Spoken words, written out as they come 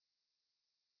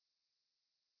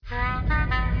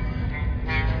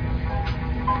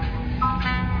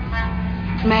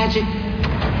Magic is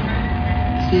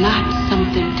not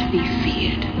something to be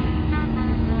feared,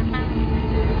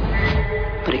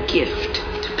 but a gift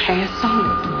to pass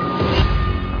on.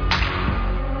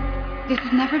 This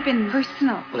has never been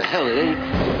personal. Well, the hell it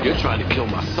ain't. You're trying to kill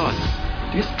my son.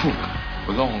 This book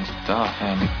belongs to our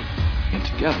family, and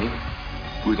together,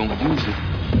 we're gonna use it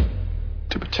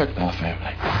to protect our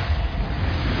family.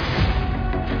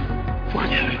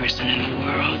 One person in the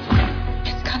world.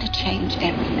 It's gonna change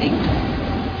everything.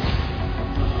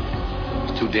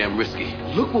 It's too damn risky.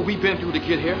 Look what we've been through to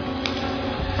get here.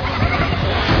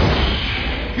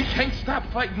 We can't stop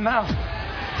fighting now.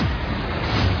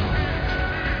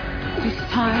 This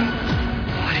time.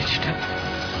 What did you do?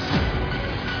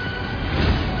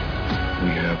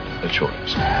 We have a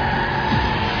choice.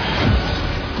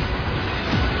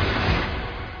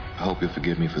 I hope you'll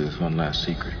forgive me for this one last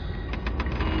secret.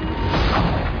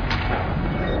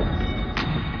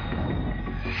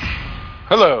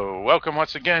 Hello, welcome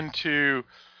once again to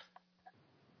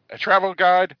A Travel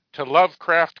Guide to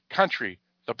Lovecraft Country,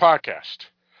 the podcast.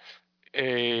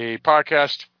 A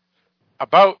podcast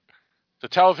about the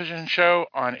television show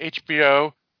on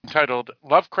HBO entitled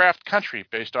Lovecraft Country,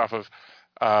 based off of,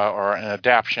 or an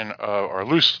adaptation, or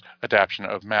loose adaptation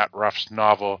of Matt Ruff's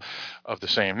novel of the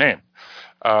same name.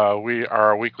 We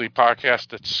are a weekly podcast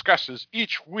that discusses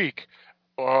each week,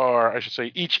 or I should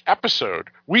say each episode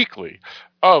weekly,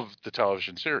 of the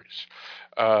television series.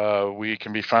 We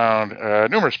can be found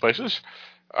numerous places.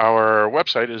 Our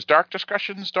website is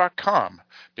darkdiscussions.com,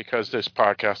 because this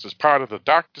podcast is part of the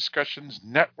Dark Discussions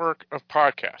network of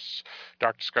podcasts.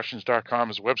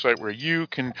 Darkdiscussions.com is a website where you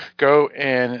can go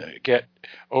and get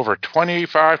over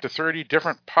 25 to 30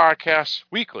 different podcasts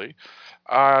weekly,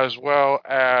 as well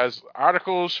as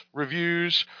articles,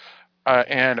 reviews,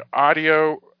 and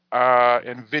audio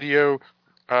and video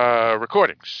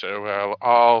recordings. So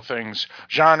all things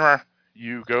genre,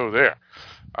 you go there.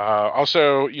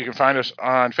 Also, you can find us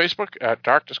on Facebook at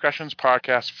Dark Discussions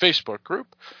Podcast Facebook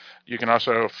group. You can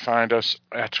also find us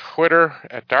at Twitter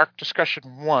at Dark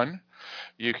Discussion 1.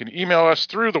 You can email us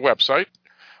through the website,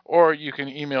 or you can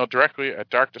email directly at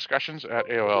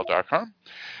darkdiscussions@aol.com.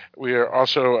 We are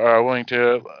also willing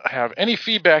to have any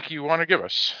feedback you want to give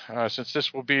us, since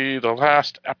this will be the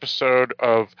last episode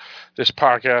of this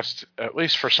podcast, at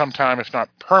least for some time, if not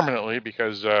permanently,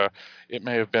 because it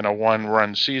may have been a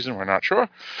one-run season. We're not sure,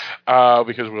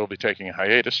 because we'll be taking a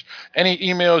hiatus. Any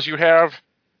emails you have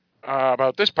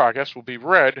about this podcast will be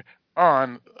read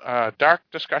on Dark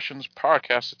Discussions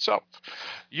podcast itself.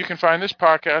 You can find this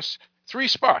podcast 3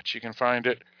 spots. You can find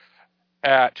it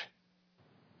at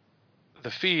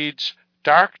the feeds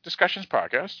Dark Discussions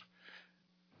Podcast,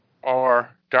 or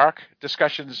Dark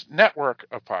Discussions Network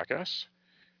of Podcasts,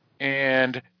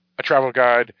 and A Travel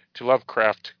Guide to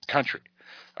Lovecraft Country.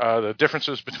 The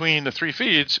differences between the 3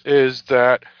 feeds is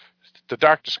that the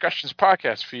Dark Discussions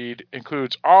Podcast feed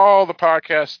includes all the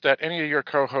podcasts that any of your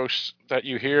co-hosts that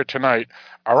you hear tonight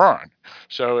are on.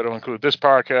 So it'll include this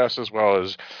podcast, as well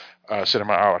as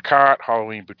Cinema a la carte,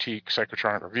 Halloween Boutique,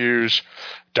 Psychotronic Reviews,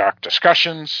 Dark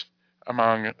Discussions,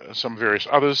 among some various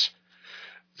others.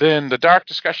 Then the Dark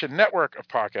Discussion Network of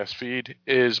Podcast feed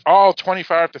is all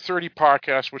 25 to 30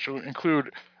 podcasts, which will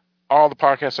include all the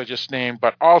podcasts I just named,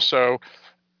 but also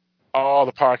all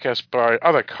the podcasts by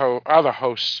other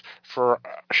hosts for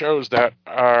shows that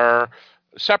are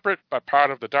separate but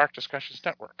part of the Dark Discussions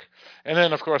Network. And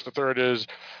then, of course, the third is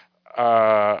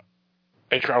A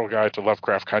Travel Guide to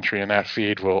Lovecraft Country, and that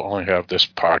feed will only have this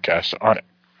podcast on it.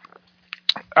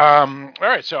 All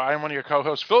right, so I'm one of your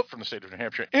co-hosts, Philip, from the state of New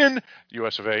Hampshire in the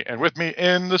U.S. of A., and with me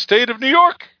in the state of New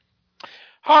York.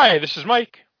 Hi, this is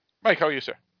Mike. Mike, how are you,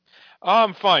 sir?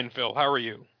 I'm fine, Phil. How are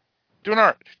you? Doing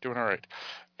all right.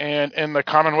 And in the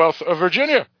Commonwealth of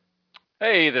Virginia.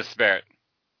 Hey, this is Barrett.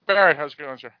 Barrett, how's it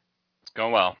going, sir? It's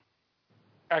going well.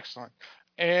 Excellent.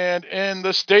 And in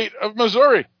the state of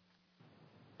Missouri.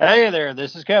 Hey there,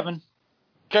 this is Kevin.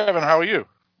 Kevin, how are you?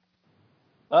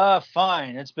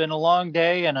 Fine. It's been a long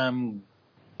day, and I'm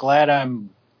glad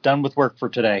I'm done with work for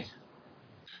today.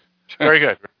 Very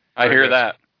good. I hear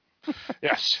that.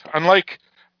 Yes. Unlike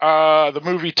the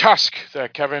movie Tusk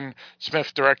that Kevin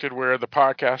Smith directed, where the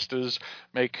podcasters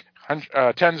make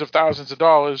tens of thousands of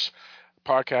dollars,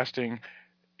 podcasting,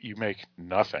 you make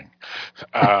nothing.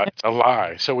 It's a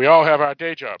lie. So we all have our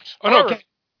day jobs. Oh, no,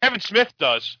 Kevin Smith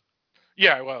does.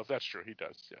 Yeah, well, that's true. He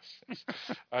does, yes.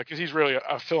 Because he's really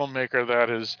a filmmaker that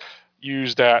has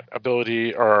used that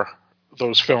ability or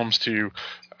those films to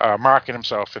market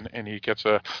himself, and he gets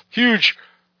a huge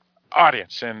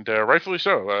audience, and rightfully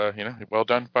so. Well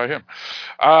done by him.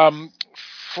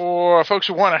 For folks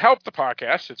who want to help the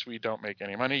podcast, since we don't make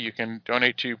any money, you can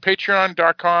donate to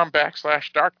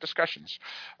patreon.com/darkdiscussions.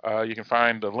 You can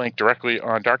find the link directly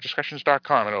on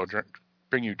darkdiscussions.com, and it'll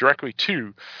bring you directly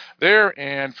to there.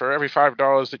 And for every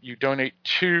 $5 that you donate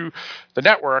to the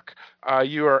network,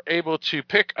 you are able to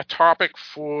pick a topic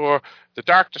for the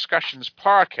Dark Discussions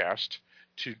podcast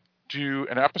to do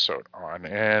an episode on.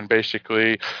 And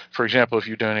basically, for example, if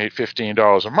you donate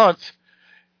 $15 a month,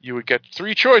 you would get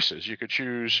 3 choices. You could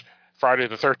choose Friday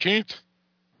the 13th,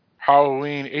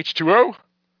 Halloween H2O,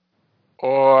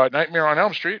 or Nightmare on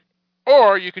Elm Street,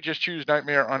 or you could just choose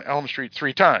Nightmare on Elm Street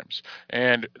 3 times.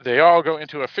 And they all go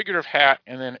into a figurative hat,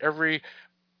 and then every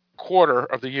quarter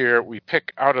of the year we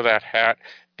pick out of that hat,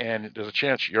 and there's a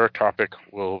chance your topic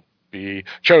will be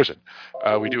chosen.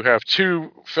 We do have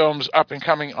 2 films up and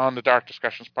coming on the Dark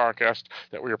Discussions podcast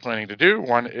that we are planning to do.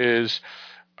 One is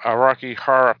a Rocky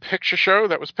Horror Picture Show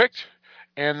that was picked,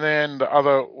 and then the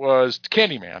other was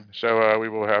Candyman. So we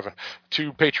will have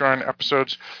 2 Patreon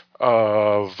episodes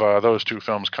of those 2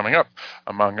 films coming up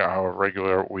among our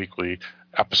regular weekly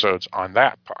episodes on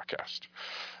that podcast.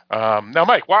 Now,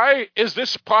 Mike, why is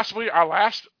this possibly our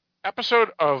last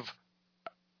episode of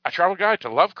A Travel Guide to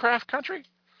Lovecraft Country?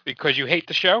 Because you hate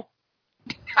the show?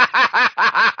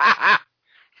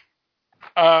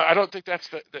 I don't think that's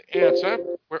the answer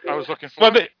I was looking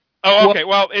for. Okay.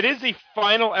 Well, it is the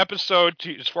final episode,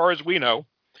 as far as we know.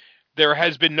 There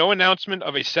has been no announcement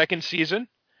of a second season.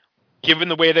 Given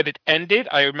the way that it ended,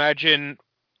 I imagine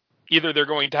either they're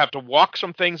going to have to walk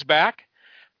some things back,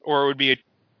 or it would be a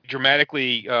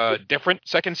dramatically different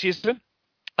second season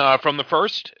from the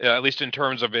first, at least in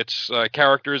terms of its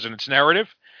characters and its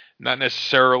narrative, not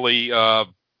necessarily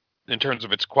in terms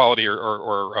of its quality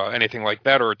or anything like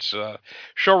that, or its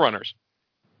showrunners.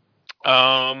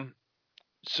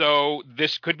 So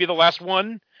this could be the last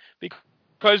one,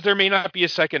 because there may not be a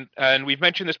second. And we've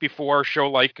mentioned this before.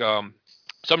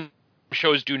 Some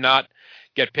shows do not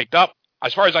get picked up.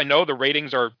 As far as I know, the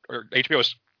ratings are HBO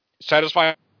is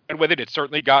satisfied with it. It's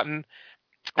certainly gotten,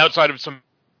 outside of some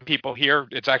people here,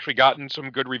 it's actually gotten some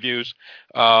good reviews.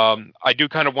 I do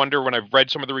kind of wonder, when I've read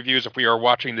some of the reviews, if we are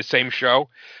watching the same show,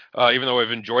 even though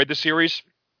I've enjoyed the series.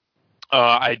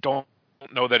 I don't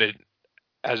know that it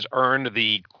has earned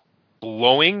the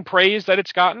glowing praise that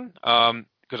it's gotten,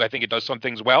 because I think it does some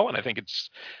things well, and I think it's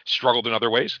struggled in other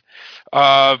ways.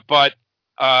 But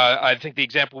I think the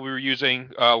example we were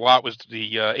using a lot was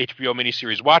the HBO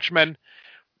miniseries Watchmen,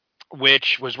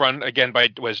 which was run again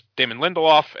was Damon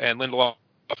Lindelof, and Lindelof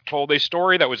told a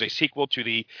story that was a sequel to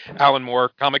the Alan Moore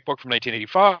comic book from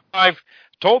 1985.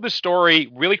 Told this story,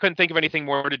 really couldn't think of anything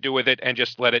more to do with it, and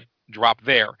just let it drop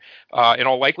there. In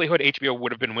all likelihood, HBO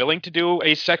would have been willing to do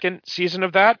a second season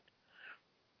of that,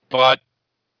 but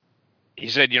he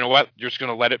said, you know what, you're just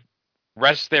going to let it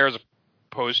rest there as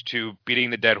opposed to beating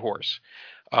the dead horse,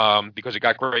 because it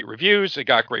got great reviews, it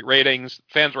got great ratings,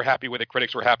 fans were happy with it,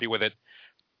 critics were happy with it,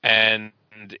 and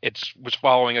it was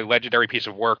following a legendary piece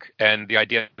of work, and the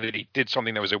idea that he did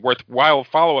something that was a worthwhile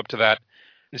follow-up to that,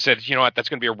 and said, you know what, that's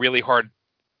going to be a really hard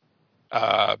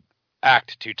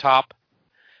act to top,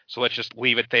 so let's just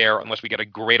leave it there unless we get a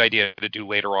great idea to do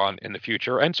later on in the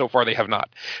future, and so far they have not.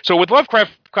 So with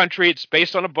Lovecraft Country, it's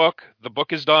based on a book. The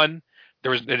book is done.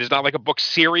 It is not like a book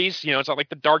series. It's not like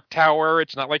The Dark Tower.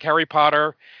 It's not like Harry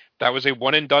Potter. That was a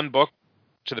one-and-done book,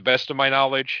 to the best of my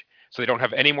knowledge, so they don't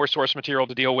have any more source material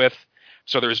to deal with.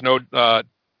 So there's no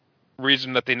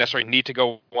reason that they necessarily need to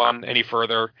go on any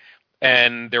further.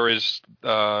 And there is,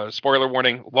 spoiler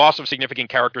warning, loss of significant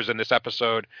characters in this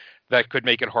episode that could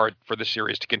make it hard for the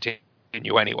series to continue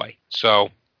anyway. So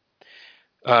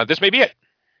this may be it.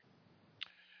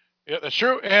 Yeah, that's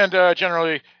true. And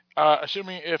generally,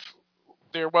 assuming if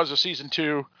there was a season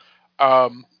 2,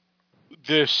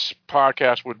 this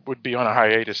podcast would be on a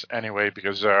hiatus anyway,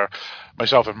 because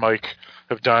myself and Mike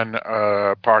have done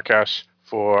a podcast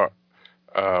for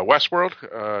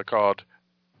Westworld called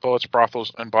Bullets,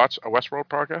 Brothels, and Bots, a Westworld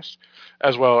podcast,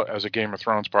 as well as a Game of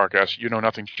Thrones podcast, You Know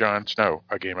Nothing, Jon Snow,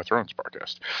 a Game of Thrones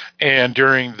podcast. And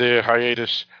during the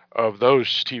hiatus of those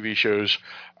TV shows,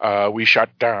 we shut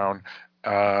down.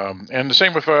 And the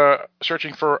same with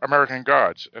Searching for American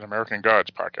Gods, an American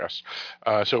Gods podcast.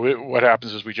 So what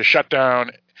happens is we just shut down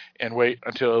and wait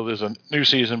until there's a new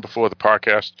season before the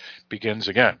podcast begins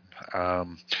again.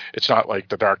 It's not like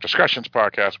the Dark Discussions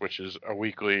podcast, which is a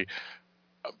weekly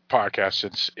podcast,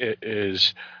 since it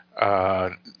is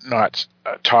not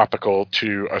topical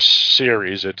to a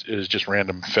series. It is just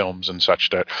random films and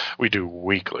such that we do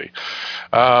weekly.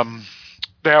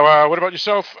 Now, what about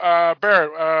yourself,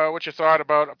 Barrett? What's your thought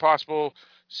about a possible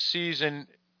season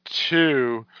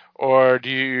 2, or do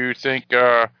you think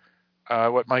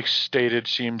what Mike stated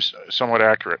seems somewhat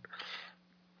accurate?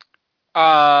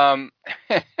 I'm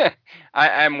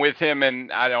with him,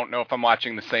 and I don't know if I'm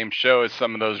watching the same show as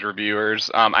some of those reviewers.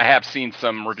 I have seen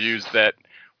some reviews that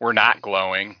were not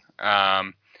glowing.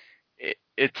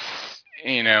 It's,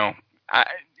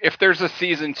 if there's a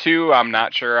season 2, I'm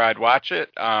not sure I'd watch it.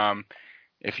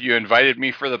 If you invited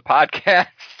me for the podcast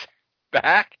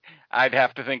back, I'd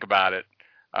have to think about it.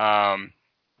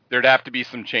 There'd have to be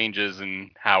some changes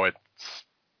in how it's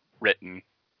written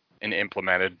and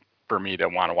implemented for me to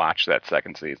want to watch that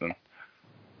second season.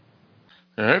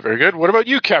 All right, very good. What about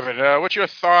you, Kevin? What's your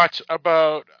thoughts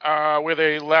about where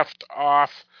they left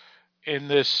off in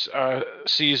this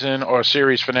season or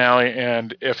series finale,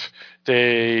 and if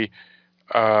they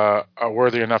are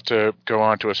worthy enough to go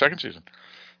on to a second season?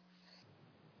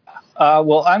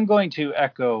 Well, I'm going to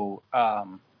echo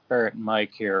Barrett and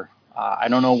Mike here. I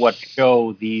don't know what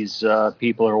show these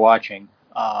people are watching.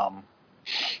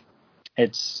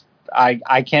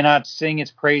 I cannot sing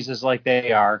its praises like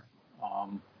they are.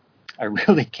 I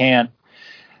really can't.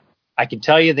 I can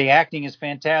tell you the acting is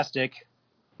fantastic,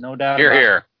 no doubt.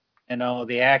 Here.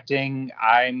 The acting.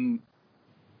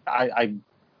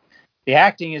 The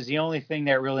acting is the only thing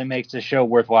that really makes the show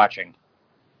worth watching.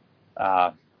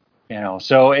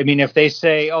 So I mean, if they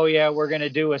say, "Oh yeah, we're going to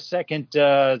do a second,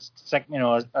 they're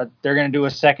going to do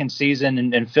a second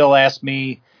season," and Phil asked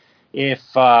me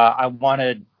if I want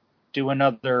to do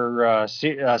another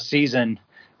season,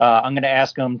 I'm going to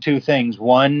ask him 2 things.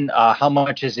 1, how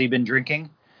much has he been drinking?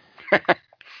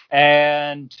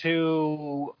 And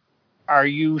 2, are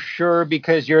you sure,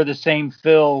 because you're the same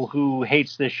Phil who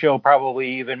hates this show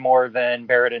probably even more than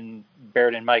Barrett and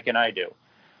Mike and I do.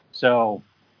 So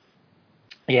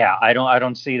yeah, I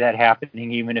don't see that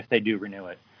happening even if they do renew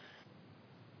it.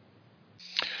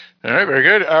 All right, very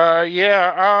good. I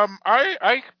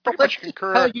pretty much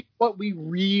concur. Tell you what we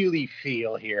really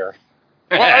feel here.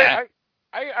 Well,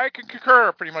 I can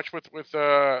concur pretty much with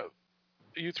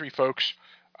you 3 folks.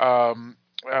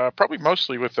 Probably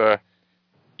mostly with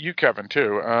you, Kevin,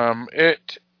 too.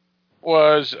 It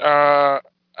was a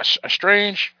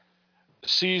strange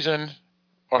season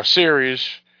or series,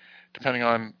 depending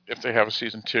on if they have a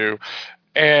season 2,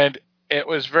 and it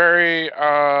was very.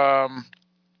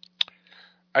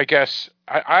 I guess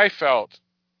I felt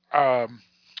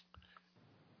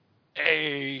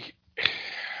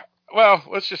well,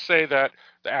 let's just say that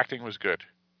the acting was good.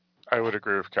 I would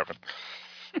agree with Kevin.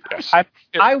 Yes. I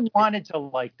wanted to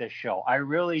like this show. I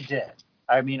really did.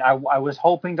 I mean, I was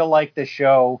hoping to like the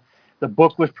show. The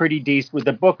book was pretty decent.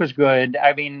 The book was good.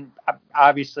 I mean,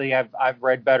 obviously, I've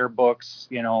read better books,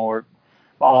 or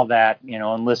all that,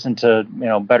 and listened to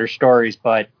better stories.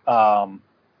 But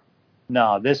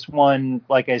no, this one,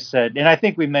 like I said, and I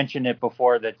think we mentioned it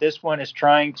before, that this one is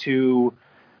trying to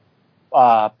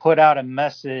put out a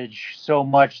message so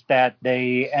much that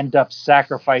they end up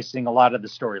sacrificing a lot of the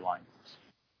storyline.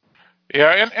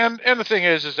 Yeah, and the thing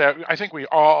is that I think we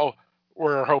all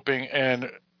were hoping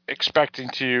and expecting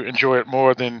to enjoy it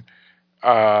more than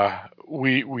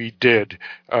we did.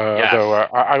 Yes. Though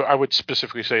I would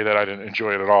specifically say that I didn't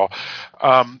enjoy it at all.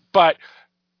 But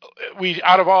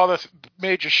out of all the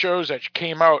major shows that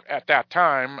came out at that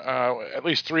time, at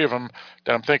least 3 of them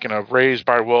that I'm thinking of: Raised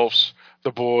by Wolves,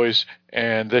 The Boys,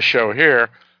 and this show here.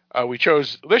 We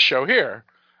chose this show here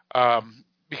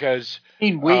because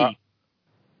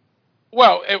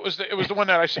well, it was the one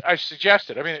that I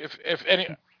suggested. I mean,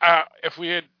 if we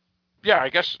had, I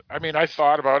guess, I mean, I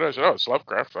thought about it. I said, "Oh, it's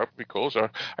Lovecraft. That would be cool." So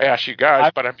I asked you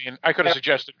guys, but I mean, I could have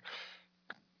suggested.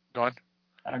 Go on.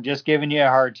 I'm just giving you a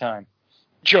hard time.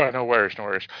 Sure, no worries.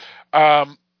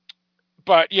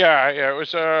 But yeah,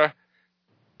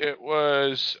 it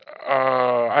was.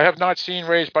 I have not seen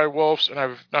Raised by Wolves, and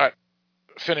I've not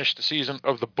finished the season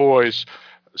of The Boys,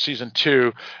 season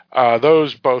 2.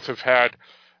 Those both have had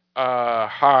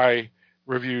high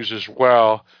reviews as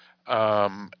well,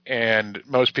 and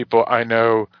most people I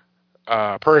know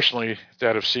personally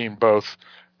that have seen both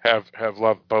have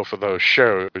loved both of those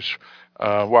shows.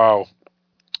 While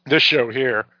this show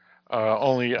here,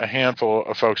 only a handful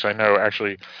of folks I know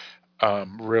actually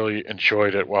really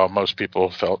enjoyed it, while most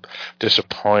people felt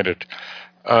disappointed.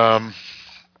 But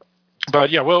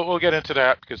yeah, we'll get into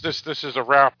that, because this is a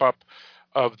wrap up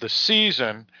of the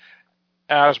season,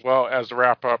 as well as the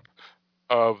wrap up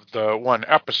of the 1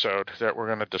 episode that we're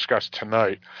going to discuss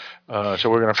tonight. So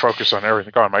we're going to focus on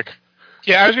everything. Go on, Mike.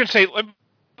 Yeah, I was going to say,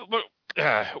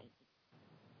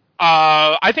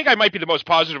 I think I might be the most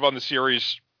positive on the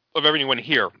series of everyone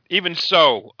here. Even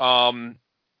so,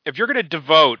 if you're going to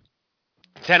devote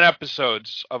 10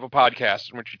 episodes of a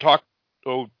podcast in which you talk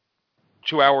 2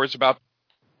 hours about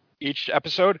each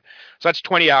episode. So that's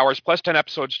 20 hours plus 10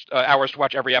 hours to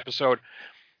watch every episode.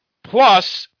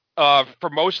 Plus, for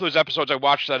most of those episodes, I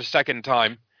watched that a second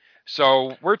time.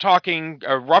 So we're talking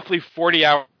roughly 40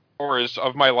 hours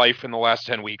of my life in the last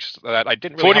 10 weeks that I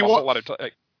didn't really have a whole lot of time.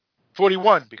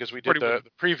 41, because we did the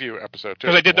preview episode too.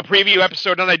 Because I did the preview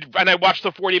episode, and I watched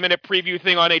the 40-minute preview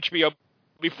thing on HBO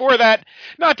before that,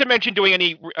 not to mention doing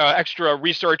any extra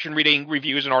research and reading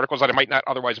reviews and articles that I might not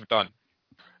otherwise have done.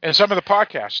 And some of the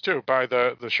podcasts too by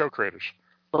the show creators.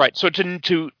 Right. So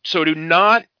to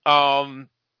not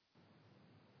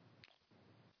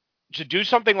to do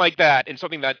something like that, and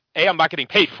something that I'm not getting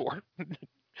paid for.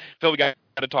 Phil, we got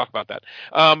to talk about that.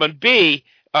 And B,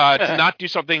 to not do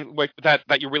something like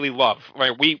that you really love.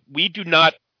 Right? We do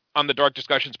not, on the Dark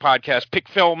Discussions podcast, pick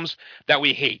films that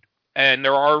we hate, and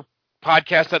there are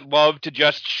podcasts that love to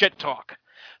just shit talk,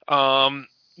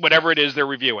 whatever it is they're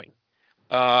reviewing,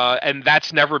 and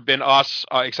that's never been us,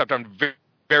 except on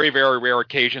very, very rare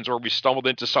occasions where we stumbled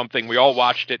into something, we all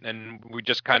watched it, and we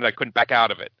just kind of couldn't back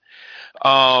out of it.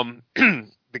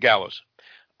 The Gallows.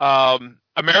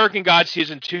 American God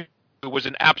Season 2 was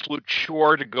an absolute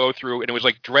chore to go through, and it was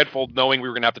like dreadful knowing we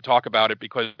were going to have to talk about it,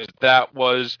 because that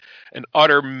was an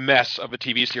utter mess of a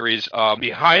TV series.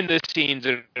 Behind the scenes,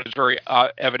 it was very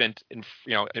evident in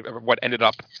what ended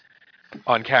up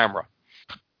on camera.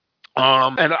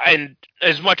 And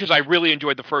as much as I really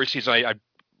enjoyed the first season, I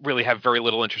really have very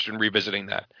little interest in revisiting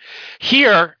that.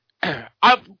 Here,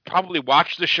 I'll probably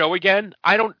watch the show again.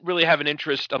 I don't really have an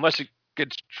interest unless it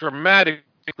gets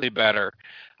dramatically better.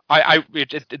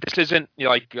 This isn't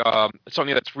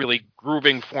something that's really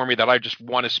grooving for me that I just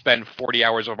want to spend 40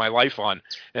 hours of my life on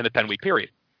in a 10-week period.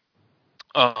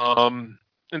 And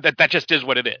that just is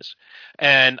what it is.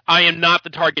 And I am not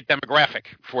the target demographic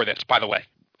for this, by the way.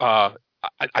 I'm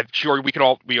sure we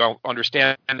all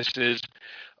understand this is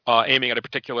aiming at a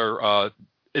particular.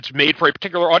 It's made for a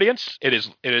particular audience. It is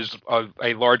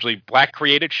a largely black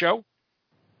created show,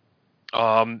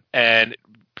 and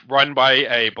run by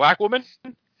a black woman,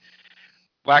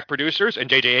 black producers, and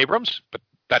J.J. Abrams, but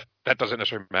that doesn't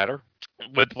necessarily matter,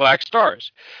 with black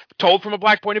stars, told from a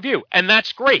black point of view, and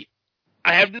that's great.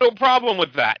 I have no problem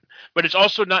with that, but it's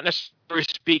also not necessarily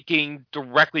speaking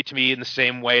directly to me in the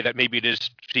same way that maybe it is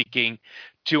speaking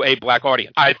to a black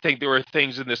audience. I think there were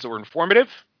things in this that were informative.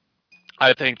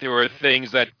 I think there were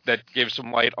things that gave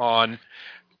some light on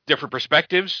different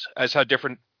perspectives as how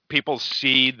different people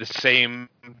see the same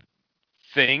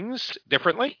things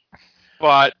differently.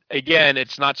 But again,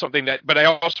 it's not something that. But I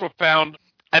also found,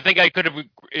 I think I could have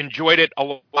enjoyed it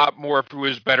a lot more if it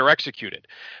was better executed.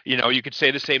 You could say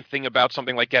the same thing about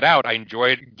something like Get Out. I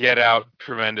enjoyed Get Out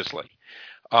tremendously.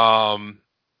 With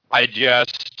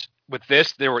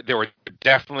this, there were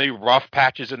definitely rough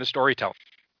patches in the storytelling,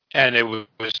 and it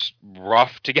was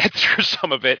rough to get through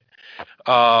some of it,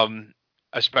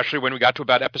 especially when we got to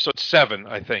about episode 7.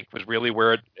 I think was really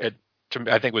where it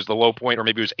I think was the low point, or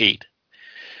maybe it was 8.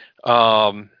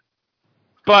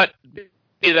 But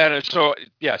so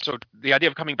the idea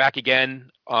of coming back again,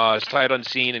 sight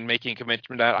unseen, and making a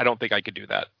commitment to that, I don't think I could do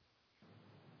that.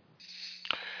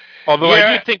 Although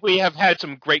I do think we have had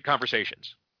some great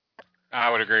conversations.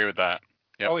 I would agree with that.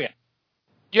 Yep. Oh yeah.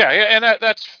 Yeah, and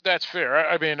that's fair.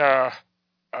 I mean,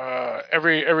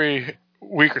 every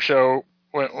week or so,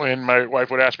 when my wife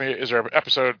would ask me, "Is there an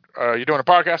episode? You doing a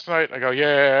podcast tonight?" I go,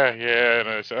 "Yeah," and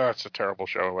I say, "Oh, it's a terrible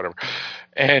show," or whatever.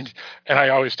 And I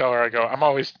always tell her, I go, "I'm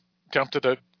always tempted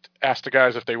to ask the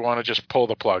guys if they want to just pull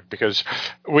the plug, because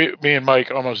me and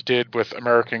Mike almost did with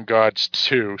American Gods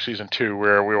 2, season 2,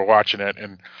 where we were watching it,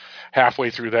 and halfway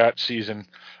through that season,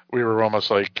 we were almost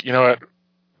like, you know what?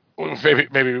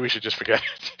 Maybe we should just forget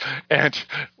it." And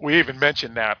we even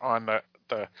mentioned that on the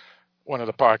one of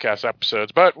the podcast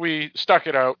episodes, but we stuck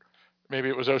it out. Maybe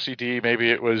it was OCD,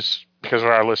 maybe it was because of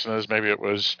our listeners, maybe it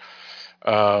was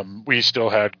we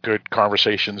still had good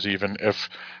conversations even if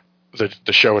the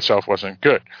show itself wasn't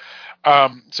good.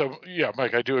 So yeah,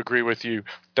 Mike, I do agree with you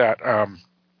that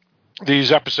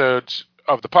these episodes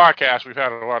of the podcast, we've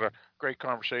had a lot of great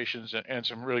conversations and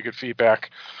some really good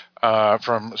feedback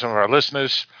from some of our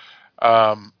listeners.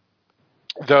 Though,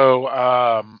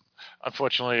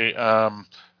 unfortunately,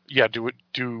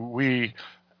 do we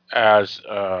as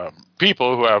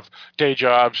people who have day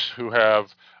jobs, who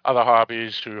have other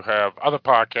hobbies, who have other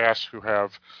podcasts, who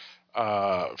have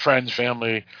friends,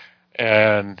 family,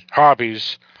 and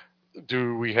hobbies,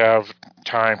 do we have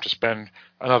time to spend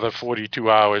another 42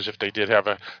 hours if they did have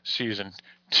a season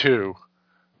 2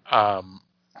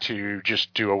 to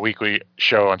just do a weekly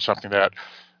show on something that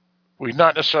we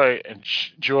not necessarily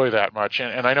enjoy that much.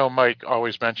 And I know Mike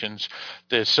always mentions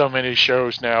there's so many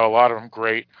shows now, a lot of them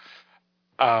great,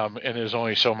 and there's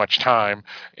only so much time,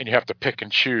 and you have to pick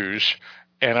and choose.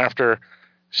 And after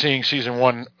seeing season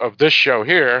 1 of this show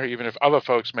here, even if other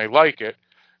folks may like it,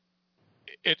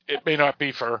 it may not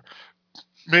be for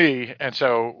me. And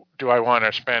so do I want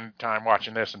to spend time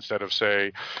watching this instead of,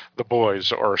 say, The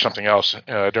Boys or something else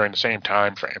during the same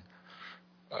time frame?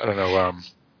 I don't know.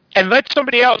 And let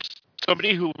somebody else,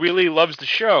 somebody who really loves the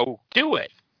show, do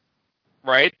it.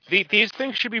 Right? These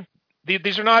things should be.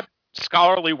 These are not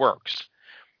scholarly works.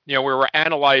 Where we're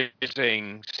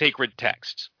analyzing sacred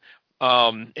texts.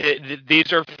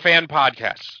 These are fan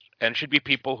podcasts, and should be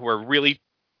people who are really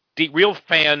real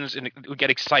fans and who get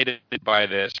excited by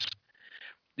this.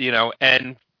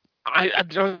 And I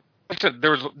don't. Like I said,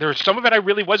 there was some of it I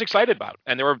really was excited about,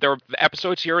 and there were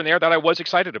episodes here and there that I was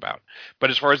excited about. But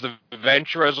as far as the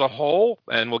venture as a whole,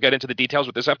 and we'll get into the details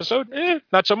with this episode,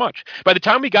 not so much. By the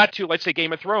time we got to, let's say,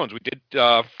 Game of Thrones, we did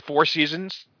 4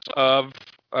 seasons of.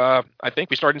 I think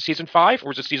we started in season 5, or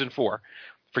was it season 4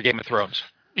 for Game of Thrones?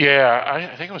 Yeah,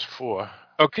 I think it was 4.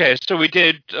 Okay, so we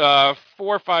did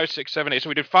 4, 5, 6, 7, 8. So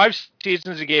we did 5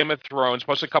 seasons of Game of Thrones,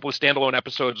 plus a couple of standalone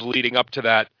episodes leading up to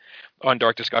that on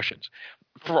Dark Discussions.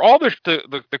 For all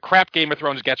the crap Game of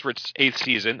Thrones gets for its 8th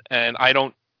season, and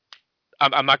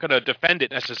I'm not going to defend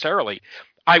it necessarily.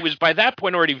 I was by that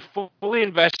point already fully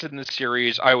invested in the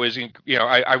series. I was,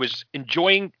 I was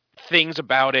enjoying things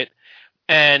about it,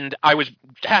 and I was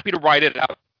happy to write it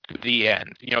out to the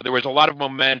end. There was a lot of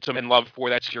momentum and love for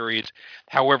that series,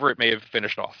 however it may have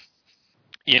finished off.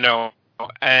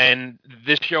 And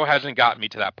this show hasn't gotten me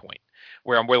to that point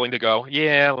where I'm willing to go,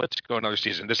 yeah, let's go another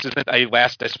season. This isn't a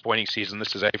last disappointing season.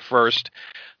 This is a first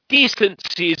decent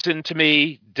season to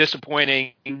me,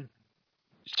 disappointing,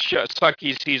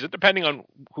 sucky season, depending on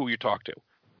who you talk to.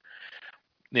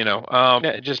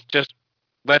 Just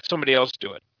let somebody else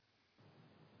do it.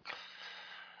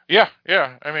 Yeah.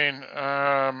 I mean,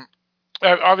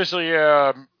 obviously,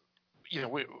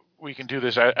 we can do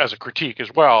this as a critique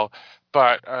as well.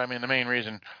 But I mean, the main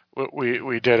reason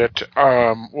we did it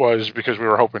was because we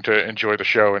were hoping to enjoy the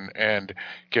show and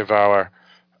give our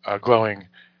glowing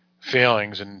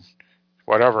feelings and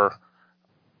whatever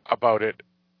about it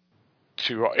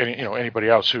to anybody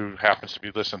else who happens to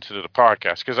be listening to the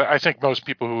podcast. Because I think most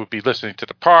people who would be listening to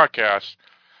the podcast,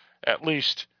 at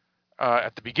least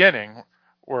at the beginning,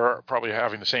 were probably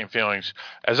having the same feelings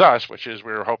as us, which is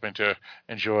we were hoping to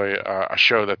enjoy a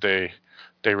show that they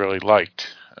really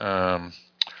liked. But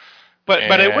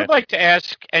I would like to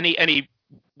ask anyone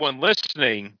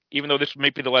listening, even though this may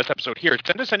be the last episode here,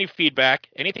 send us any feedback,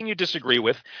 anything you disagree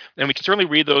with, and we can certainly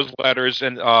read those letters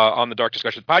and on the Dark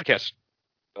Discussion podcast,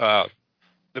 the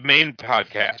main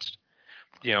podcast.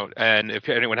 And if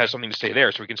anyone has something to say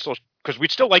there, so we can still, because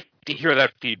we'd still like to hear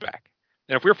that feedback.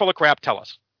 And if we're full of crap, tell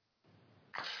us.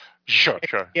 Sure.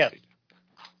 Yeah.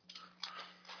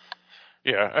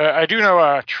 Yeah, I do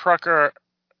know Trucker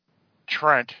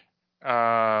Trent,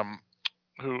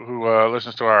 who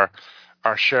listens to our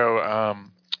show,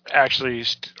 actually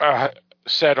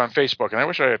said on Facebook, and I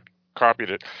wish I had copied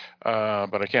it,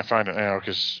 but I can't find it now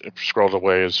because it scrolled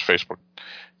away as Facebook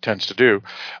tends to do,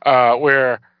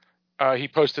 where he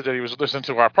posted that he was listening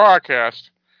to our podcast,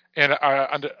 and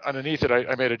underneath it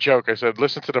I made a joke. I said,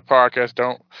 listen to the podcast,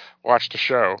 don't watch the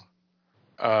show,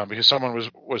 because someone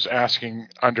was asking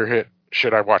under it,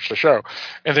 should I watch the show?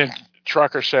 And then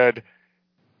Trucker said,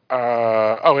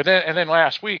 and then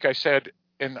last week I said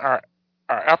in our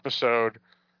episode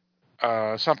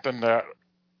something that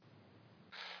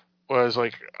was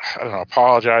like, I don't know,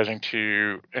 apologizing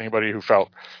to anybody who felt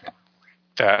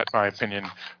that my opinion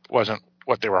wasn't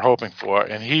what they were hoping for.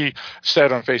 And he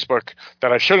said on Facebook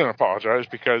that I shouldn't apologize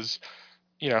because,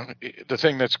 the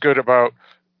thing that's good about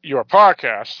your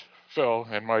podcast, Phil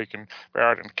and Mike and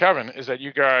Barrett and Kevin, is that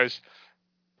you guys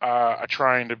are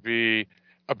trying to be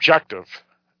objective.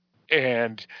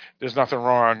 And there's nothing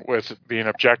wrong with being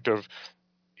objective,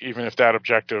 even if that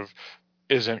objective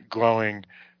isn't glowing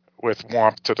with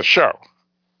warmth to the show.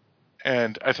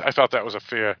 And I thought that was a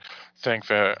fair thing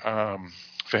for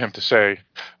him to say.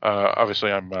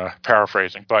 Obviously, I'm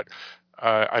paraphrasing, but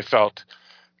I felt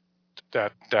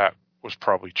that was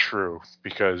probably true,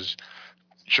 because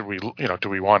do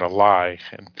we want to lie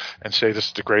and say this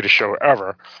is the greatest show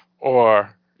ever?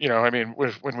 Or,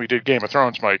 when we did Game of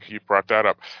Thrones, Mike, you brought that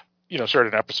up.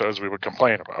 Certain episodes we would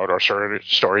complain about, or certain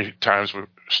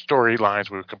storylines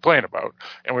we would complain about,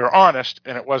 and we were honest.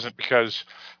 And it wasn't because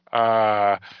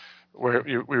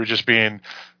we were just being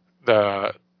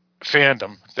the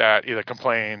fandom that either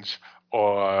complains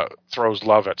or throws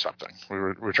love at something.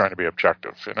 We're trying to be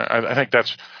objective, and I think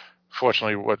that's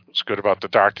fortunately what's good about the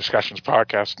Dark Discussions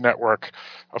podcast network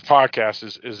of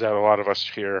podcasts is that a lot of us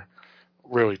here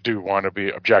really do want to be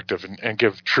objective and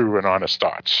give true and honest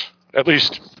thoughts, at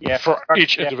least for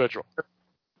each individual.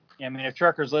 I mean, if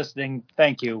Trucker's listening,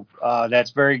 thank you.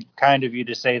 That's very kind of you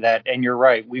to say that, and you're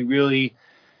right. We really,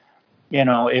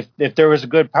 if there was a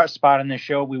good spot in the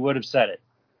show, we would have said it.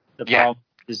 The problem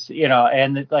is,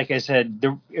 and like I said,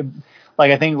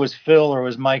 like I think it was Phil or it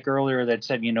was Mike earlier that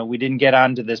said, we didn't get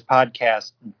onto this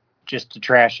podcast just to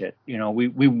trash it.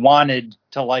 We wanted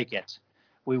to like it.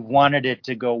 We wanted it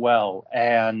to go well.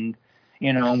 And,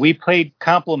 we played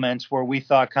compliments where we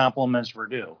thought compliments were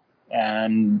due.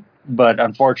 But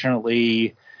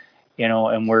unfortunately, we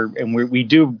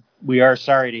are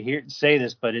sorry to say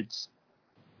this, but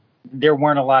there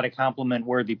weren't a lot of compliment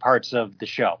worthy parts of the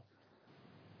show.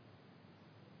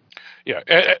 Yeah.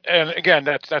 And again,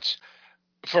 that's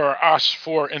for us,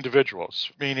 for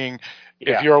individuals, meaning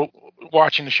if you're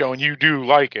watching the show and you do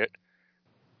like it,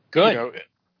 good.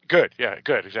 Good. Yeah,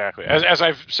 good. Exactly. As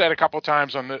I've said a couple of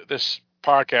times on this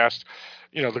podcast,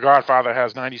 The Godfather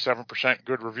has 97%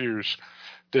 good reviews.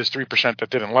 There's 3% that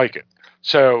didn't like it.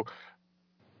 So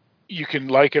you can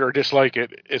like it or dislike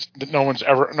it. It's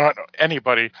not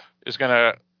anybody is going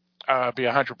to be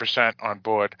 100% on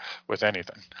board with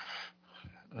anything.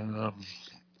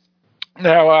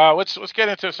 Now let's get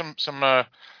into some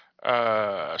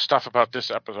stuff about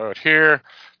this episode here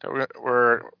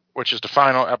which is the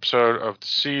final episode of the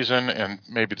season and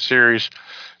maybe the series.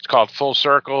 It's called Full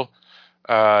Circle,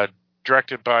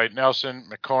 directed by Nelson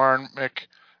McCormick,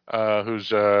 who's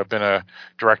been a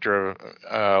director of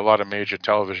a lot of major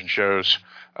television shows.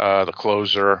 The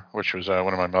Closer, which was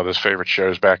one of my mother's favorite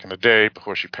shows back in the day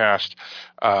before she passed.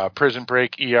 Prison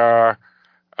Break, ER,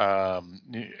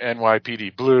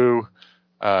 NYPD Blue,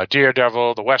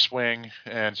 Daredevil, The West Wing,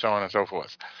 and so on and so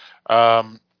forth.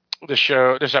 This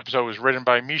episode was written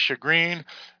by Misha Green,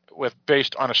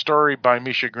 based on a story by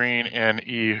Misha Green and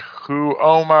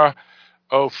Ihuoma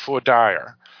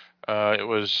Ofodire. It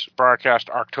was broadcast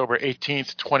October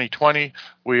 18th, 2020.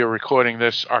 We are recording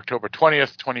this October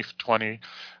 20th, 2020.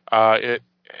 It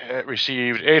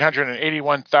received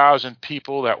 881,000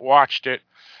 people that watched it,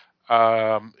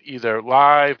 either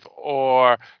live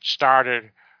or started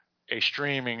a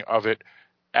streaming of it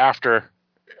after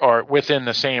or within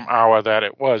the same hour that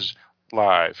it was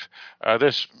live.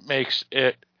 This makes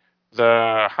it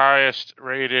the highest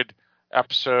rated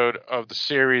episode of the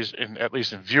series, at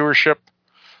least in viewership.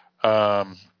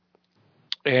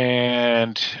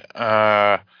 And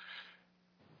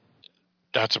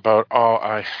that's about all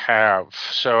I have.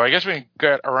 So I guess we can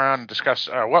get around and discuss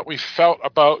what we felt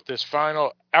about this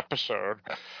final episode,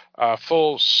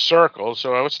 Full Circle.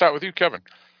 So let's start with you, Kevin.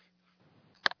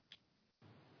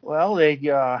 Well, they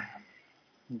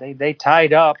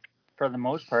tied up, for the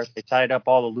most part. They tied up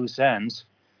all the loose ends.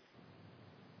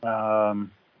 As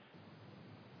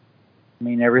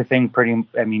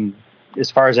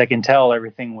far as I can tell,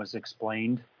 everything was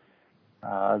explained.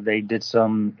 They did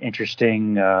some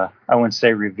interesting, I wouldn't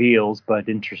say reveals, but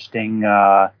interesting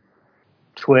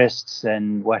twists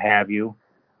and what have you.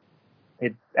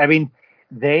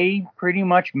 They pretty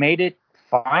much made it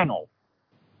final.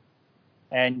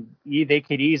 And they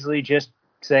could easily just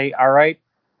say, all right,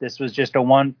 this was just a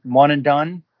one and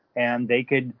done. And they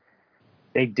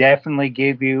definitely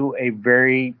give you a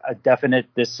definite,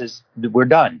 we're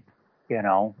done,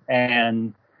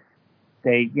 and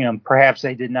they, perhaps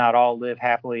they did not all live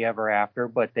happily ever after,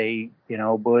 but it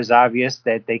was obvious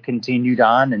that they continued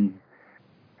on and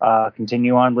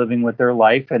continue on living with their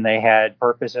life, and they had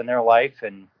purpose in their life.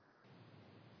 And,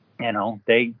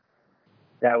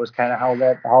 that was kind of how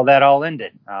that all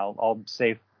ended. I'll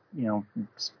save,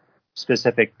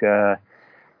 specific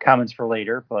comments for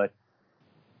later, but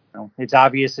it's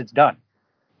obvious it's done.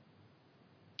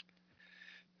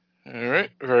 All right,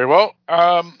 very well.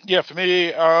 For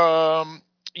me,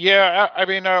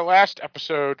 last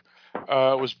episode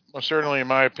was most certainly, in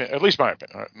my opinion, at least my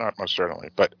opinion, not most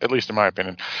certainly, but at least in my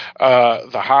opinion,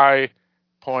 the high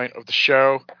point of the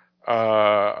show.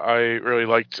 I really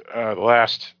liked the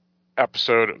last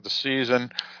episode of the season.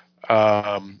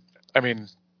 The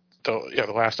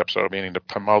last episode, meaning the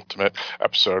penultimate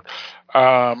episode.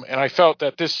 And I felt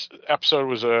that this episode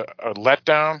was a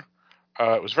letdown.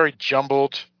 It was very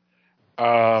jumbled.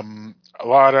 A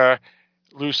lot of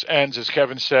loose ends, as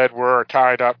Kevin said, were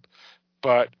tied up,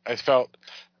 but I felt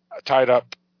tied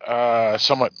up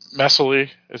somewhat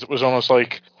messily. It was almost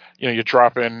like, you're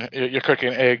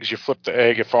cooking eggs, you flip the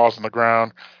egg, it falls on the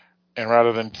ground. and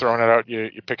rather than throwing it out, you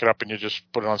pick it up and you just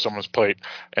put it on someone's plate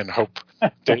and hope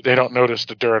they don't notice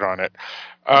the dirt on it.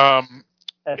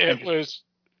 It was,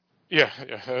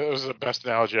 it was the best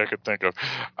analogy I could think of.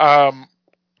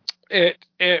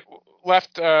 It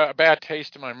left a bad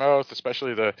taste in my mouth,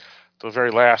 especially the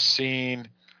very last scene.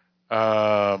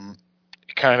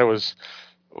 It kind of was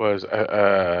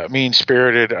mean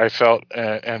spirited, I felt,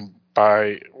 and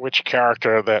by which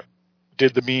character that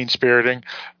did the mean spiriting,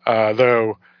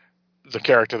 though the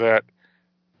character that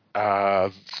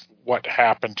what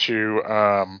happened to,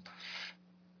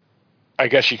 I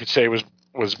guess you could say was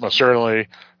most certainly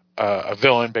a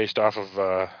villain based off of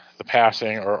the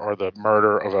passing or the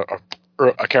murder of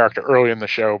a character early in the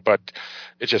show, but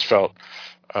it just felt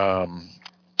I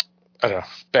don't know,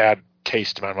 bad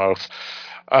taste in my mouth.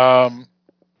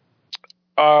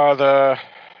 The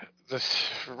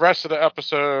rest of the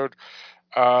episode,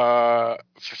 I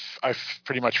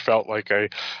pretty much felt like I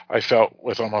felt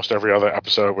with almost every other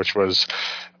episode, which was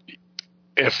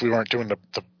if we weren't doing the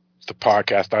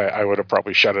podcast, I would have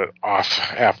probably shut it off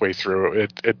halfway through.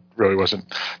 It really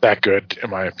wasn't that good,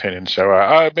 in my opinion. So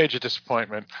a major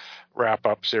disappointment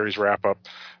series wrap up,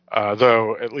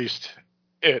 though at least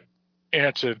it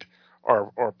answered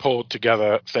or pulled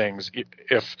together things,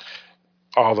 if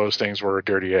all those things were a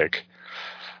dirty egg.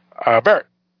 Barrett.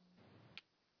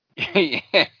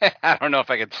 I don't know if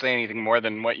I could say anything more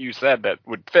than what you said that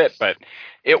would fit, but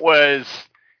it was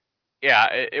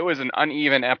an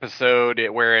uneven episode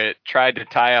where it tried to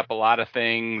tie up a lot of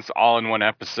things all in one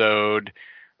episode.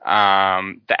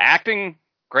 The acting,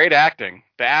 great acting.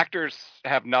 The actors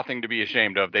have nothing to be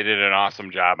ashamed of. They did an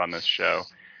awesome job on this show.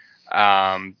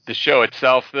 The show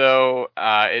itself, though,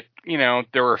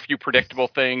 there were a few predictable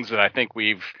things that I think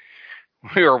we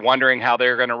were wondering how they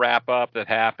were going to wrap up that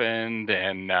happened,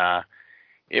 and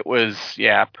it was,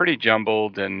 pretty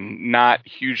jumbled and not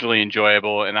hugely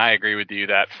enjoyable. And I agree with you,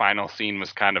 that final scene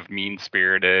was kind of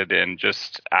mean-spirited and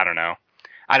just, I don't know.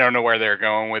 I don't know where they're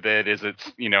going with it. Is it,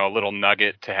 a little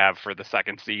nugget to have for the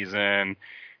second season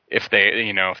if they're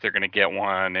going to get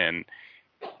one, and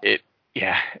it,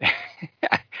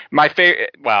 my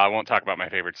favorite, well, I won't talk about my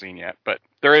favorite scene yet, but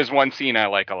there is one scene I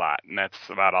like a lot, and that's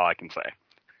about all I can say.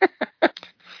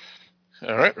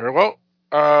 All right, very well.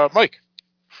 Mike.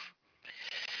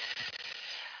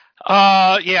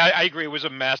 I agree. It was a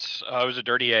mess. It was a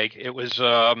dirty egg. It was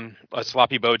a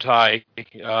sloppy bow tie.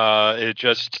 It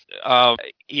just, there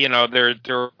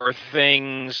are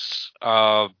things.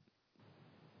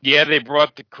 They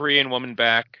brought the Korean woman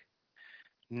back.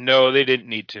 No, they didn't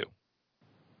need to.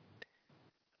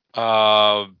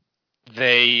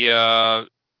 They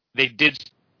did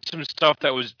some stuff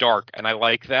that was dark, and I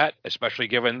like that, especially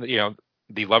given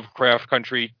the Lovecraft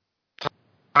Country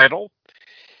title.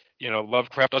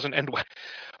 Lovecraft doesn't end well,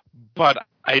 but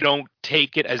I don't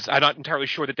take it as, I'm not entirely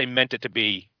sure that they meant it to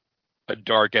be a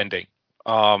dark ending.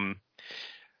 I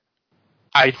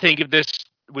think if this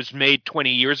was made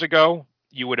 20 years ago,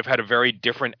 you would have had a very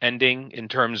different ending in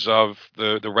terms of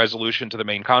the resolution to the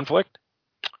main conflict.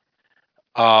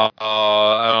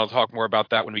 I'll talk more about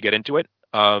that when we get into it.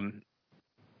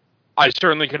 I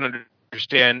certainly can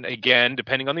understand, again,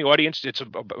 depending on the audience, it's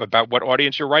about what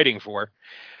audience you're writing for.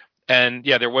 And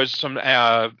there was some,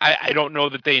 I don't know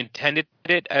that they intended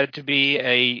it to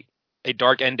be a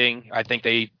dark ending. I think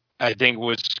it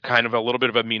was kind of a little bit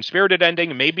of a mean-spirited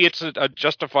ending. Maybe it's a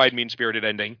justified mean-spirited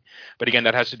ending, but again,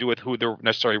 that has to do with who they're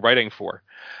necessarily writing for.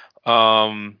 There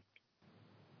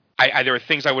are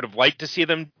things I would have liked to see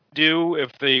them do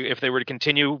if they were to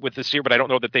continue with this year, but I don't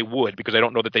know that they would, because I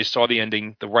don't know that they saw the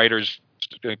ending. The writers,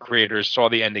 the creators saw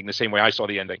the ending the same way I saw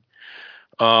the ending.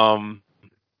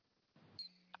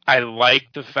 I like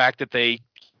the fact that they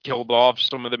killed off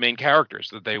some of the main characters,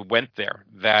 that they went there,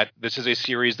 that this is a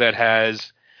series that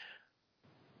has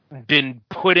been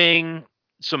putting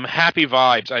some happy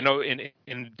vibes. I know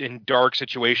in dark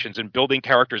situations and building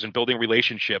characters and building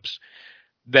relationships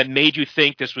that made you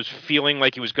think this was feeling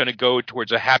like it was going to go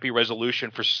towards a happy resolution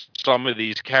for some of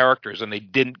these characters, and they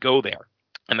didn't go there.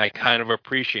 And I kind of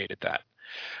appreciated that.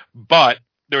 But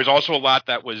there was also a lot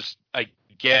that was,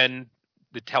 again,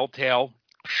 the telltale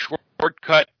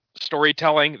shortcut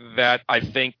storytelling that I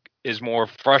think is more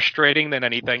frustrating than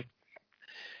anything.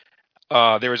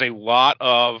 There is a lot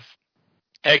of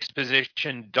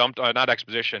information dumped on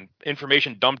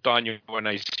you in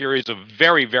a series of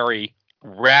very, very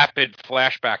rapid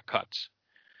flashback cuts.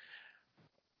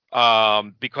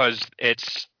 Because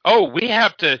it's, we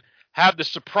have to have the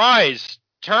surprise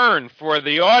turn for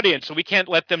the audience, so we can't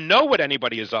let them know what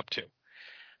anybody is up to.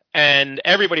 And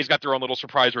everybody's got their own little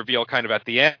surprise reveal kind of at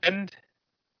the end.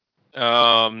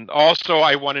 Also,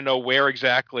 I want to know where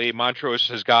exactly Montrose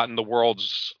has gotten the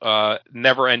world's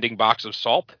never-ending box of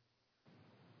salt.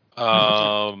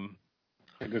 A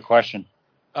good question.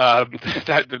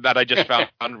 That I just found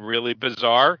really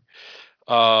bizarre.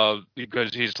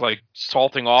 Because he's like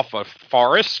salting off a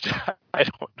forest. I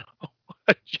don't know.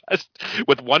 Just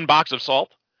with one box of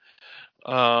salt.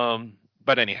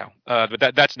 But anyhow, but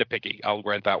that's nitpicky. I'll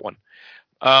grant that one.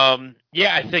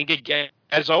 Yeah, I think again,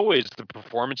 as always, the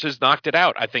performances knocked it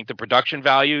out. I think the production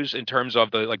values in terms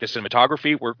of the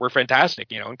cinematography were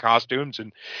fantastic, and costumes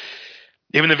and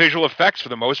even the visual effects for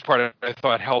the most part, I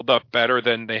thought held up better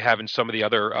than they have in some of the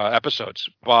other episodes.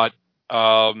 But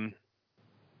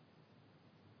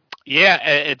yeah,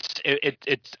 it's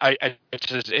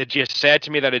just sad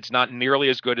to me that it's not nearly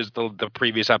as good as the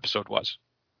previous episode was.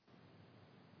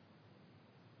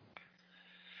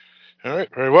 All right,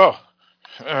 very well.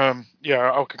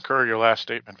 Yeah, I'll concur your last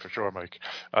statement for sure, Mike.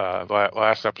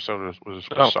 Last episode was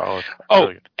solid. Oh,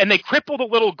 brilliant. And they crippled a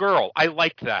little girl. I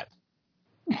liked that.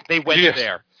 They went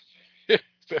there.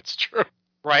 That's true.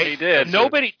 Right? They did.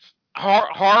 Nobody...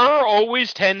 Horror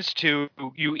always tends to...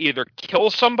 You either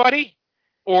kill somebody,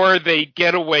 or they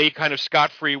get away kind of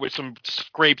scot-free with some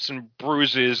scrapes and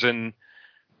bruises and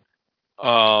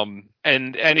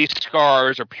any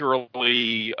scars are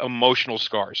purely emotional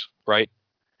scars, right?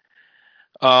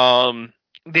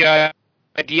 The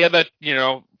idea that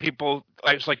people,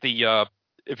 it's like the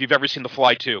if you've ever seen The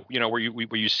Fly 2, where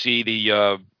you see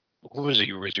the who was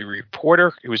he? Was he a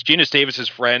reporter? It was Gina Davis's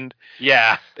friend.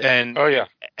 Yeah. And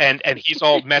and he's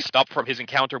all messed up from his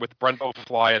encounter with Brendo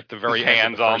Fly at the very end.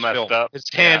 His hands all messed up. His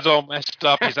hands all messed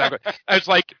up. He's not. It's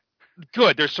like,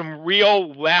 good. There's some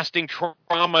real lasting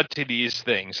trauma to these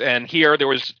things, and here there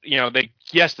was, they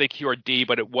cured D,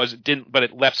 but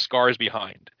it left scars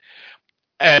behind,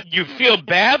 and you feel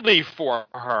badly for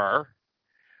her,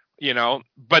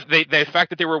 But the fact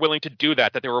that they were willing to do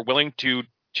that they were willing to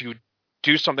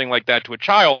do something like that to a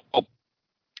child,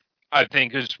 I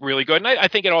think is really good, and I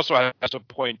think it also has a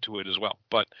point to it as well.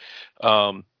 But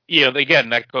again,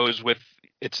 that goes with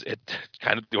it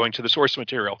kind of going to the source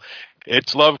material.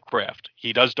 It's Lovecraft.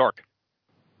 He does dark.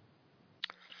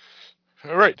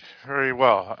 All right, very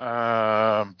well.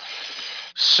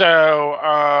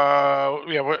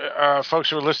 Folks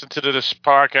who listen to this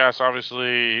podcast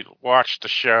obviously watch the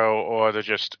show, or they're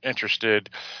just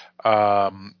interested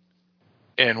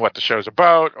in what the show's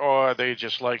about, or they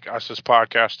just like us as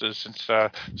podcasters, since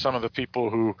some of the people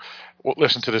who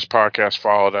listen to this podcast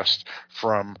followed us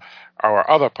from our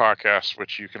other podcasts,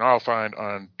 which you can all find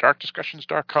on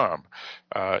darkdiscussions.com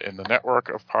in the network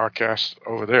of podcasts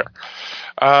over there.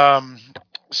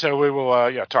 So we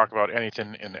will talk about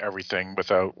anything and everything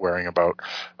without worrying about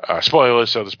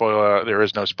spoilers. So there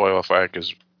is no spoiler flag,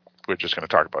 because we're just going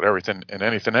to talk about everything and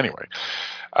anything anyway.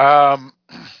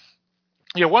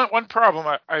 One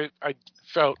problem I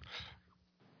felt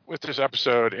with this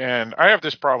episode, and I have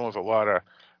this problem with a lot of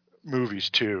movies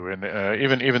too, and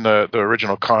even the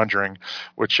original Conjuring,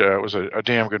 which was a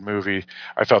damn good movie.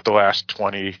 I felt the last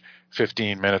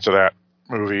 15 minutes of that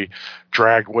movie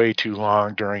dragged way too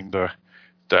long during the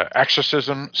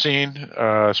exorcism scene.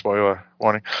 Spoiler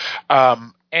warning.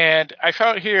 And I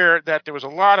felt here that there was a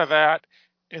lot of that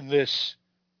in this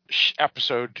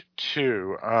episode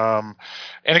too. And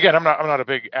again, I'm not a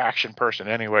big action person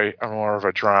anyway. I'm more of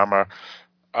a drama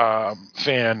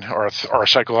fan, or a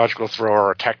psychological thriller,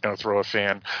 or a techno thriller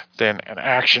fan, than an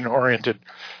action oriented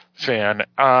fan.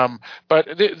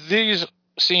 But these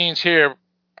scenes here,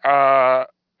 I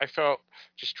felt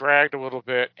just dragged a little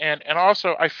bit, and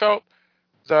also I felt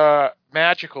the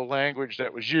magical language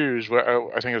that was used,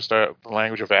 I think it's the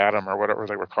language of Adam, or whatever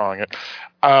they were calling it,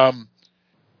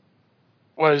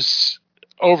 was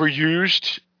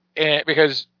overused,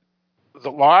 because a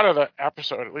lot of the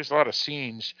episode, at least a lot of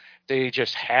scenes, they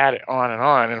just had it on,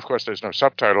 and of course there's no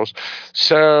subtitles,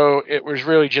 so it was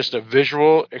really just a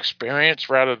visual experience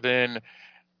rather than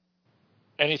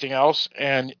anything else,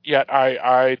 and yet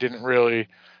I didn't really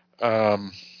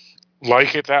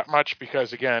like it that much,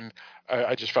 because again,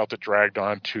 I just felt it dragged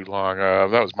on too long.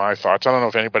 That was my thoughts. I don't know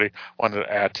if anybody wanted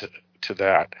to add to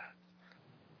that.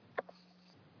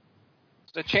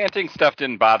 The chanting stuff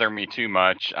didn't bother me too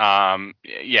much.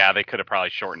 They could have probably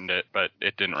shortened it, but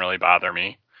it didn't really bother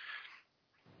me.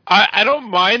 I don't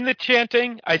mind the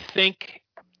chanting. I think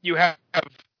you have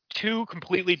two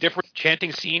completely different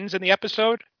chanting scenes in the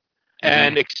episode,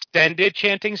 and extended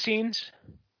chanting scenes.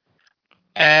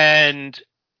 And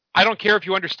I don't care if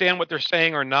you understand what they're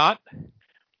saying or not.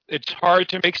 It's hard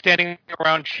to make standing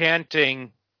around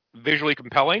chanting visually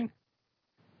compelling.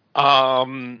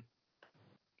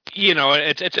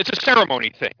 it's a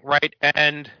ceremony thing, right?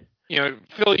 And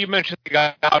Phil, you mentioned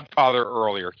the Godfather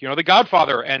earlier. The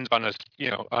Godfather ends on a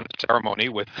ceremony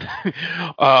with,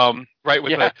 right,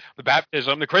 with the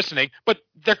baptism, the christening, but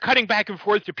they're cutting back and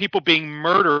forth to people being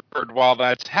murdered while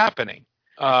that's happening,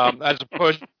 as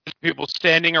opposed to people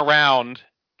standing around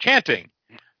chanting.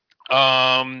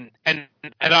 And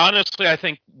honestly, I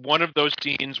think one of those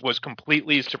scenes was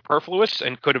completely superfluous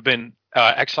and could have been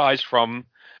excised from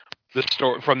the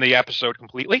story, from the episode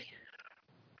completely.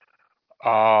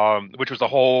 Which was the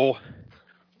whole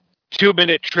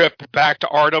 2-minute trip back to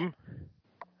Artem,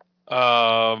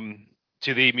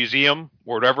 to the museum,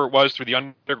 or whatever it was, through the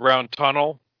underground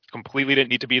tunnel. Completely didn't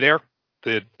need to be there.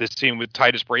 The scene with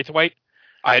Titus Braithwaite,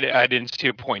 I didn't see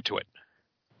a point to it.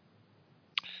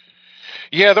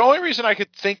 Yeah, the only reason I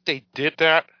could think they did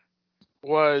that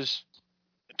was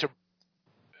to,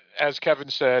 as Kevin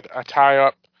said, tie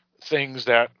up things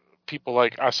that people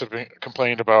like us have been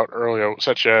complained about earlier,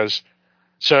 such as,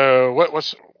 so what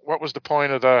was the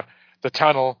point of the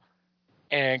tunnel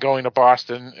and going to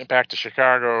Boston and back to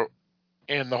Chicago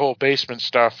and the whole basement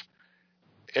stuff?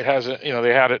 It hasn't,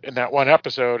 they had it in that one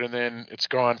episode and then it's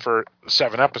gone for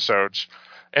 7 episodes,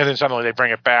 and then suddenly they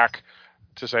bring it back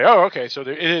to say, oh, okay, so it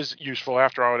is useful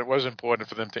after all, and it was important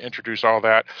for them to introduce all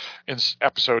that in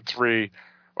episode 3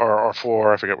 or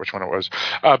 4, I forget which one it was,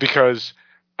 because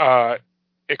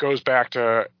it goes back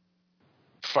to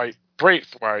fight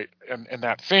Braithwaite and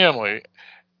that family.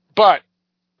 But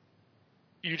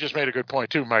you just made a good point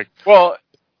too, Mike. Well,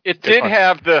 it did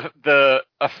have the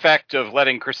effect of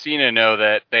letting Christina know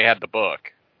that they had the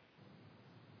book,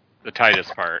 the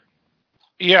Titus part.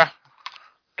 Yeah,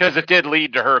 because it did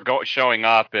lead to her showing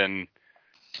up and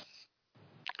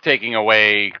taking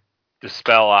away the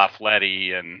spell off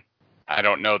Letty, and I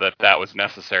don't know that was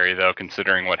necessary though,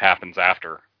 considering what happens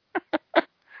after.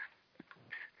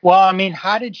 Well, I mean,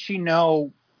 how did she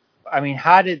know? I mean,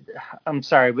 I'm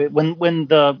sorry, but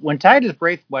when Titus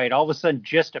Braithwaite all of a sudden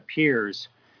just appears,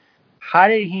 how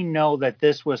did he know that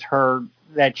this was her,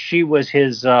 that she was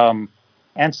his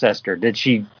ancestor? Did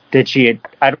she?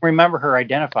 I don't remember her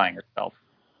identifying herself.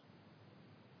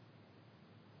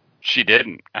 She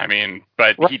didn't. I mean,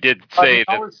 but right. He did say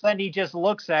that. All of a sudden, he just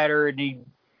looks at her, and he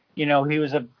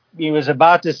was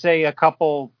about to say a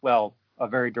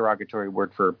very derogatory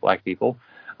word for black people.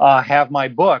 Have my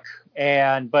book,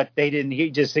 but they didn't.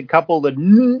 He just coupled it,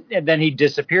 and then he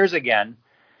disappears again.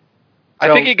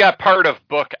 So, I think he got part of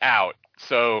book out.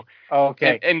 So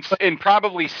okay, and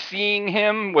probably seeing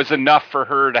him was enough for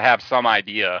her to have some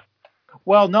idea.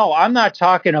 Well, no, I'm not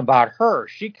talking about her.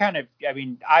 She kind of, I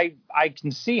mean, I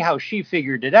can see how she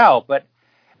figured it out, but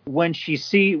when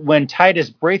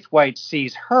Titus Braithwaite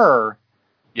sees her,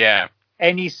 yeah,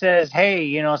 and he says,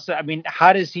 "Hey, so, I mean,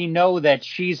 how does he know that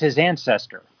she's his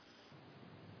ancestor?"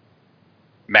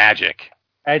 Magic.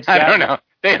 I don't know.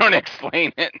 They don't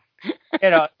explain it.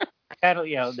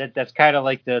 That's kind of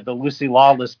like the Lucy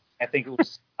Lawless. I think it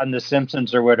was on The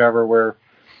Simpsons or whatever, where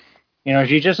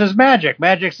she just says magic.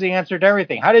 Magic's the answer to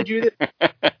everything. How did you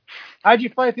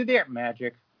fly through the air?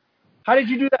 Magic. How did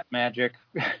you do that? Magic.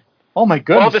 Oh my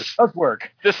goodness, it does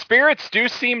work. The spirits do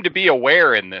seem to be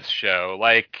aware in this show.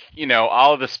 Like,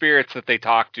 all of the spirits that they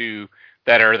talk to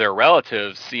that are their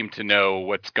relatives seem to know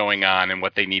what's going on and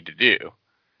what they need to do.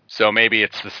 So maybe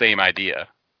it's the same idea.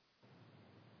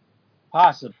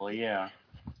 Possibly, yeah.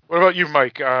 What about you,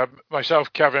 Mike?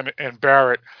 Myself, Kevin, and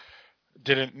Barrett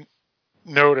didn't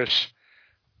notice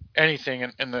anything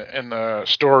in the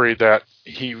story that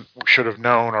he should have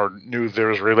known or knew there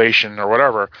was relation or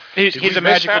whatever. He's a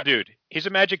magical dude. He's a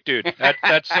magic dude.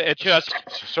 That's it. Just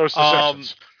so it's the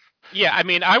Simpsons. Yeah, I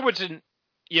mean, I wasn't,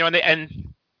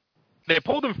 and they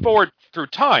pulled him forward through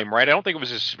time, right? I don't think it was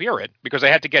his spirit because they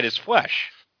had to get his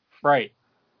flesh. Right.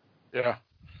 Yeah.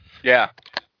 Yeah.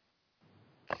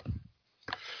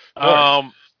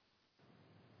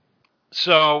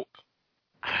 So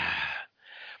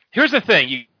here's the thing.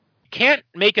 You can't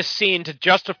make a scene to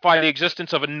justify the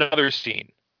existence of another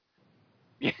scene.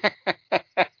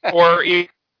 Or even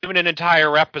an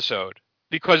entire episode.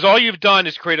 Because all you've done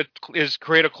is create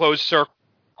a closed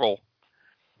circle.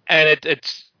 And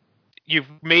you've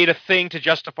made a thing to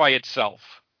justify itself.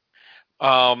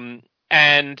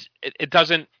 And it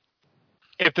doesn't.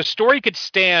 If the story could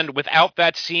stand without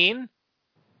that scene,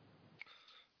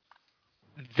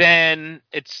 then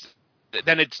it's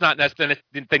not. Then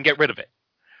get rid of it.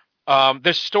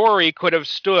 The story could have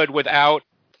stood without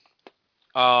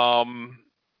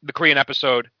the Korean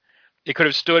episode. It could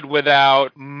have stood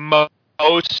without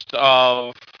most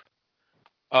of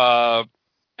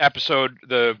episode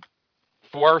the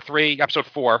episode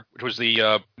 4, which was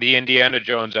the Indiana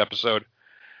Jones episode.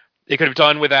 It could have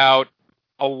done without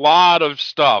a lot of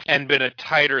stuff and been a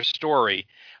tighter story.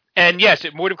 And yes,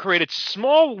 it would have created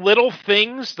small little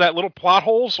things, that little plot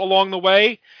holes along the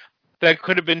way that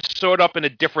could have been sewed up in a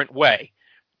different way.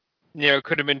 It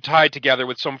could have been tied together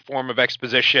with some form of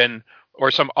exposition or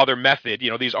some other method.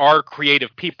 These are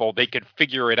creative people; they could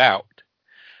figure it out.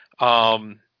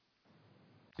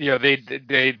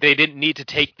 They didn't need to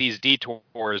take these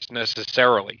detours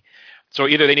necessarily. So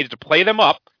either they needed to play them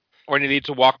up or they needed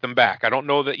to walk them back. I don't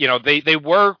know that they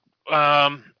were.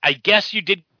 I guess you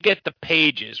did get the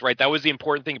pages, right? That was the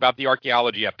important thing about the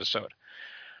archaeology episode.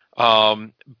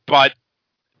 But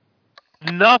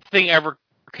nothing ever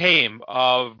came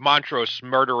of Montrose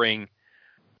murdering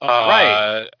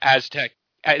Aztec,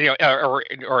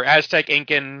 or Aztec,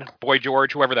 Incan, Boy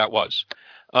George, whoever that was.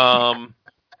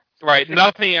 Right?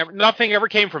 Nothing ever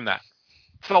came from that.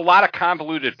 It's a lot of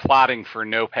convoluted plotting for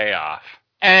no payoff.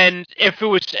 And if it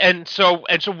was, and so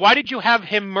why did you have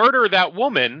him murder that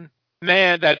woman,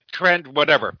 that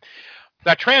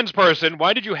trans person?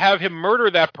 Why did you have him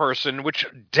murder that person, which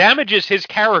damages his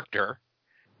character?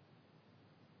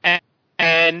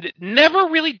 And never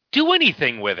really do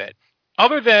anything with it,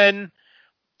 other than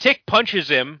Tick punches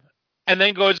him and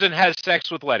then goes and has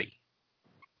sex with Letty.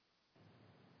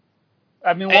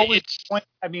 I mean, what was the point?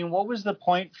 I mean, what was the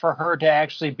point for her to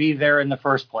actually be there in the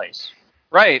first place?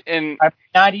 Right, and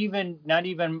not even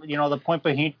the point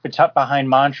behind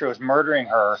Montrose murdering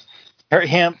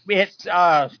him. It's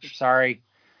sorry,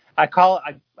 I call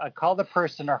the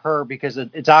person a her because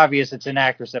it's obvious it's an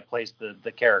actress that plays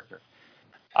the character.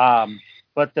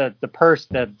 But the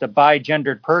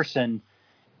bigendered person,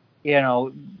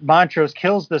 Montrose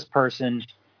kills this person,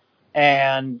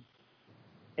 and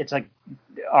it's like,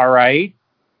 all right,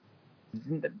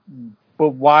 but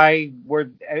why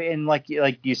and like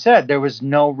you said, there was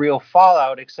no real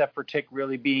fallout except for Tick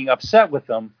really being upset with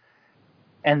them,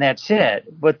 and that's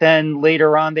it. But then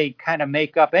later on, they kind of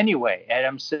make up anyway, and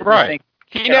I'm sitting there thinking,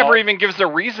 he never even gives a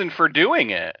reason for doing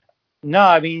it. No,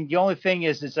 I mean, the only thing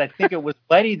is I think it was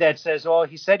Letty that says, "Oh,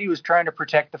 he said he was trying to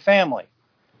protect the family."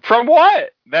 From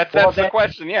what? That's the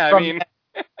question. Yeah, I mean,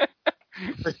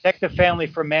 protect the family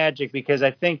from magic, because I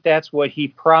think that's what he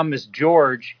promised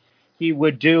George he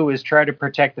would do, is try to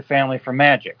protect the family from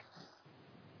magic.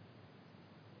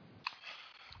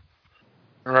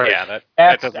 Right. Yeah,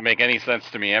 that doesn't make any sense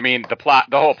to me. I mean, the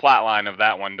whole plot line of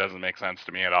that one doesn't make sense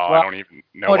to me at all. Well, I don't even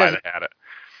know why they had it.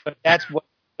 But that's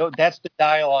the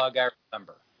dialogue I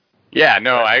remember. Yeah,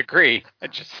 no, I agree.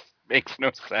 It just makes no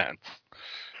sense.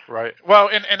 Right. Well,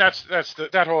 and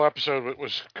that whole episode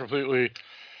was completely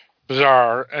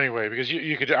bizarre anyway, because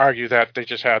you could argue that they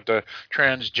just had the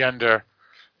transgender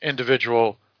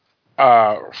individual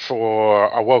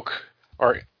for a woke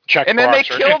or checkbox. And then they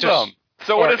killed them.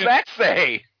 So what does that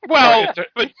say? Well,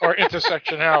 or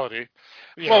intersectionality.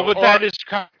 But that is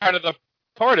kind of the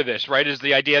part of this, right? Is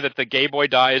the idea that the gay boy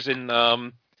dies in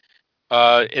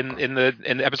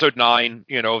episode 9.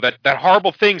 That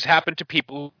horrible things happen to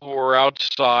people who are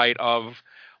outside of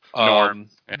norm.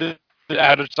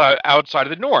 Outside of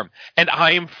the norm, and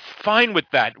I am fine with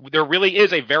that. There really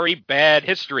is a very bad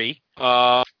history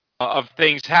of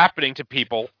things happening to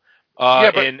people.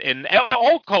 In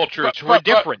all cultures who are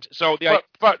different.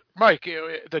 But Mike,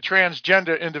 the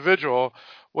transgender individual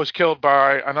was killed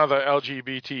by another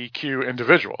LGBTQ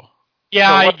individual. Yeah,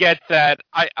 so I get that.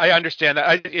 I understand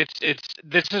that.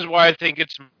 This is why I think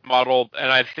it's muddled, and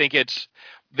I think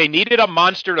they needed a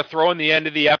monster to throw in the end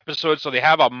of the episode, so they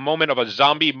have a moment of a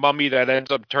zombie mummy that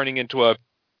ends up turning into a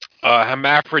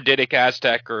hermaphroditic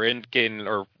Aztec or Incan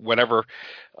or whatever,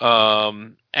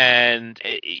 and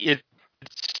it's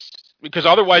because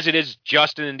otherwise it is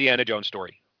just an Indiana Jones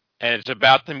story, and it's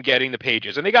about them getting the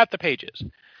pages, and they got the pages,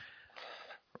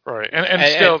 right? And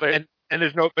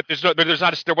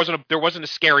there wasn't a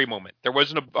scary moment, there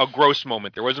wasn't a gross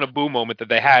moment, there wasn't a boo moment that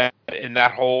they had in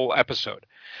that whole episode.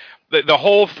 The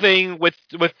whole thing with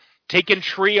taking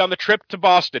Tree on the trip to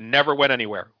Boston never went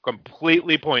anywhere,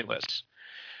 completely pointless.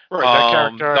 Right, that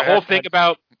character. The whole thing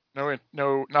about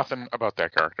nothing about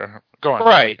that character. Go on.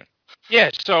 Right. Yeah,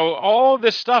 so all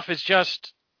this stuff is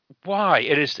just why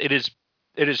it is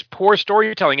poor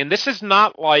storytelling, and this is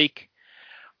not like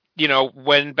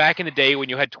when back in the day when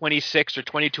you had 26 or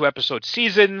 22 episode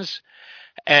seasons,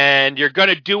 and you're going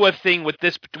to do a thing with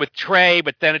Trey,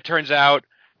 but then it turns out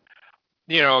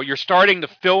you're starting to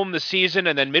film the season,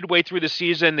 and then midway through the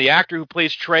season, the actor who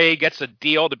plays Trey gets a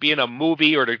deal to be in a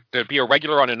movie or to be a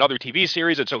regular on another TV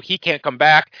series, and so he can't come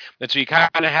back, and so you kind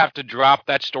of have to drop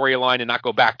that storyline and not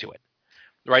go back to it.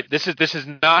 Right? This is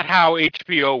not how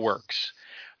HBO works.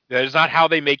 That is not how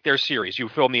they make their series. You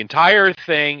film the entire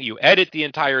thing, you edit the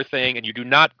entire thing, and you do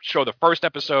not show the first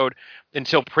episode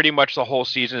until pretty much the whole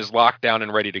season is locked down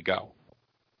and ready to go.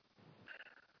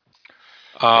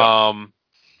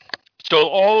 So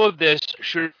all of this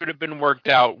should have been worked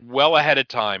out well ahead of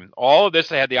time. All of this,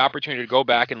 they had the opportunity to go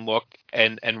back and look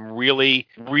and really,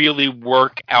 really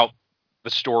work out the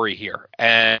story here.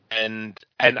 And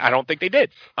I don't think they did.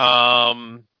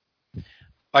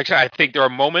 Like I said, I think there are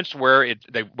moments where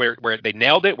where they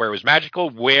nailed it, where it was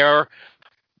magical, where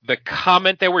the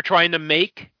comment they were trying to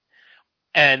make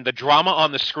and the drama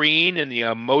on the screen and the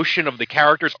emotion of the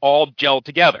characters all gelled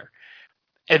together.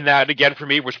 And that, again, for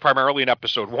me, was primarily in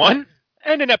episode 1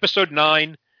 and in episode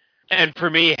 9, and for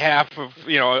me, half of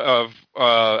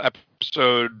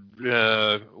episode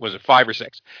was it 5 or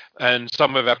 6, and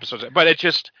some of episodes. But it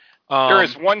just there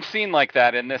is one scene like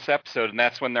that in this episode, and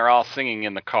that's when they're all singing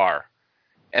in the car.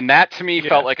 And that, to me,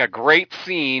 felt like a great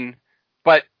scene,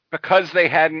 but because they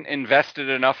hadn't invested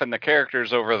enough in the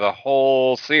characters over the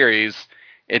whole series,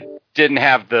 it didn't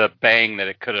have the bang that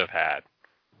it could have had.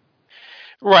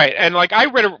 Right, and like I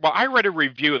read a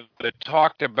review that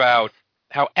talked about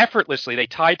how effortlessly they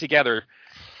tied together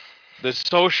the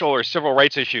social or civil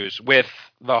rights issues with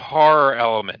the horror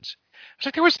elements. It's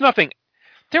like there was nothing.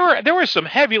 There was some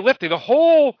heavy lifting. The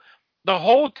whole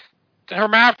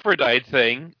hermaphrodite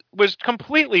thing was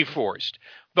completely forced.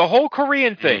 The whole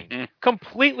Korean thing,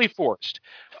 completely forced.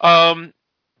 The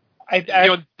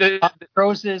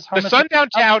Sundown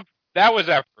Town, that was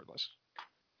effortless.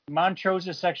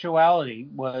 Montrose's sexuality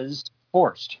was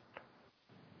forced.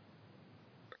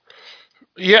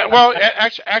 Yeah, well,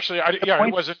 actually,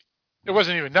 it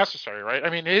wasn't even necessary, right? I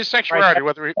mean, his sexuality,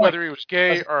 right, whether he was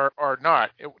gay or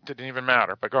not, it didn't even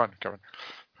matter. But go on, Kevin.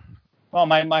 Well,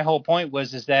 my whole point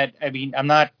was that, I mean, I'm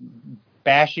not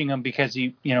bashing him because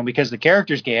because the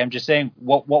character's gay. I'm just saying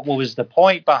what was the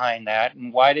point behind that,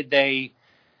 and why did they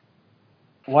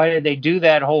do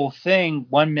that whole thing?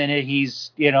 One minute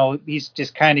he's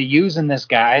just kind of using this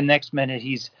guy, and next minute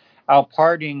he's out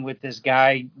partying with this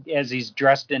guy as he's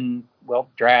dressed in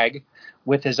drag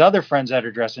with his other friends that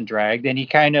are dressed in drag. Then he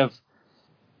kind of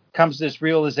comes to this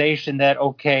realization that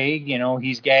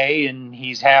he's gay and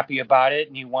he's happy about it,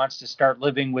 and he wants to start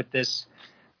living with this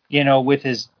with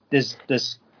this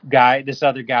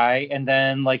other guy. And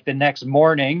then like the next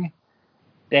morning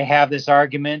they have this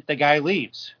argument, the guy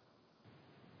leaves,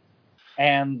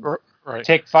 and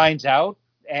Tick finds out,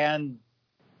 and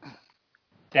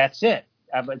that's it.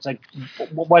 It's like,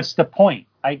 what's the point?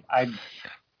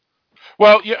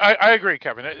 Well, yeah, I agree,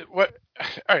 Kevin.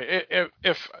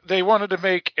 If they wanted to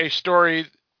make a story,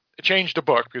 change the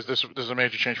book, because this is a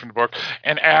major change from the book,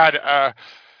 and add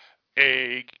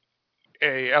a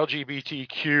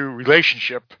LGBTQ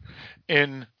relationship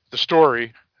in the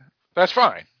story, that's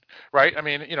fine, right? I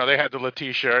mean, they had the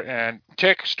Letitia and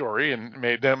Tick story and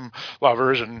made them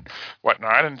lovers and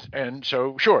whatnot, and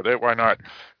so sure, why not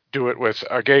do it with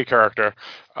a gay character?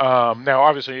 Now,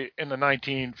 obviously, in the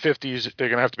 1950s, they're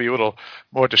going to have to be a little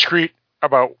more discreet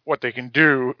about what they can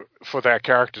do for that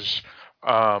character's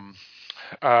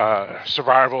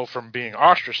survival from being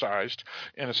ostracized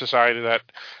in a society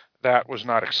that was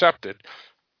not accepted.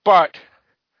 But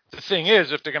the thing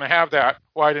is, if they're going to have that,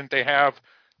 why didn't they have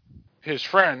his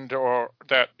friend or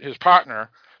his partner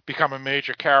become a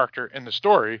major character in the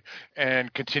story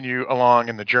and continue along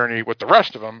in the journey with the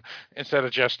rest of them, instead of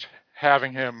just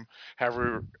having him have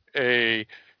a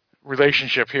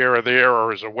relationship here or there,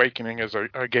 or his awakening as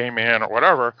a gay man or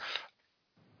whatever,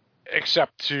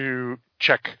 except to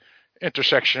check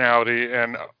intersectionality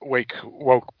and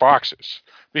woke boxes,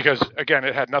 because again,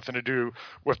 it had nothing to do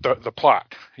with the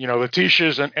plot.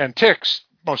 Letitia's and Tick's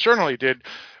most certainly did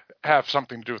have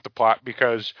something to do with the plot,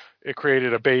 because it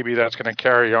created a baby that's going to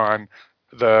carry on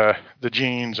the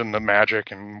genes and the magic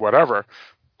and whatever.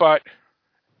 But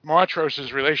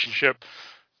Montrose's relationship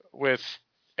with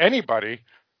anybody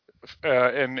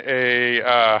in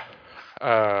a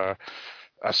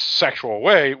sexual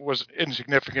way was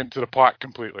insignificant to the plot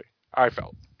completely, I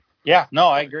felt. Yeah, no,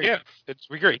 I agree. Yeah,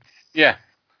 we agree. Yeah.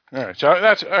 All right, so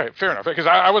that's all right, fair enough, because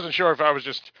I wasn't sure if I was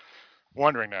just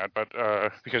wondering that, but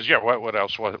because what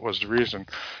else was the reason?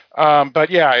 But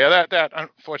yeah, that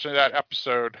unfortunately that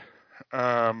episode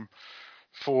I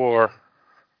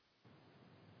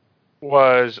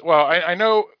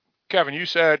know, Kevin, you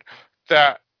said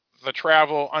that the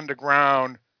travel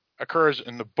underground occurs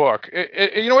in the book.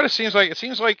 You know what it seems like? It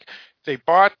seems like they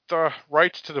bought the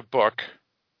rights to the book,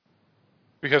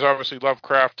 because obviously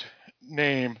Lovecraft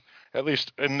name, at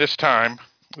least in this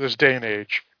day and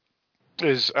age,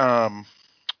 is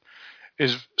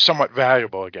somewhat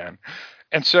valuable again.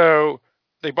 And so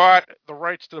they bought the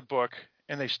rights to the book,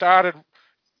 and they started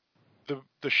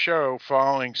the show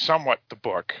following somewhat the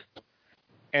book.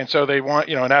 And so they want,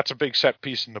 and that's a big set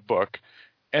piece in the book.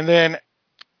 And then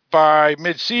by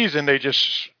mid-season, they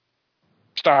just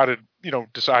started,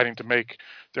 deciding to make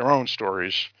their own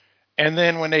stories. And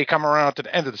then when they come around to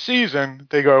the end of the season,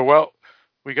 they go, well,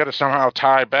 we got to somehow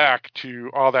tie back to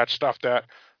all that stuff that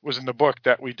was in the book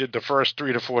that we did the first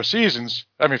 3 to 4 3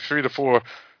 to 4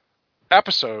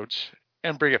 episodes,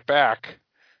 and bring it back.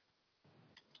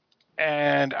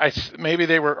 And maybe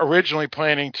they were originally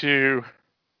planning to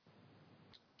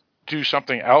do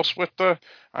something else with the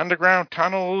underground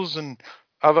tunnels and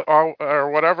other or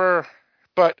whatever.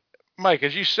 But Mike,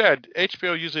 as you said,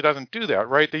 HBO usually doesn't do that,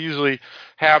 right? They usually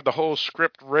have the whole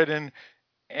script written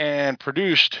and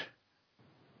produced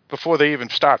before they even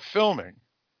start filming.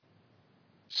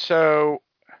 So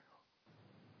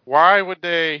why would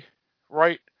they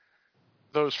write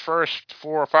those first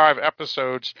 4 or 5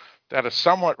 episodes that are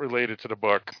somewhat related to the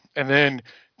book and then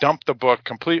dump the book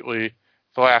completely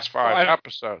the last 5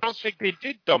 episodes? I don't think they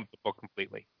did dump the book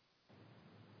completely.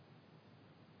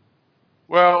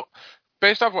 Well,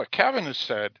 based off what Kevin has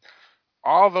said,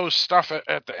 all those stuff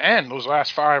at the end, those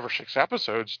last 5 or 6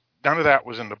 episodes, none of that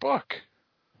was in the book.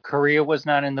 Korea was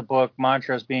not in the book.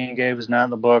 Montrose being gay was not in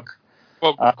the book.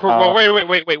 Well,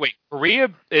 wait. Korea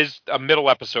is a middle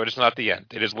episode. It's not the end.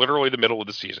 It is literally the middle of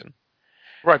the season.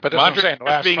 Right, but Montrose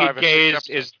being gay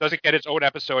doesn't get its own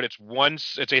episode. It's a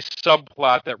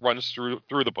subplot that runs through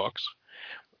the books.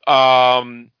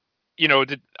 I'm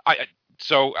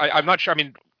not sure. I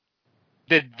mean,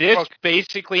 did this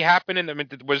basically happen?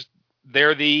 Was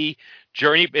there the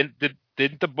journey?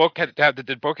 Did the book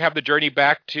have the journey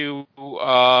back to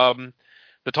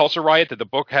the Tulsa riot? Did the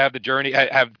book have the journey?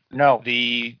 No.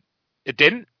 It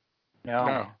didn't.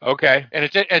 No. Okay. And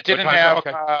it didn't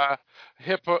have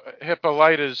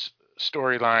Hippolyta's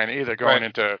storyline either, going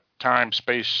into time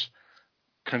space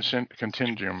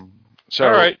continuum. So,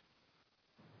 all right.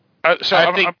 So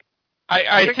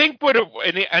I think, but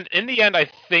in the end, I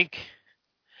think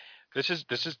this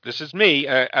is me,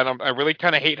 and I really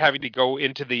kind of hate having to go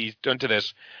into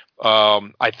this.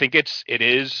 I think it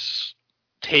is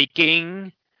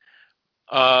taking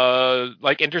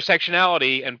like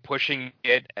intersectionality and pushing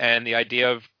it, and the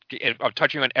idea of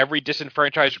touching on every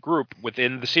disenfranchised group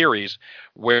within the series,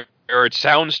 where it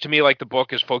sounds to me like the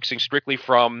book is focusing strictly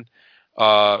from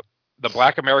the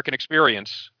Black American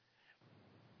experience.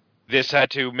 This had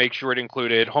to make sure it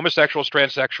included homosexuals,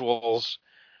 transsexuals,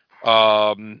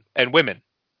 and women,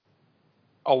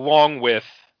 along with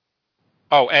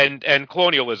and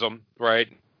colonialism, right?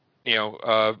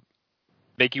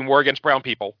 Making war against brown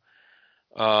people.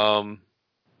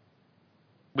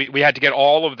 We had to get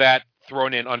all of that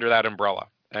thrown in under that umbrella,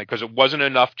 because it wasn't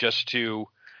enough just to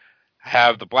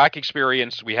have the Black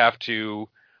experience. We have to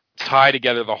tie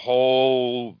together the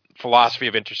whole philosophy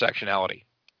of intersectionality.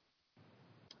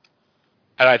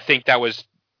 And I think that was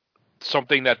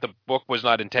something that the book was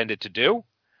not intended to do.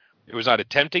 It was not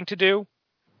attempting to do.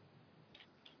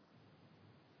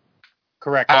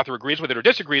 Correct. Author agrees with it or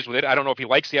disagrees with it. I don't know if he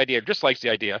likes the idea or dislikes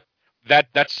the idea.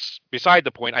 That's beside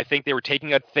the point. I think they were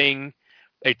taking a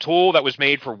tool that was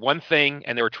made for one thing,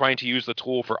 and they were trying to use the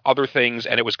tool for other things,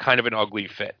 and it was kind of an ugly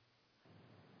fit.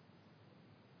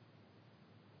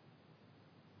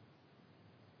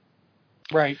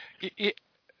 Right.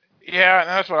 Yeah, and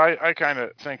that's what I kind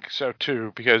of think so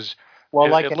too, because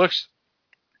it looks.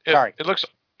 Yeah,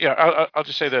 I'll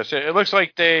just say this. It looks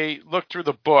like they looked through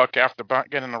the book after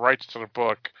getting the rights to the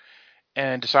book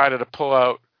and decided to pull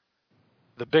out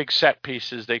the big set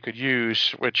pieces they could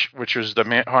use, which was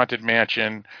the Haunted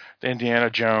Mansion, the Indiana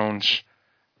Jones,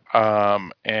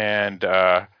 and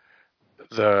the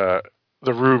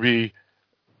Ruby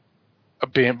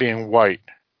being white,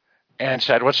 and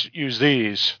said, let's use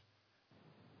these.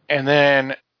 And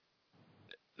then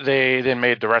they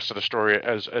made the rest of the story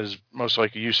as most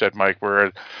likely you said, Mike,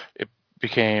 where it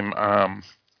became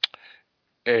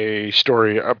a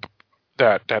story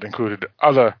that included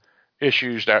other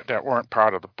issues that weren't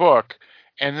part of the book.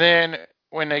 And then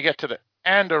when they get to the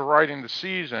end of writing the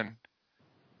season,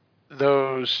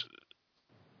 those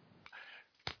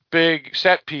big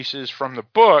set pieces from the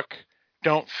book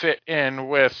don't fit in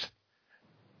with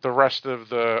the rest of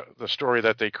the story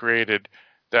that they created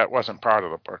that wasn't part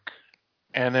of the book.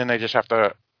 And then they just have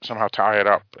to somehow tie it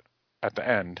up at the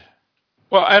end.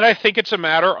 Well, and I think it's a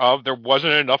matter of there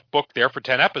wasn't enough book there for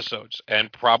 10 episodes,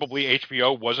 and probably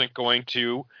HBO wasn't going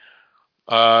to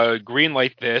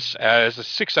greenlight this as a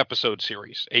 6-episode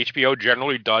series. HBO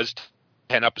generally does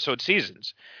 10-episode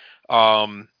seasons.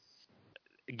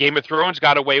 Game of Thrones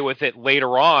got away with it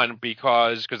later on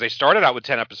because they started out with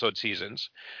 10 episode seasons.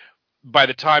 By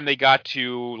the time they got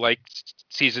to like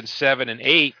season 7 and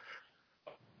 8,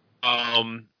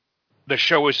 the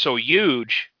show was so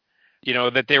huge,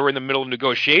 that they were in the middle of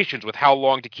negotiations with how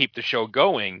long to keep the show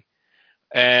going.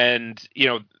 And,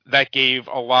 that gave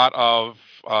a lot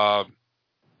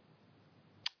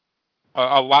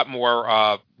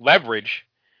more leverage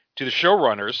to the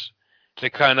showrunners to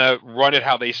kind of run it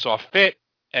how they saw fit,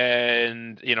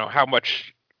 and how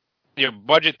much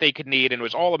budget they could need, and it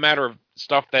was all a matter of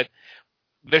stuff that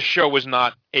this show was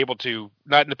not in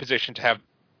the position to have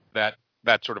that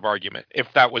sort of argument,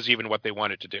 if that was even what they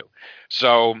wanted to do.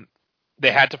 So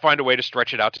they had to find a way to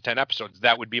stretch it out to 10 episodes.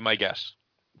 That would be my guess.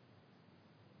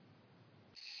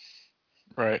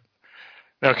 Right.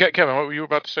 Now, Kevin, what were you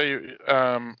about to say?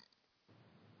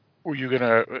 Were you going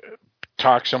to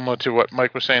talk similar to what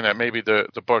Mike was saying, that maybe the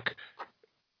book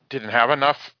didn't have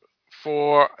enough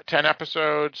for 10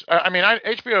 episodes? I mean,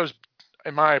 HBO's,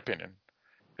 in my opinion,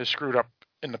 has screwed up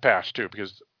in the past, too,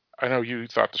 because I know you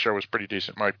thought the show was pretty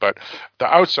decent, Mike, but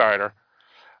The Outsider,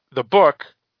 the book,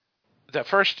 that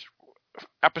first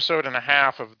episode and a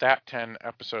half of that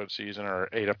 10-episode season, or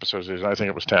 8-episode season, I think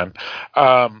it was 10,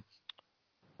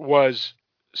 was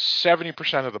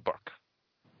 70% of the book.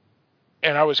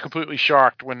 And I was completely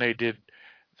shocked when they did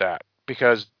that,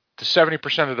 because the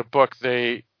 70% of the book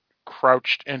they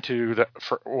crouched into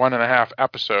for 1.5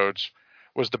 episodes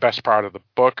was the best part of the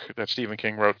book that Stephen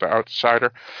King wrote, The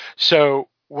Outsider. So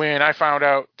when I found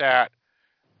out that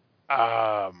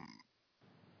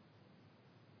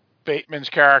Bateman's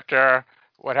character,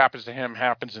 what happens to him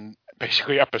happens in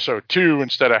basically episode 2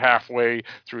 instead of halfway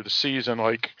through the season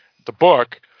like the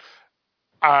book,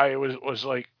 I was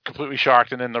like completely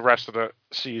shocked. And then the rest of the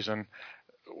season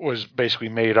was basically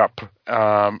made up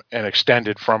and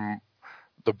extended from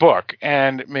the book.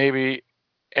 And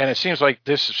it seems like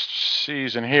this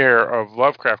season here of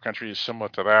Lovecraft Country is similar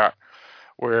to that,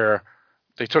 where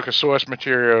they took a source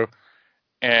material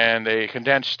and they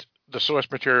condensed the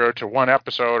source material to 1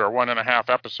 episode or 1.5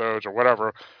 episodes or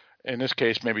whatever. In this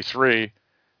case, maybe 3.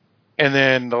 And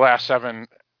then the last 7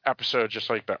 episodes, just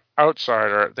like The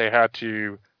Outsider, they had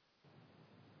to,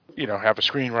 have a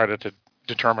screenwriter to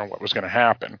determine what was going to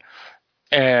happen.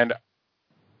 And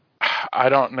I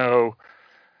don't know.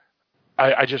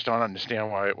 I just don't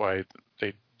understand why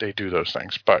they do those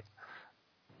things. But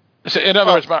in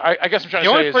other words, I guess I'm trying to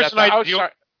say is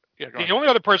that the only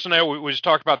other person I was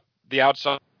talking about The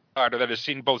Outsider that has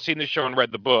both seen the show and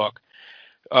read the book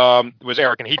was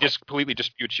Eric, and he just completely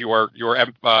disputes your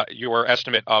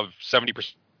estimate of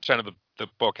 70% of the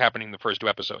book happening in the first 2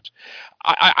 episodes.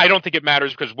 I don't think it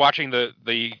matters, because watching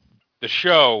the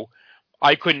show,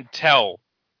 I couldn't tell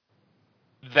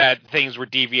that things were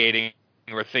deviating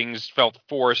or things felt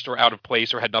forced or out of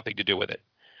place or had nothing to do with it.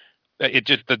 It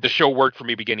just the show worked for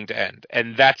me beginning to end,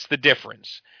 and that's the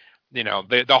difference.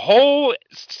 The whole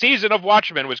season of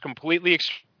Watchmen was completely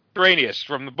extraneous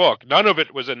from the book. None of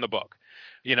it was in the book.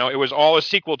 It was all a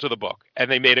sequel to the book,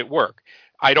 and they made it work.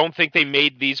 I don't think they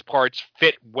made these parts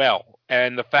fit well,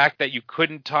 and the fact that you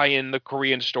couldn't tie in the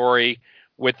Korean story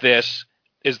with this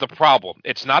is the problem.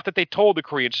 It's not that they told the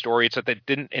Korean story, it's that they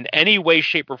didn't in any way,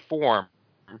 shape, or form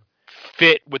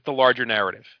fit with the larger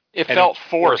narrative. It felt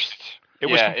forced. It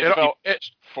felt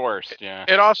forced, yeah.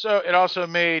 It also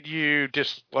made you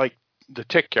dislike the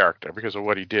Tick character because of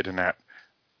what he did in that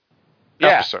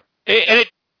episode.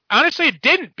 Honestly, it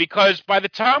didn't, because by the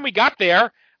time we got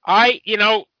there, I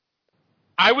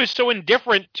was so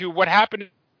indifferent to what happened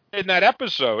in that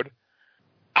episode,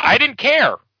 I didn't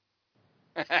care.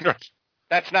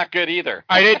 That's not good either.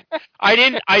 It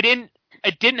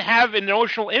didn't have an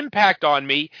emotional impact on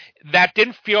me. That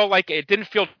didn't feel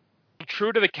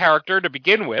true to the character to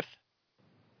begin with.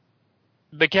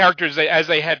 The characters as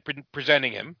they had been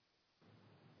presenting him.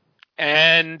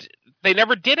 And they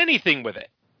never did anything with it.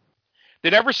 They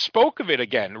never spoke of it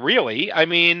again, really. I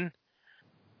mean,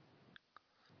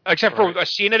 except for a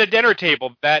scene at a dinner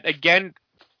table that, again,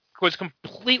 was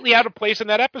completely out of place in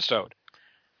that episode.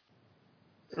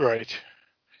 Right.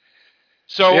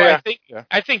 So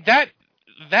I think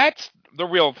that's the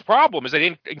real problem, is they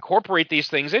didn't incorporate these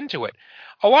things into it.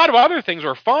 A lot of other things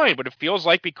were fine, but it feels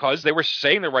like because they were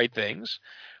saying the right things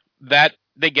that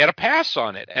they get a pass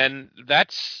on it. And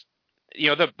that's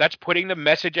that's putting the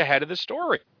message ahead of the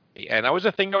story. And that was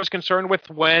the thing I was concerned with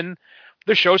when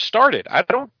the show started. I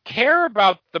don't care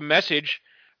about the message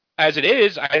as it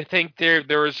is. I think there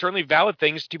are certainly valid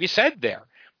things to be said there.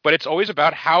 But it's always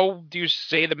about how do you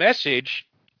say the message,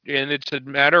 and it's a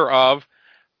matter of,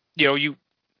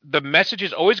 the message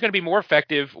is always going to be more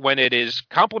effective when it is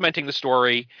complementing the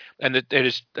story and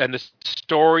the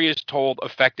story is told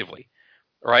effectively,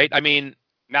 right? I mean,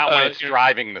 not when it's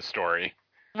driving the story.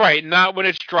 Right, not when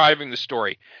it's driving the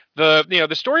story.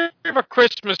 The story of A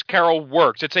Christmas Carol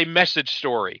works. It's a message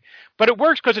story, but it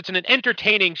works because it's an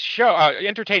entertaining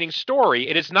story.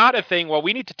 It is not a thing. Well,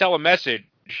 we need to tell a message,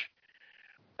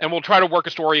 and we'll try to work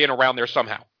a story in around there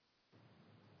somehow.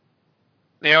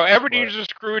 Ebenezer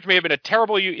Scrooge may have been a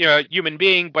terrible human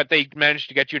being, but they managed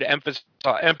to get you to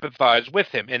empathize with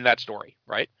him in that story,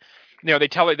 right? They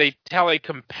tell a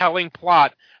compelling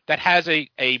plot that has a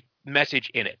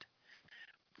message in it.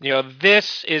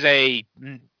 This is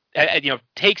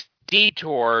takes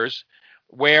detours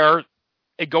where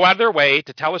it go out of their way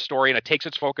to tell a story, and it takes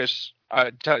its focus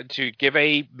to give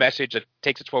a message that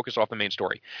takes its focus off the main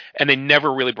story, and they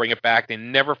never really bring it back. They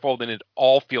never fold in. It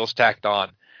all feels tacked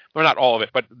on. Well, not all of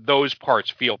it, but those parts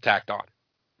feel tacked on,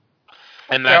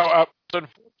 and that's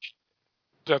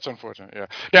unfortunate. Yeah.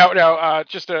 Now,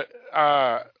 just to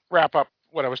wrap up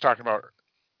what I was talking about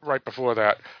right before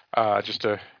that, just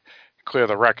to clear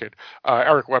the record,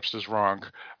 Eric Webster's wrong.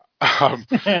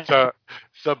 The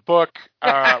book,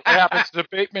 what happens to the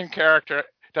Bateman character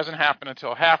doesn't happen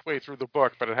until halfway through the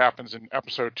book, but it happens in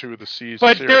episode 2 of the series.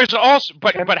 But there's also,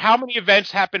 but how many events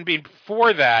happen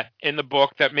before that in the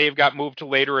book that may have got moved to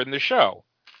later in the show?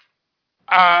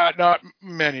 Not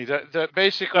many.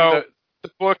 The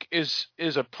book is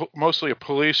mostly a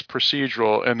police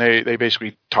procedural, and they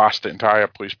basically tossed the entire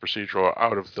police procedural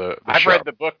out of the show. I've read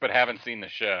the book, but haven't seen the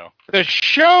show. The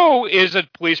show is a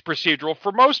police procedural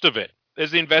for most of it.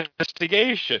 Is the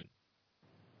investigation.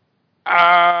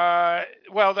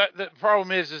 Well, the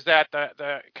problem is that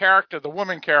the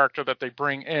woman character that they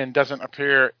bring in doesn't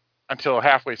appear until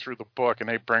halfway through the book, and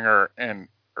they bring her in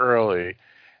early.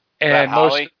 And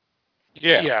Holly?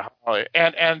 Yeah, Holly.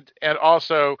 And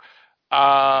also,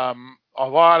 a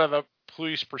lot of the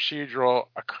police procedural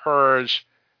occurs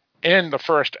in the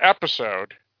first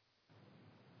episode,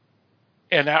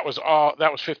 and that was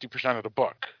 50% of the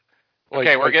book.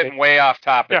 Okay, we're getting way off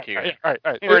topic here. Yeah, right.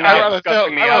 We're not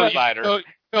discussing The Outsider.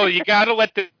 Phil, you got to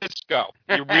let this go.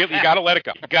 You got to let it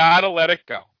go. You got to let it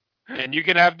go. And you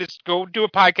can have this. Go do a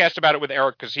podcast about it with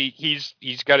Eric because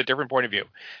he's got a different point of view.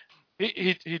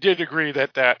 He did agree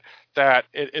that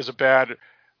it is a bad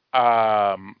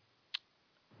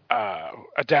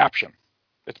adaptation.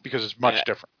 It's because it's much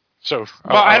different. So,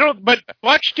 but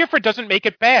much different doesn't make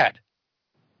it bad.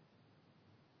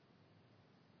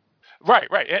 Right.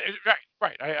 I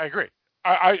agree.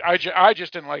 I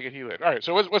just didn't like it. He did. All right,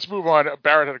 so let's move on.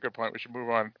 Barrett had a good point. We should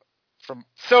move on from.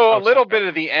 So a little bit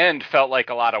of the end felt like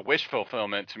a lot of wish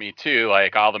fulfillment to me too.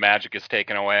 Like all the magic is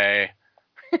taken away,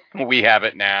 we have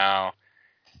it now,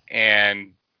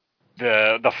 and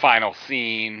the final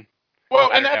scene.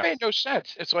 Well, and that made no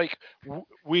sense. It's like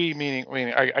we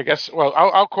meaning. I guess. Well,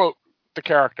 I'll quote the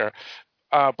character.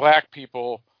 Black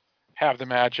people have the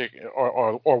magic,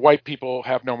 or white people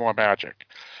have no more magic.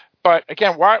 But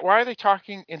again, why are they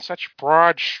talking in such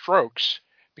broad strokes?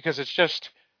 Because it's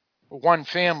just one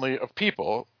family of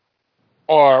people,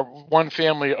 or one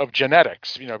family of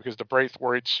genetics. Because the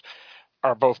Braithwaites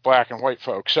are both black and white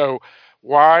folks. So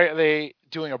why are they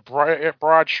doing a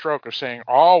broad stroke of saying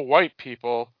all white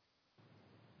people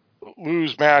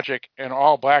lose magic and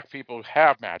all black people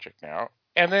have magic now?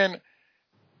 And then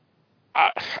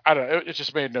I don't know. It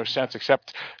just made no sense,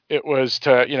 except it was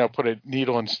to put a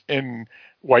needle in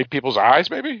white people's eyes,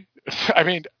 maybe. I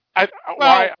mean,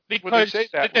 why would they say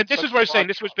that? This is what I'm saying.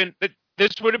 This would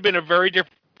have been a very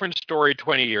different story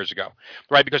 20 years ago,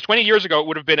 right? Because 20 years ago it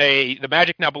would have been the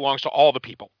magic now belongs to all the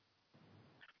people,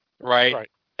 right?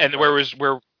 And where issues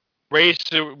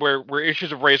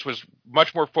of race was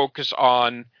much more focused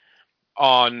on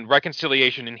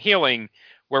reconciliation and healing.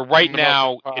 Where right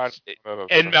now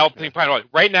melting pot.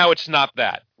 Right now it's not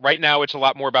that. Right now it's a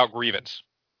lot more about grievance.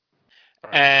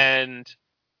 Right. And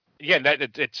again,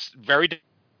 it's very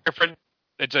different.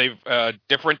 It's a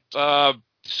different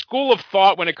school of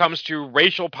thought when it comes to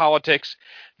racial politics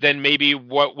than maybe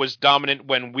what was dominant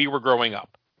when we were growing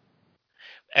up.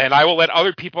 And I will let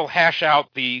other people hash out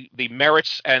the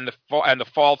merits and the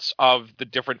faults of the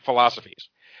different philosophies.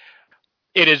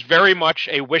 It is very much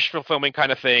a wish fulfillment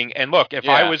kind of thing. And look, if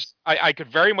I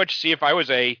could very much see if I was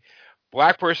a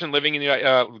black person living in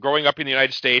growing up in the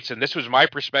United States, and this was my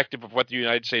perspective of what the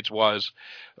United States was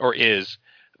or is,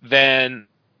 then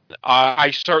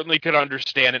I certainly could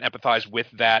understand and empathize with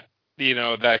that.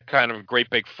 That kind of great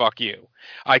big fuck you.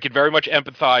 I could very much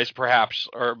empathize, perhaps,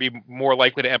 or be more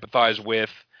likely to empathize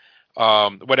with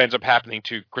what ends up happening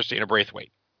to Christina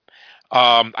Braithwaite.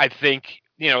 I think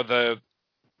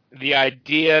the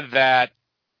idea that,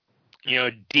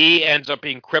 Dee ends up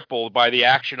being crippled by the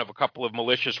action of a couple of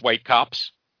malicious white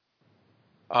cops,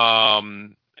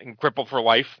 and crippled for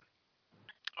life,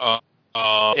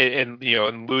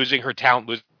 and losing her talent,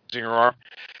 losing her arm,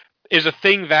 is a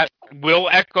thing that will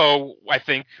echo, I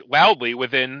think, loudly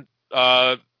within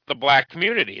the black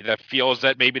community, that feels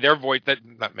that maybe their voice,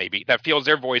 that feels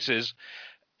their voices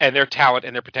and their talent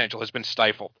and their potential has been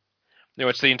stifled.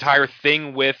 It's the entire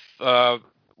thing with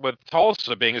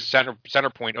Tulsa being a center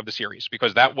point of the series,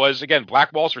 because that was, again,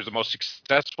 Black Wall Street is the most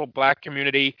successful black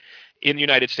community in the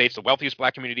United States, the wealthiest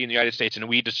black community in the United States, and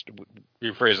we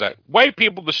rephrase that. White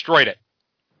people destroyed it.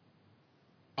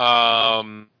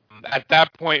 At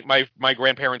that point, my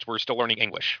grandparents were still learning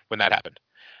English when that happened.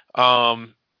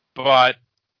 But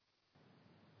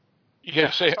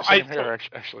yeah, same here.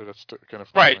 Actually, that's kind of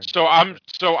right. So I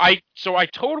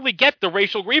totally get the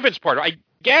racial grievance part. I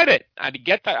get it. I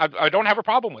get that. I don't have a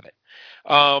problem with it.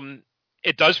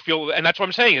 It does feel, and that's what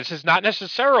I'm saying. This is not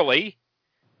necessarily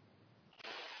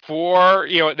for,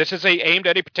 this is aimed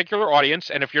at a particular audience,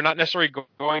 and if you're not necessarily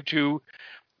going to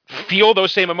feel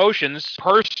those same emotions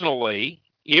personally,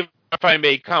 even if I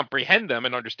may comprehend them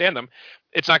and understand them,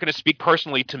 it's not going to speak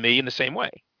personally to me in the same way.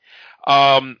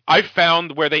 I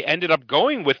found where they ended up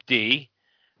going with Dee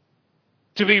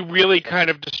to be really kind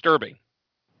of disturbing.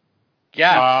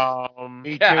 Yeah,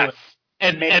 me too. But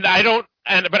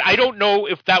I don't know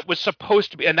if that was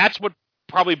supposed to be, and that's what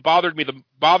probably bothered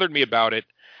me about it,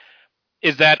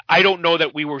 is that I don't know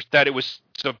that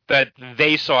that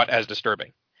they saw it as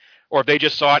disturbing, or if they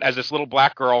just saw it as this little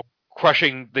black girl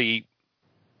crushing the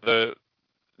white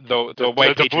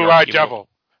blue-eyed devil.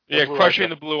 Yeah, crushing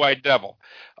the blue-eyed devil.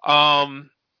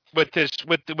 With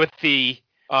the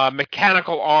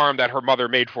mechanical arm that her mother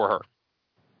made for her.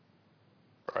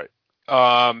 Right.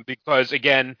 Because,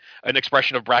 again, an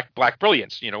expression of black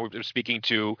brilliance. We're speaking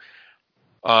to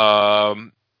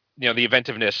the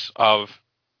inventiveness of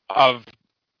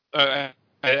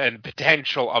and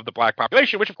potential of the black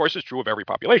population, which of course is true of every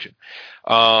population,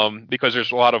 because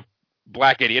there's a lot of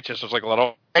black idiots, just as like a lot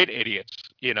of white idiots.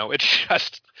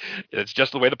 It's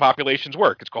just the way the populations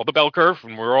work. It's called the bell curve,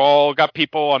 and we're all got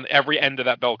people on every end of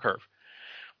that bell curve.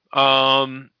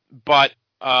 But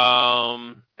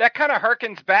that kind of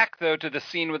harkens back, though, to the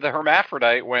scene with the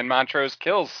hermaphrodite when Montrose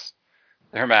kills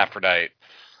the hermaphrodite.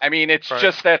 I mean, it's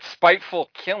just that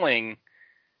spiteful killing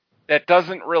that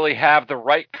doesn't really have the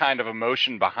right kind of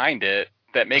emotion behind it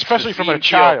that makes, especially from a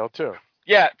child, too.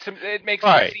 Yeah, it makes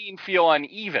the scene feel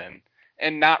uneven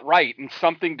and not right, and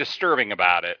something disturbing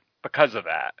about it because of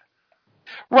that.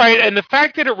 Right, and the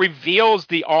fact that it reveals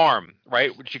the arm,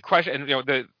 right, which you question,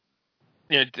 and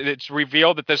it's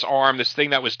revealed that this arm, this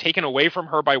thing that was taken away from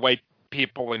her by white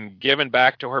people and given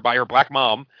back to her by her black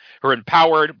mom,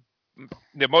 the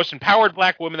most empowered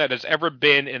black woman that has ever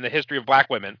been in the history of black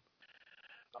women,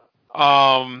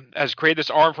 has created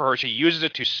this arm for her. She uses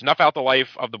it to snuff out the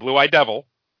life of the blue-eyed devil,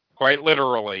 quite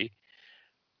literally.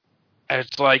 And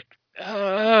it's like,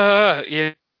 Well,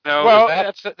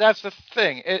 that's the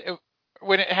thing.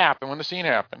 When the scene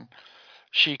happened,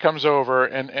 she comes over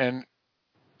and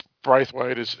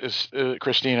Braithwaite is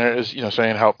Christina is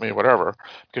saying help me, whatever,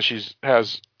 because she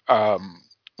has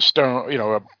stone,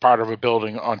 a part of a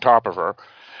building on top of her,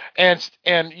 and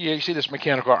you see this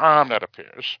mechanical arm that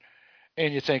appears,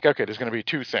 and you think, okay, there's going to be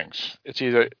two things. It's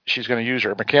either she's going to use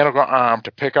her mechanical arm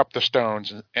to pick up the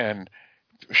stones and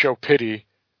show pity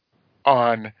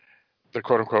on the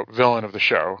quote-unquote villain of the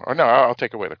show. Or no, I'll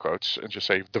take away the quotes and just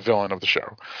say the villain of the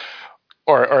show.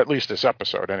 Or at least this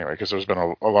episode, anyway, because there's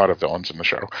been a lot of villains in the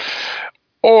show.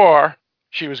 Or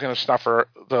she was going to snuff her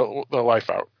the life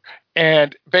out.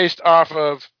 And based off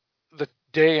of the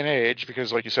day and age,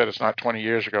 because like you said, it's not 20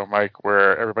 years ago, Mike,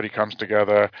 where everybody comes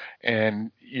together and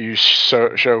you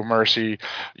show mercy,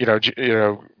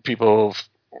 people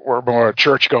were more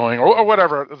church going or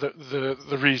whatever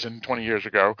the reason 20 years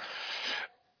ago.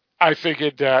 I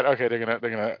figured that, okay, they're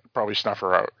gonna probably snuff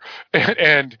her out.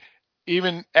 And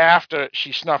even after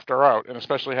she snuffed her out, and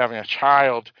especially having a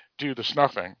child do the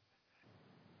snuffing,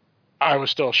 I was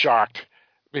still shocked,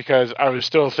 because I was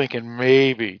still thinking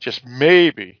maybe, just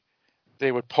maybe,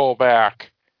 they would pull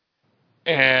back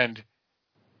and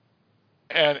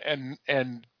I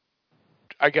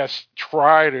guess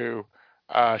try to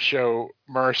show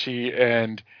mercy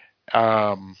and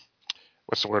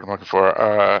what's the word I'm looking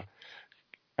for?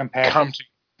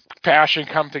 Compassion,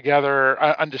 come together,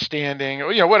 understanding,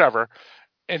 whatever,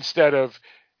 instead of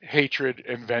hatred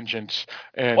and vengeance.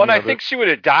 And I think she would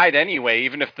have died anyway,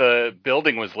 even if the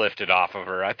building was lifted off of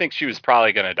her. I think she was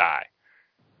probably going to die.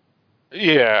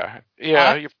 Yeah,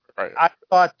 you're right. I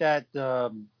thought that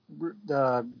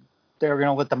they were going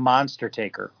to let the monster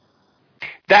take her.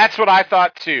 That's what I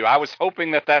thought too. I was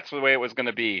hoping that that's the way it was going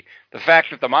to be. The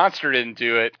fact that the monster didn't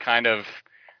do it kind of,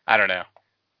 I don't know.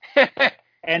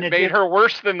 And it made her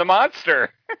worse than the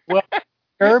monster. Well,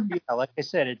 like I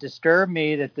said, it disturbed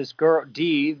me that this girl,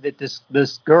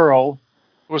 this girl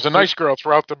was a nice girl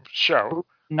throughout the show.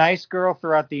 Nice girl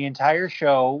throughout the entire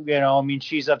show. You know, I mean,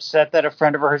 she's upset that a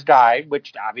friend of hers died,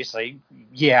 which obviously,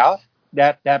 yeah,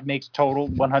 that makes total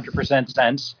 100%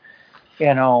 sense.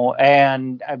 You know,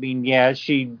 and I mean, yeah,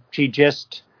 she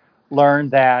just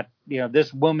learned that, you know,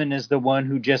 this woman is the one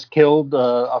who just killed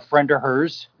a friend of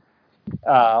hers,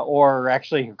 or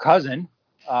actually her cousin,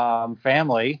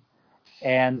 family.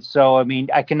 And so, I mean,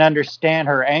 I can understand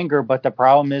her anger, but the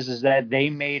problem is that they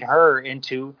made her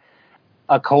into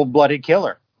a cold-blooded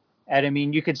killer. And I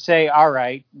mean, you could say, all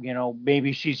right, you know,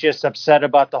 maybe she's just upset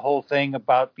about the whole thing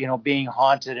about, you know, being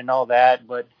haunted and all that.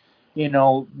 But, you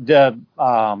know,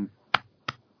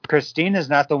 Christina's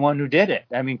not the one who did it.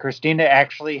 I mean, Christina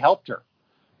actually helped her,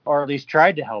 or at least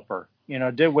tried to help her, you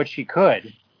know, did what she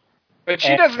could. But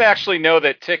she doesn't actually know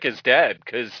that Tick is dead,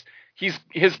 because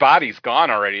his body's gone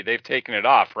already. They've taken it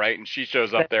off, right? And she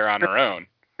shows up there on her own.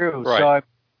 True. Right. So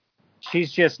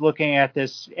she's just looking at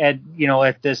this, and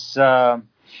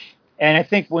I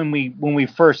think when we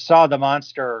first saw the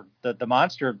monster, the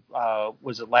monster,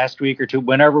 was it last week or two?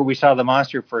 Whenever we saw the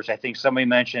monster first, I think somebody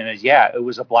mentioned it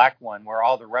was a black one where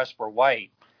all the rest were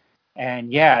white.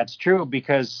 And yeah, it's true,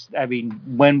 because I mean,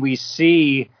 when we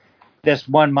see this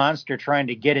one monster trying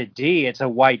to get at Dee, it's a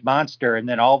white monster, and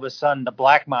then all of a sudden the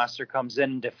black monster comes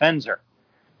in and defends her.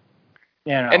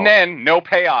 You know, and then no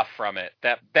payoff from it.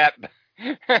 That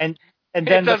and then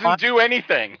it doesn't do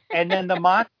anything. And then the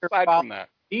monster follows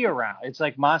Dee around. It's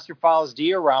like monster follows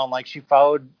Dee around like she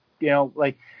followed, you know,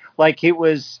 like it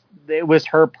was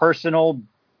her personal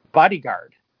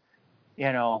bodyguard,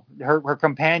 you know, her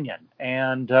companion.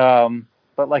 And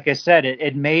but like I said,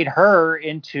 it made her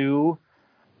into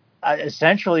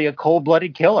essentially a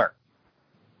cold-blooded killer.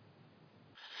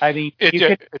 I mean, it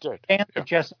did.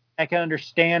 I can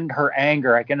understand her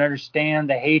anger. I can understand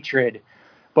the hatred.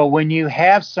 But when you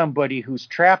have somebody who's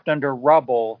trapped under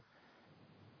rubble,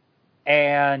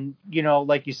 and, you know,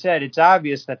 like you said, it's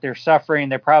obvious that they're suffering,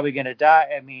 they're probably going to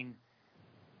die. I mean,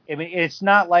 it's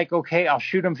not like, okay, I'll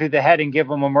shoot him through the head and give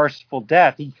him a merciful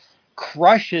death. He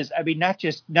crushes, I mean, not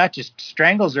just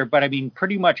strangles her, but I mean,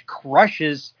 pretty much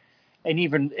crushes. And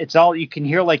even it's all you can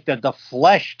hear, like the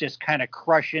flesh just kind of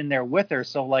crush in there with her.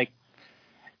 So like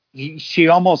she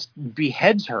almost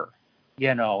beheads her,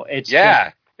 you know. It's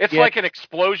like an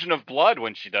explosion of blood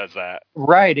when she does that.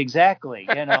 Right, exactly.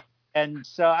 You know, and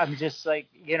so I'm just like,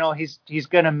 you know, he's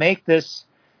going to make this,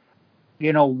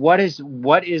 you know, what is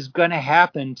going to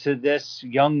happen to this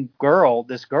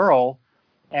girl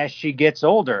as she gets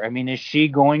older? I mean, is she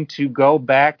going to go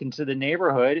back into the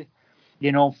neighborhood,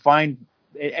 you know, find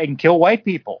and kill white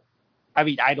people? I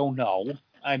mean, I don't know.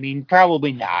 I mean,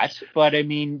 probably not. But I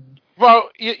mean, well,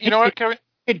 you know what, Kevin?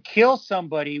 Could kill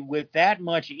somebody with that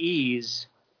much ease.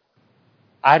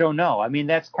 I don't know. I mean,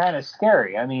 that's kind of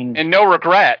scary. I mean, and no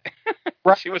regret.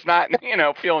 Right. She was not, you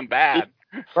know, feeling bad.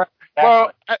 Right. Exactly.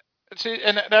 Well, see,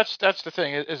 and that's the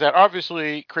thing is that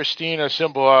obviously Christina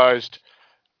symbolized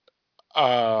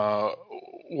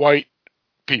white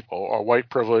people or white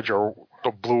privilege or the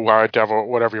blue-eyed devil,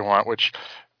 whatever you want, which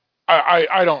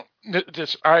I don't.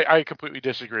 I completely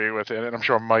disagree with it, and I'm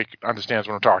sure Mike understands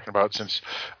what I'm talking about, since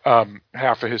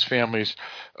half of his family's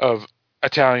of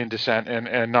Italian descent,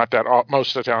 and not that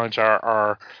most Italians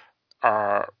are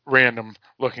random,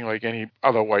 looking like any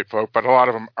other white folk, but a lot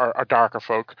of them are darker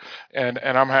folk, and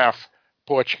I'm half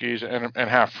Portuguese and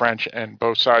half French, and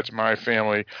both sides of my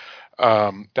family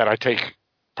that I take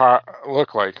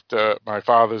look like my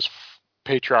father's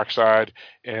patriarch side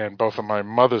and both of my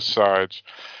mother's sides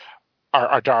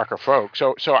are darker folk.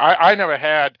 So I never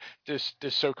had this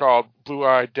so-called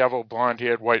blue-eyed devil,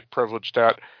 blonde-haired white privilege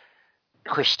that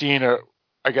Christina,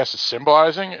 I guess, is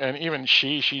symbolizing. And even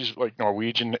she's like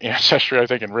Norwegian ancestry, I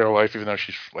think, in real life, even though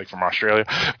she's like from Australia,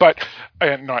 but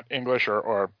and not English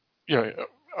or you know,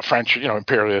 French, you know,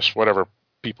 imperialist, whatever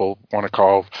people want to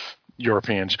call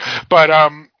Europeans. But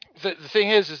the thing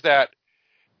is that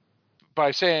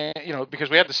by saying, you know, because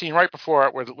we had the scene right before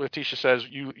it where Letitia says,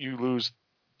 you lose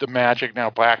the magic, now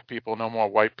black people, no more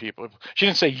white people. She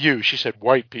didn't say you, she said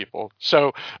white people.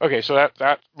 So, okay, so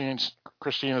that means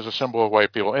Christine is a symbol of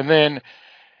white people. And then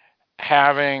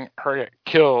having her get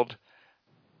killed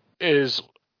is,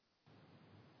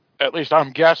 at least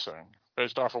I'm guessing,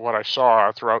 based off of what I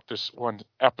saw throughout this one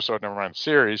episode, never mind the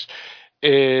series,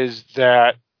 is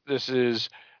that this is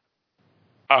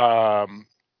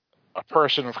a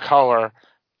person of color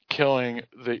killing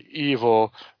the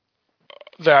evil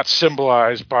that's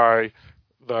symbolized by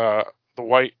the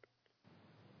white,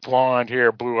 blonde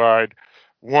hair, blue-eyed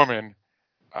woman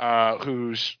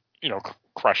who's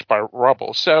crushed by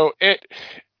rubble. So it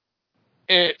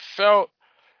felt.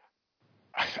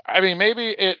 I mean,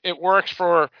 maybe it works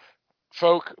for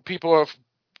people of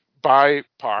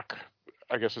BIPOC.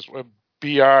 I guess it's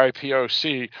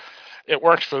BIPOC. It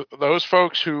works for those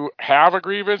folks who have a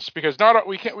grievance, because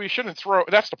we shouldn't throw.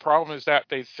 That's the problem, is that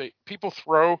people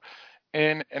throw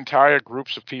in entire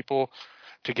groups of people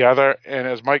together, and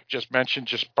as Mike just mentioned,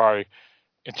 just by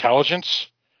intelligence,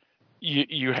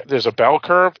 there's a bell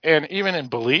curve, and even in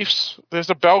beliefs there's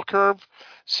a bell curve.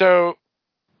 So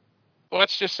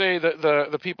let's just say that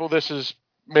the people this is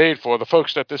made for, the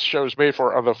folks that this show is made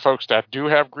for, are the folks that do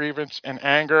have grievance and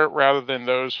anger, rather than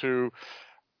those who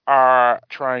are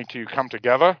trying to come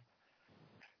together.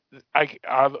 Are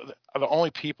the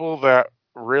only people that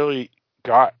really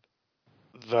got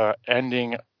the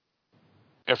ending.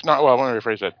 If not, well, let me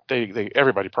rephrase that.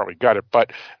 Everybody probably got it,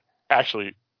 but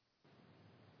actually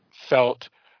felt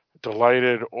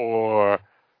delighted or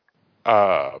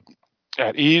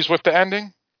at ease with the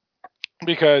ending,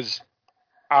 because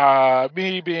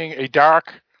me being a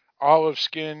dark,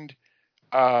 olive-skinned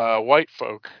white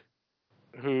folk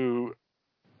who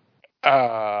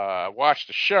watched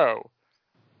the show,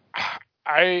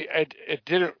 it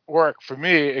didn't work for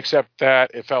me, except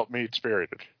that it felt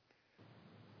mean-spirited.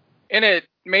 And it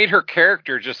made her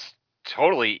character just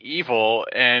totally evil,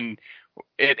 and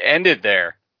it ended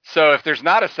there. So if there's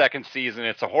not a second season,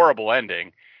 it's a horrible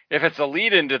ending. If it's a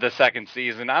lead into the second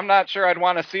season, I'm not sure I'd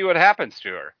want to see what happens to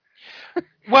her.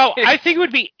 Well, I think it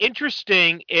would be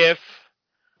interesting if,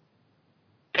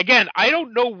 again, I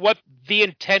don't know what the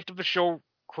intent of the show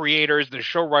creators, the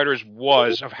show writers,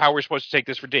 was of how we're supposed to take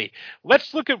this for Dee.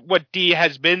 Let's look at what Dee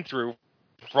has been through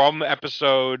from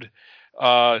episode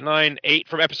 8,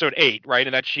 right?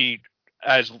 And that she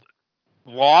has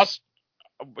lost,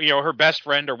 her best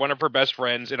friend, or one of her best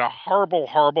friends, in a horrible,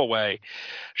 horrible way.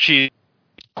 She's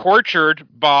tortured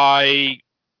by,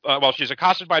 she's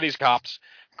accosted by these cops,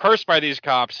 cursed by these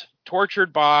cops,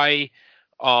 tortured by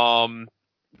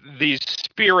these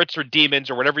spirits or demons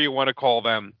or whatever you want to call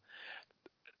them,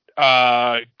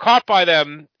 caught by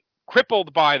them,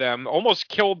 crippled by them, almost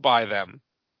killed by them,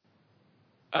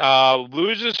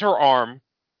 loses her arm,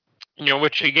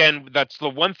 which, again, that's the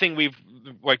one thing we've,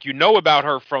 about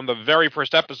her from the very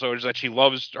first episode, is that she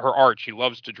loves her art. She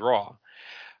loves to draw.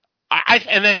 If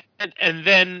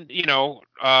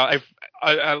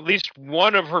at least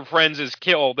one of her friends is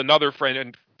killed, another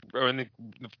friend,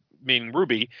 meaning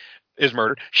Ruby, is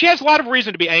murdered. She has a lot of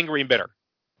reason to be angry and bitter,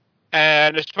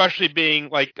 and especially being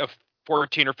like a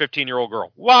 14 or 15-year-old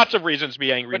girl. Lots of reasons to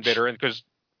be angry and bitter, and because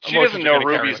she doesn't know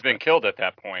Ruby's been killed at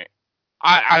that point.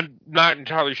 I'm not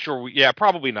entirely sure. Yeah,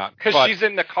 probably not. Because she's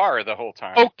in the car the whole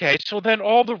time. Okay, so then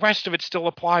all the rest of it still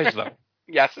applies, though.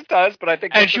 Yes, it does, but I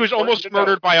think... And she was almost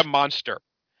murdered by a monster.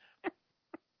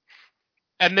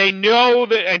 And they know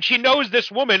that... And she knows this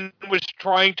woman was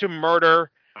trying to murder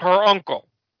her uncle.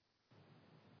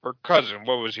 Her cousin.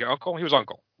 What was he, uncle? He was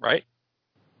uncle, right?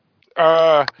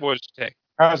 What was his name?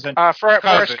 Cousin. First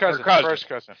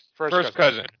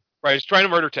cousin. Right, he's trying to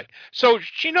murder Tick. So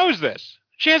she knows this.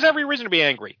 She has every reason to be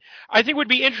angry. I think it would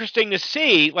be interesting to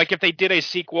see, if they did a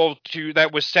sequel to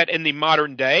that was set in the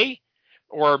modern day,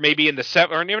 or maybe in the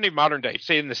or even modern day,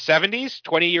 say in the 70s,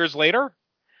 20 years later,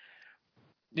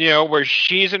 where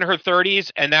she's in her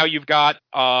 30s, and now you've got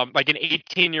an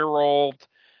 18-year-old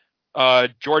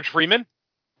George Freeman.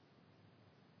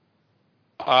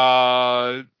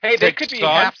 Hey, they could be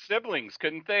half siblings,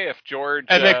 couldn't they? If George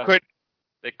and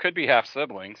they could be half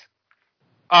siblings.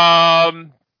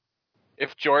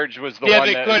 If George was the one,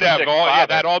 they could have.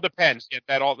 That all depends.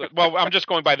 Well, I'm just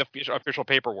going by the official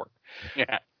paperwork.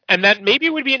 Yeah, and that maybe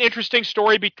would be an interesting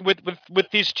story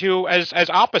with these two as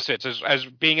opposites, as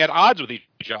being at odds with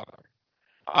each other.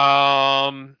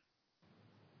 And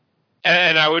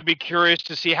I would be curious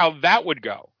to see how that would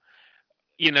go.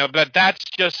 But that's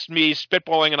just me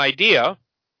spitballing an idea.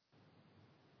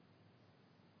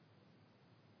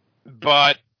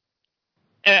 But.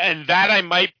 And that I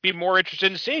might be more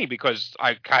interested in seeing, because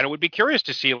I kind of would be curious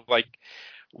to see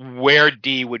where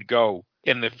Dee would go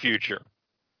in the future.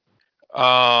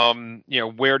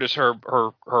 Where does her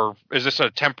is this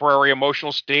a temporary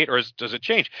emotional state, or does it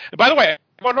change? And by the way,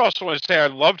 I also want to say I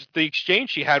loved the exchange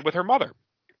she had with her mother,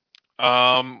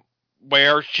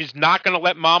 where she's not going to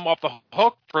let mom off the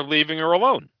hook for leaving her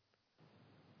alone,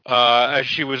 as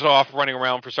she was off running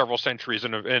around for several centuries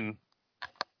in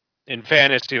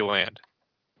Fantasyland.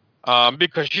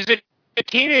 because she's a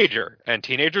teenager, and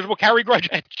teenagers will carry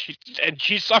grudges, and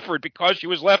she suffered because she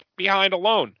was left behind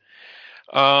alone.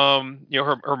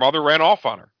 Her mother ran off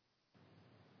on her.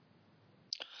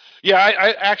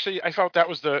 Yeah, I felt that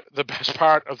was the best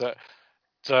part of the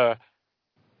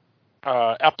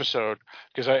episode,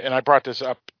 because I brought this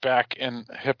up back in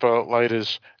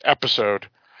Hippolyta's episode,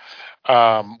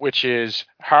 which is,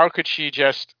 how could she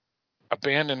just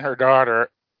abandon her daughter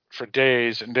for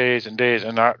days and days and days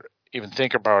and not even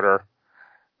think about her?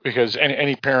 Because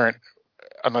any parent,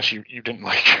 unless you didn't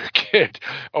like your kid,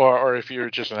 or if you're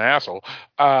just an asshole,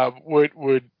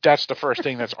 would that's the first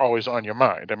thing that's always on your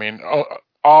mind. I mean,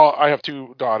 I have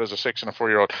two daughters, a 6 and a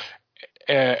 4-year-old,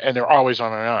 and they're always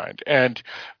on my mind. And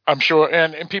I'm sure,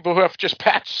 and people who have just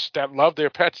pets that love their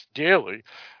pets dearly,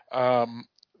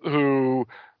 who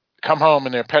come home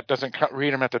and their pet doesn't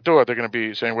read them at the door, they're going to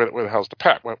be saying, where the hell's the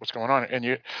pet? What's going on?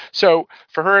 And so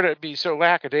for her to be so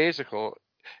lackadaisical,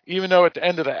 even though at the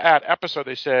end of the episode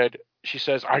she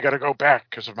says, I got to go back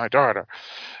because of my daughter.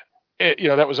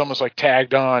 That was almost like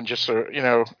tagged on, just so,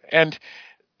 and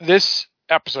this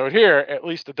episode here, at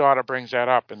least the daughter brings that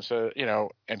up and says,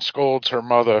 and scolds her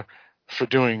mother for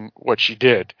doing what she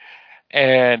did.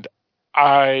 And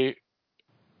I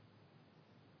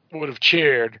would have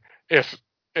cheered if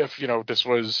this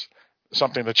was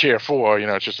something to cheer for.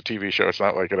 It's just a TV show. It's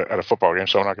not like at a football game,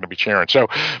 so I'm not going to be cheering. So,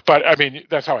 but I mean,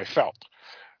 that's how I felt.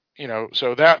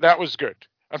 So that was good.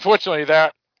 Unfortunately,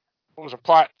 that was a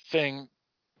plot thing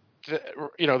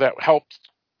that helped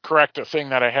correct a thing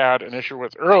that I had an issue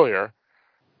with earlier,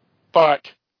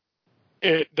 but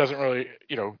it doesn't really,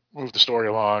 move the story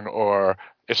along, or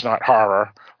it's not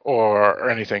horror or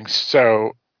anything.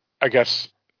 So I guess,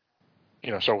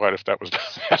 so what if that was the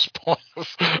best point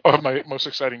of my most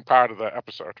exciting part of the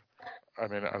episode? I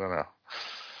mean, I don't know.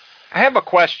 I have a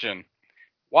question.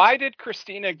 Why did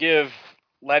Christina give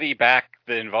Letty back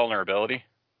the invulnerability?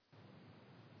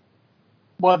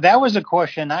 Well, that was a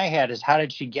question I had, is how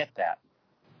did she get that?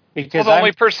 Because the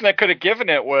only person that could have given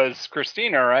it was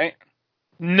Christina, right?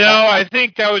 No, I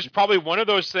think that was probably one of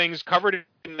those things covered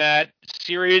in that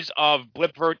series of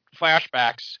blip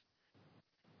flashbacks.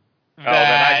 Then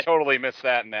I totally missed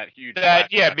that in that huge flashback.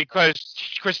 Yeah, because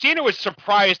Christina was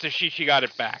surprised that she got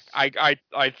it back. I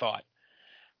thought.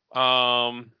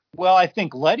 Well, I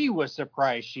think Letty was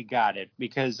surprised she got it,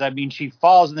 because, I mean, she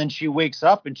falls and then she wakes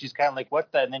up and she's kind of like,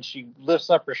 what the? And then she lifts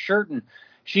up her shirt and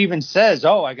she even says,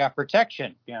 oh, I got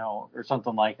protection, or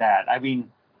something like that. I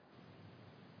mean.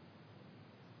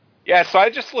 Yeah, so I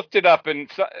just looked it up,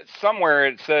 and somewhere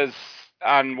it says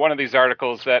on one of these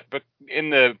articles that, but in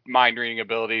the mind reading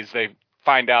abilities, they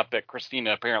find out that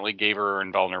Christina apparently gave her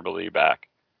invulnerability back.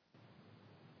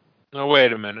 No,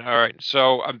 wait a minute. All right,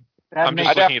 so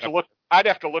I'd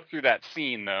have to look through that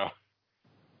scene, though.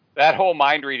 That whole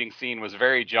mind reading scene was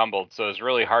very jumbled, so it was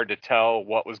really hard to tell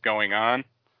what was going on.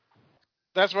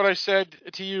 That's what I said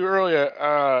to you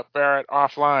earlier, Barrett,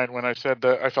 offline, when I said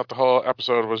that I thought the whole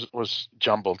episode was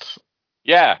jumbled.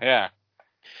 Yeah.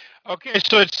 Okay,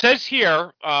 so it says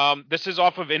here, this is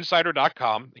off of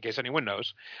Insider.com, in case anyone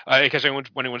knows, in case anyone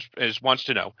wants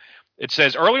to know. It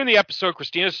says, earlier in the episode,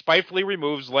 Christina spitefully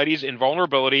removes Letty's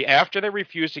invulnerability after they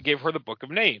refuse to give her the Book of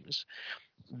Names.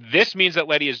 This means that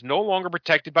Letty is no longer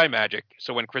protected by magic,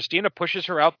 so when Christina pushes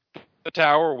her out the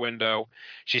tower window,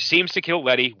 she seems to kill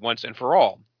Letty once and for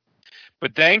all.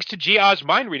 But thanks to Gia's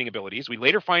mind-reading abilities, we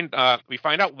find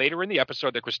out later in the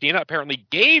episode that Christina apparently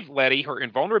gave Letty her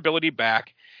invulnerability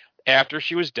back after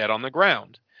she was dead on the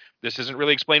ground. This isn't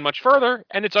really explained much further,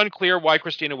 and it's unclear why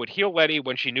Christina would heal Letty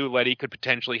when she knew Letty could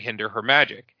potentially hinder her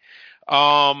magic.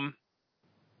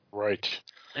 Right.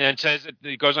 And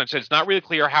it goes on and says it's not really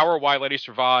clear how or why Letty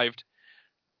survived,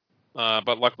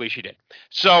 but luckily she did.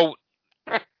 So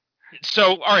all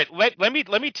right, let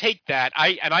me take that.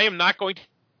 I am not going to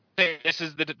say this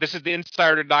is the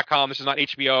Insider.com. This is not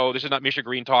HBO. This is not Misha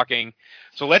Green talking.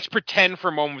 So let's pretend for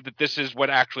a moment that this is what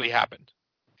actually happened.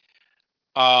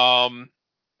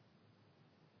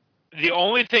 The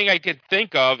only thing I can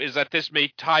think of is that this may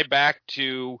tie back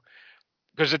to,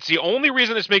 because it's the only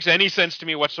reason this makes any sense to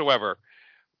me whatsoever.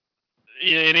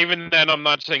 And even then, I'm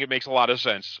not saying it makes a lot of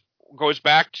sense. Goes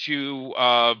back to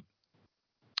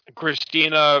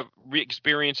Christina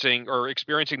experiencing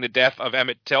the death of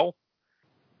Emmett Till.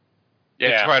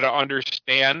 Yeah. To try to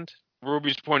understand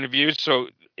Ruby's point of view. So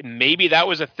maybe that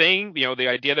was a thing, the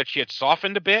idea that she had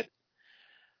softened a bit.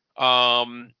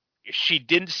 She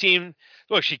didn't seem...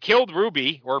 Look, she killed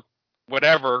Ruby, or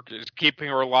whatever, keeping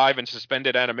her alive in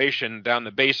suspended animation down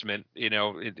the basement, in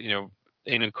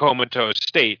a comatose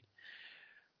state,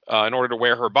 in order to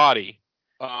wear her body.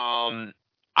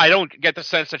 I don't get the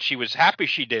sense that she was happy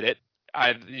she did it.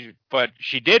 But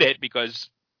she did it because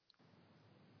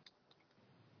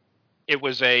it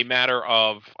was a matter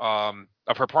of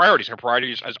her priorities. Her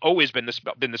priorities has always been the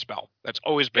spell. That's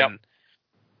always been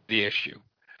the issue.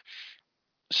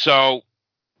 So,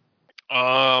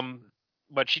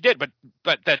 but she did.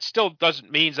 But that still doesn't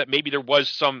mean that maybe there was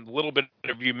some little bit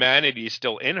of humanity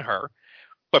still in her.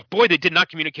 But boy, they did not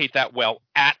communicate that well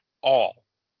at all,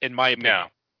 in my opinion.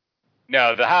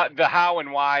 No, the how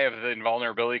and why of the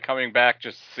invulnerability coming back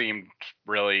just seemed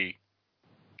really,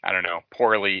 I don't know,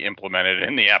 poorly implemented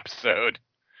in the episode.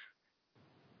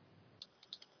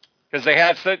 Because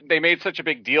they made such a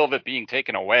big deal of it being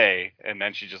taken away, and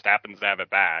then she just happens to have it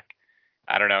back.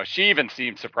 I don't know. She even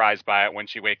seemed surprised by it when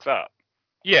she wakes up.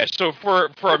 Yeah. So for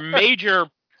a major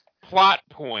plot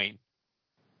point,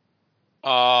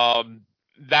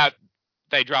 that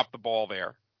they dropped the ball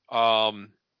there.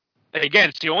 Again,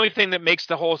 it's the only thing that makes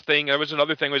the whole thing. There was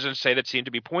another thing I was going to say that seemed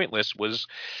to be pointless was,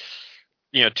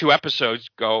 2 episodes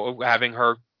ago, having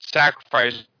her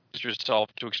sacrifice herself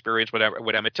to experience what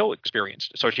Emmett Till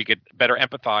experienced, so she could better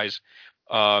empathize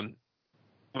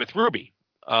with Ruby.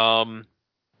 But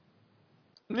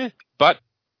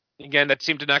again, that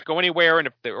seemed to not go anywhere. And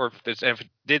if it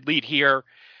did lead here,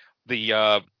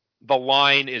 the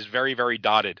line is very, very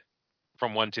dotted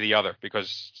from one to the other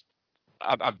because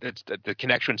the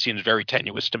connection seems very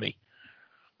tenuous to me.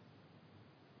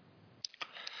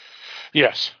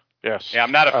 Yes. Yeah,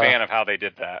 I'm not a fan of how they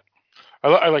did that.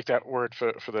 I like that word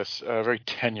for this. Very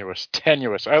tenuous.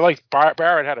 I like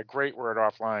Barrett had a great word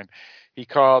offline. He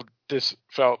called this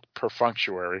felt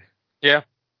perfunctory. Yeah,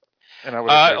 and I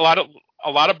would a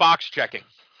lot of box checking.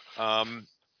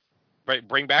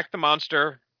 Bring back the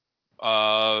monster.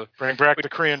 Bring back the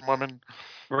Korean woman.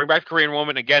 Bring back the Korean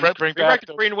woman again. Bring back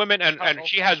the Korean woman, and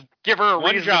she has give her a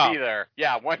one reason job to be there.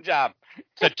 Yeah, one job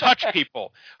to touch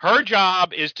people. Her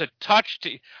job is to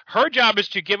Her job is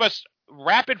to give us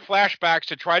rapid flashbacks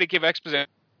to try to give exposition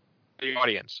to the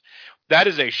audience. That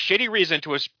is a shitty reason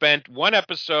to have spent one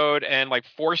episode and like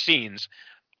 4 scenes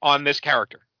on this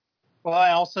character. Well,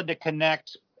 also to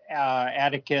connect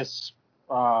Atticus.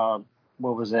 What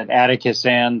was it? Atticus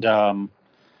and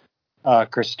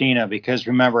Christina, because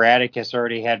remember, Atticus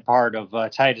already had part of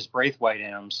Titus Braithwaite in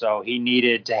him, so he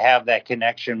needed to have that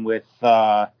connection with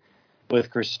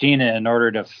Christina in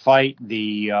order to fight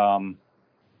the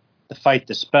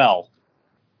spell,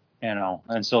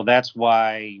 and so that's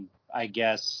why I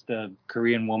guess the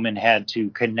Korean woman had to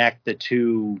connect the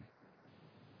two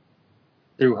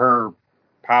through her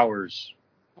powers.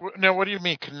 Now, what do you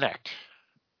mean connect?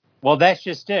 Well, that's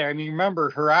just it. I mean,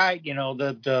 remember her eye,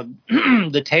 the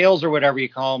the tails or whatever you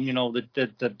call them,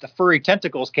 the furry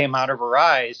tentacles came out of her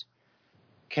eyes,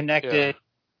 connected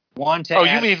one to. Oh,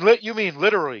 you mean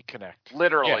literally connect?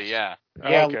 Literally, yes.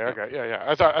 Yeah. Okay, yeah.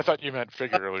 I thought you meant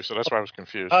figuratively, so that's why I was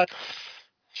confused.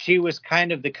 She was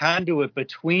kind of the conduit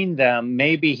between them.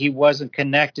 Maybe he wasn't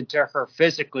connected to her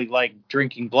physically, like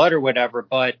drinking blood or whatever,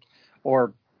 but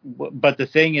the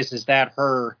thing is that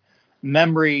her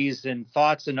memories and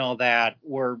thoughts and all that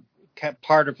were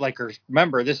part of like her.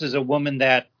 Remember, this is a woman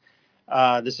that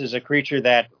this is a creature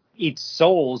that eats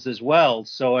souls as well.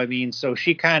 So I mean, so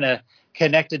she kind of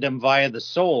connected them via the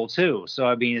soul too. So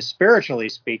I mean, spiritually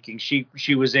speaking,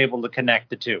 she was able to connect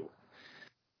the two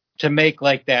to make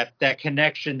like that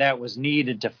connection that was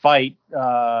needed to fight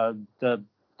the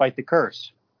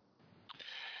curse.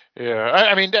 Yeah,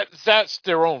 I mean that's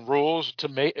their own rules to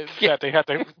make that they had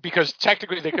to, because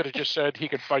technically they could have just said he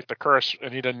could fight the curse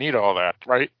and he didn't need all that,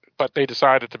 right? But they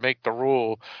decided to make the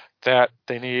rule that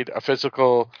they need a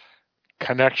physical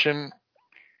connection.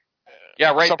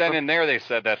 Yeah, right then and there they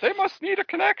said that they must need a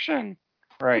connection.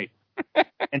 Right.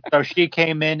 And so she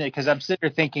came in because I'm sitting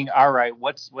there thinking, all right,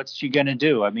 what's she gonna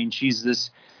do? I mean, she's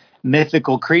this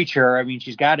mythical creature. I mean,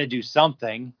 she's got to do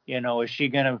something. Is she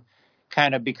gonna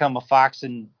kind of become a fox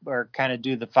or kind of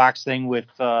do the fox thing with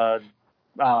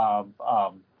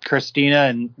Christina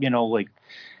and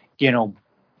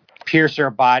pierce her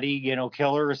body,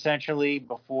 kill her essentially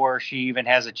before she even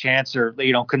has a chance, or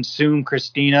consume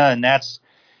Christina, and that's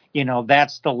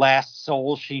the last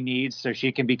soul she needs so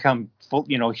she can become full,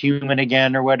 human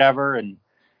again or whatever, and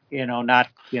not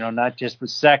just with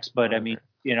sex, but I mean,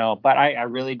 but I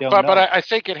really don't know. But I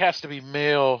think it has to be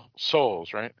male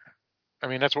souls, right? I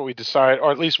mean, that's what we decide,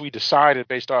 or at least we decided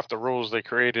based off the rules they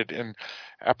created in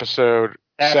episode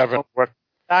 7. What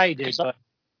I did, but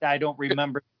I don't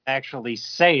remember actually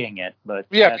saying it. But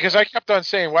yeah, because I kept on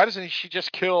saying, why doesn't she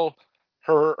just kill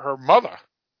her mother?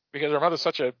 Because her mother's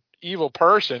such an evil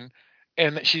person,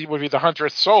 and she would be the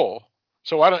 100th soul.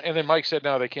 So why don't? And then Mike said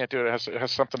no, they can't do it. It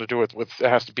has something to do with it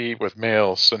has to be with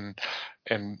males and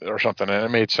or something. And it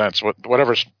made sense.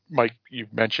 Whatever Mike you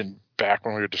mentioned back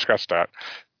when we discussed that,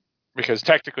 because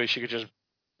technically she could just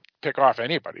pick off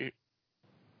anybody.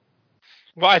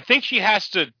 Well, I think she has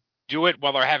to do it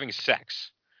while they're having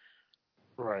sex.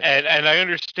 Right. And I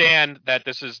understand that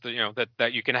this is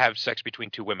that you can have sex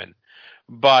between two women,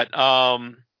 but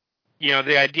the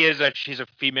idea is that she's a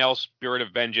female spirit of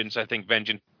vengeance. I think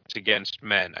vengeance against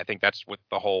men. I think that's what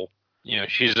the whole,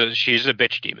 she's a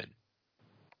bitch demon.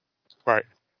 Right.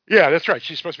 Yeah, that's right.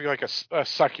 She's supposed to be like a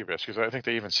succubus, because I think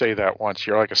they even say that once.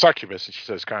 You're like a succubus, and she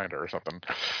says kinda or something.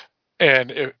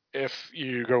 And if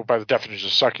you go by the definition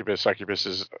of succubus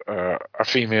is a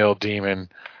female demon,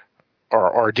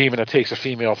 or a demon that takes a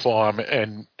female form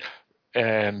and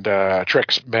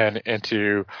tricks men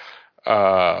into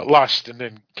lust and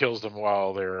then kills them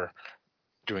while they're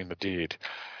doing the deed.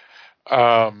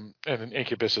 And an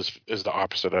incubus is the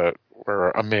opposite,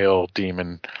 where a male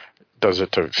demon does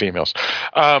it to females.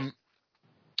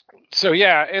 So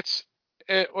yeah,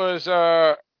 it was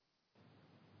so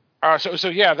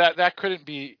yeah, that couldn't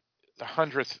be the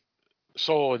 100th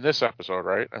soul in this episode,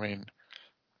 right? I mean,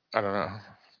 I don't know,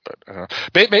 but I don't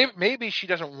know. Maybe she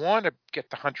doesn't want to get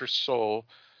the 100th soul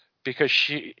because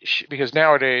because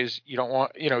nowadays you don't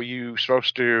want, you're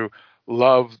supposed to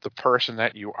love the person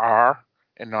that you are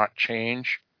and not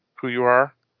change who you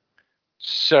are.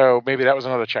 So maybe that was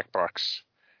another checkbox.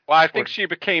 Well, I think she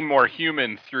became more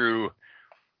human through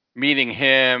meeting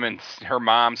him and her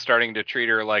mom starting to treat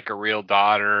her like a real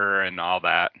daughter and all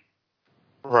that.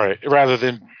 Right. Rather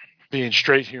than being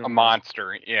straight human. A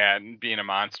monster. Yeah, and being a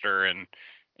monster, and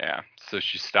yeah, so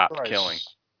she stopped killing.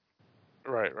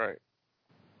 Right.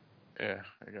 Yeah,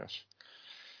 I guess.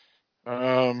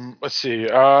 Let's see.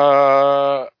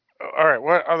 All right.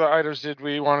 What other items did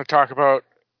we want to talk about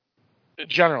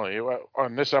generally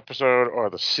on this episode or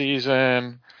the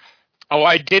season? Oh,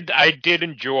 I did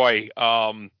enjoy,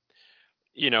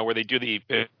 where they do the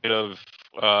bit of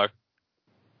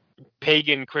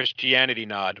pagan Christianity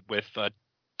nod with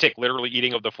Tick literally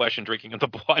eating of the flesh and drinking of the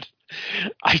blood.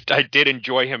 I did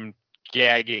enjoy him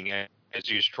gagging as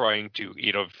he was trying to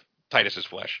eat of Titus's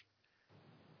flesh.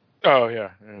 Oh yeah.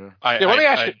 Let me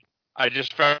ask you. I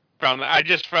just found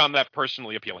that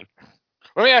personally appealing.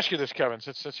 Let me ask you this, Kevin,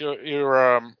 since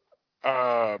you're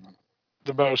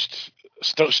the most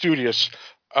studious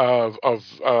of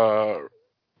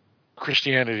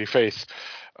Christianity faith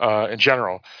in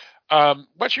general.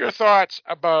 What's your thoughts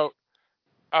about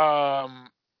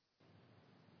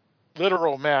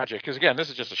literal magic? Because again, this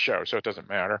is just a show, so it doesn't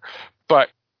matter. But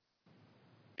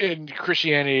in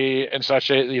Christianity and such,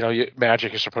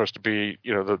 magic is supposed to be,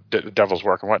 the devil's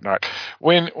work and whatnot.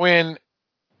 When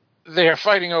they're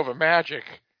fighting over magic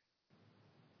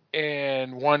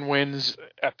and one wins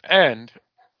at the end,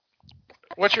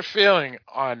 what's your feeling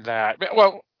on that?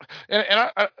 Well, and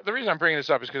the reason I'm bringing this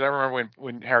up is because I remember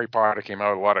when Harry Potter came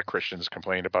out, a lot of Christians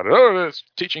complained about it. Oh, it's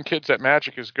teaching kids that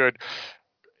magic is good,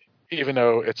 even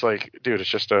though it's like, dude, it's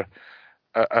just a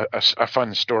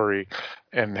fun story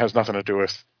and has nothing to do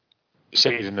with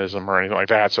Satanism or anything like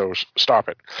that. So stop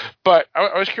it. But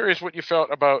I was curious what you felt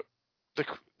about the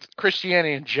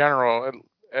Christianity in general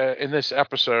in this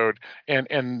episode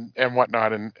and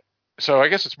whatnot. And so I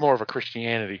guess it's more of a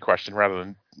Christianity question rather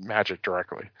than magic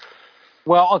directly.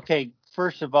 Well, okay.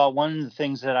 First of all, one of the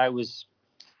things that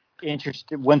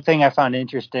one thing I found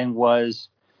interesting was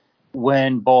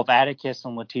when both Atticus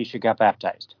and Letitia got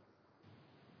baptized.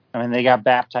 I mean, they got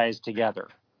baptized together.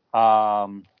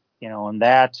 And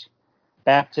that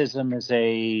baptism is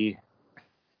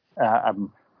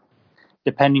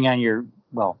depending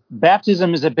on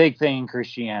baptism is a big thing in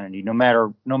Christianity, no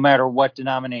matter what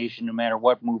denomination, no matter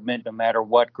what movement, no matter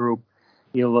what group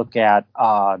you look at,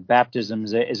 baptism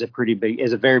is a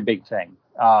very big thing.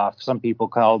 Some people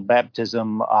call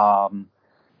baptism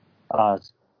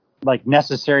like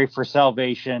necessary for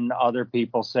salvation. Other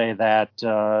people say that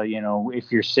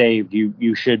if you're saved,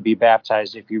 you should be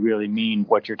baptized if you really mean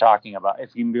what you're talking about.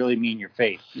 If you really mean your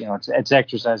faith, it's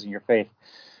exercising your faith.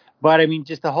 But I mean,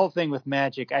 just the whole thing with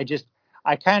magic,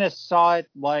 I kind of saw it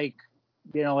like,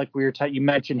 like we were you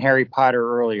mentioned Harry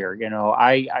Potter earlier.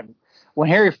 When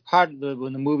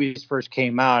when the movies first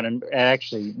came out, and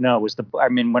actually, no, it was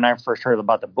when I first heard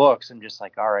about the books, I'm just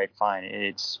like, all right, fine.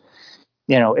 It's,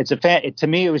 to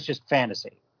me, it was just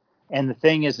fantasy. And the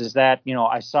thing is that,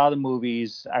 I saw the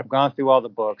movies, I've gone through all the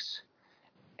books,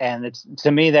 and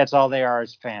to me, that's all they are,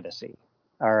 is fantasy.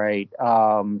 All right.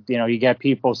 You get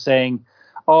people saying,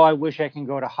 oh, I wish I can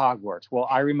go to Hogwarts. Well,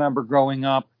 I remember growing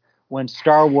up when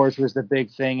Star Wars was the big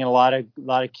thing, and a lot of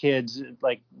kids,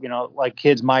 like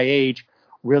kids my age,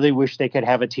 really wish they could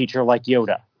have a teacher like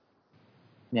Yoda.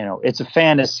 It's a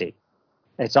fantasy.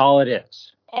 It's all it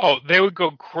is. Oh, they would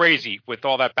go crazy with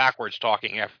all that backwards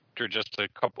talking after just a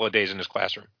couple of days in his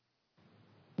classroom.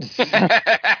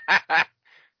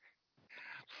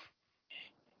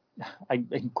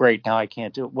 Great. Now I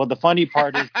can't do it. Well, the funny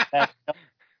part is that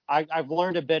I've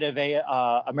learned a bit of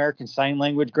American Sign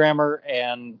Language grammar,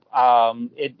 and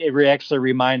it actually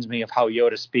reminds me of how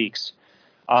Yoda speaks.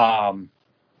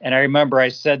 And I remember I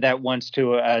said that once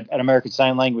to an American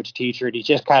Sign Language teacher, and he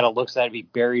just kind of looks at me,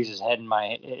 buries his head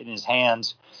in his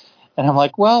hands, and I'm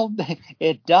like, well,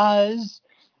 it does,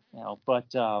 But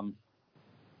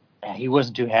he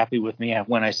wasn't too happy with me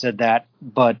when I said that,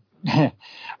 but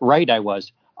right, I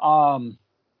was. I'm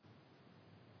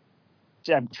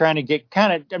trying to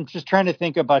I'm just trying to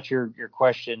think about your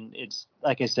question. It's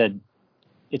like I said,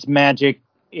 it's magic.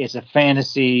 It's a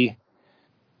fantasy.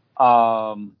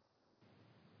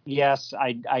 Yes,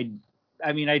 I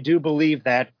mean, I do believe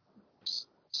that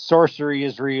sorcery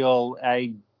is real.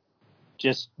 I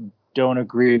just don't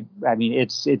agree. I mean,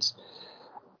 it's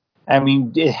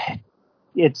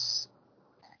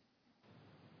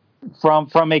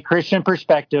from a Christian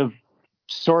perspective,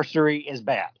 sorcery is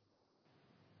bad.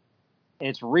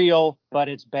 It's real, but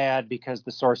it's bad because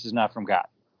the source is not from God.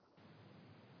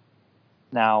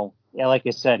 Now, like I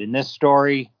said, in this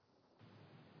story,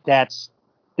 this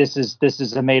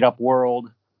is a made up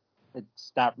world.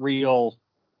 It's not real.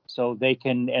 So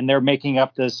they're making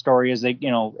up the story as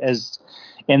as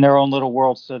in their own little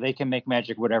world, so they can make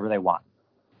magic whatever they want.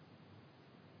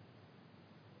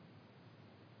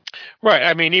 Right.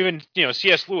 I mean, even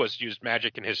C.S. Lewis used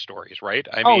magic in his stories, right?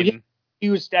 He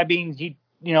used. I mean,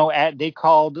 they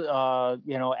called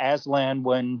Aslan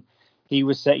when he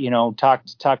was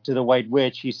talked to the White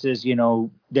Witch. He says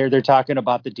they're talking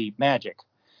about the deep magic,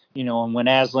 and when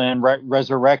Aslan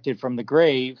resurrected from the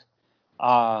grave,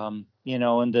 and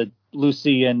the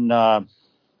Lucy and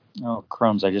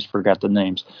crumbs, I just forgot the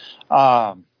names.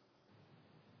 I'm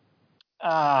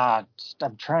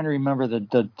trying to remember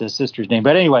the sister's name,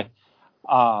 but anyway,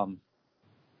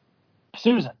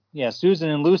 Susan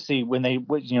and Lucy, when they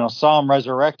saw him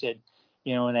resurrected,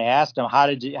 and they asked him,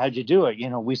 how'd you do it?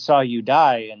 We saw you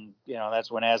die, and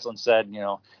that's when Aslan said,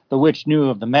 the witch knew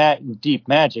of the deep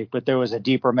magic, but there was a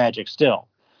deeper magic still.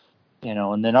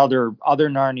 And then other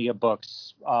Narnia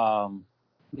books,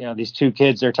 these two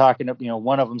kids, they're talking,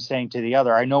 one of them saying to the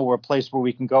other, I know a place where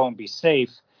we can go and be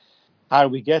safe. How do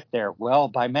we get there? Well,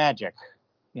 by magic,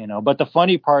 but the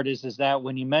funny part is that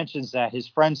when he mentions that, his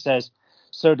friend says,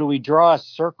 so do we draw a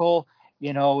circle,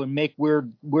 and make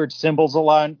weird symbols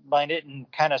along it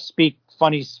and kind of speak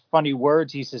funny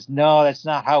words? He says, no, that's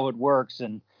not how it works.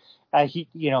 And he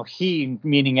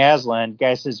meaning Aslan,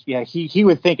 guy says, yeah, he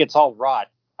would think it's all rot.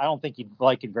 I don't think he'd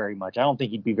like it very much. I don't think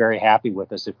he'd be very happy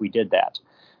with us if we did that.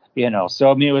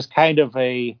 So I mean, it was kind of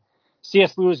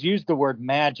C.S. Lewis used the word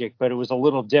magic, but it was a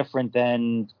little different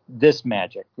than this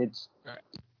magic. It's,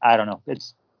 I don't know.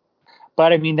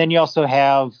 But I mean, then you also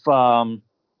have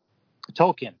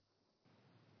Tolkien.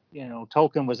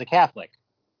 Tolkien was a Catholic,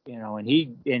 and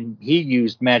he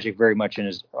used magic very much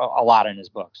a lot in his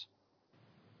books.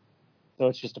 So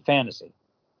it's just a fantasy.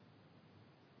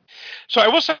 So I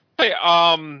will say,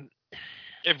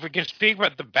 if we can speak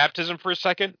about the baptism for a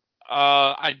second,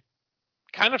 I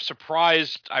kind of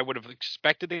surprised. I would have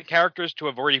expected the characters to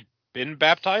have already been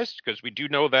baptized, because we do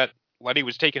know that Letty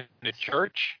was taken to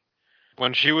church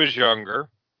when she was younger.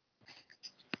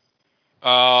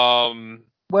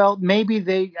 Well,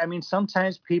 maybe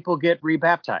sometimes people get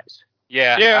rebaptized.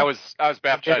 Yeah. I was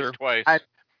baptized twice.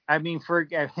 I mean, for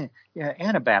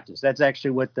Anabaptist, that's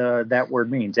actually what that word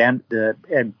means. And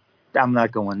I'm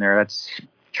not going there. That's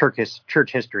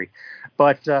church history.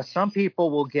 But some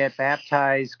people will get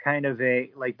baptized,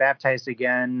 baptized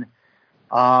again,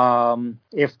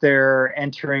 if they're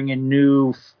entering a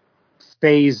new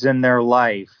phase in their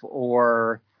life,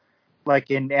 or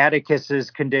like in Atticus's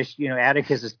condition,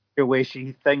 Atticus's situation,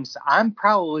 he thinks, I'm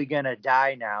probably going to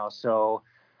die now. So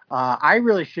I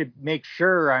really should make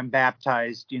sure I'm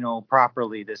baptized,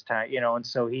 properly this time, and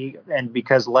so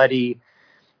because Letty,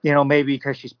 maybe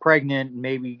because she's pregnant,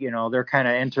 maybe, they're kind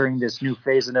of entering this new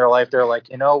phase in their life. They're like,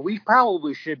 we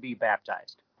probably should be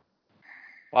baptized.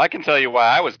 Well, I can tell you why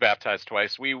I was baptized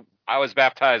twice. I was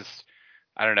baptized,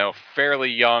 I don't know,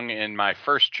 fairly young in my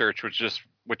first church,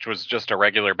 which was just a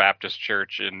regular Baptist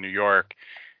church in New York.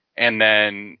 And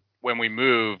then when we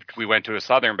moved, we went to a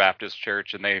Southern Baptist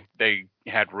church, and they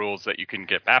had rules that you couldn't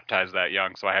get baptized that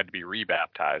young, so I had to be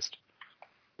rebaptized.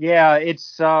 Yeah, it's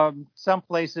some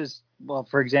places. Well,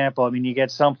 for example, I mean, you get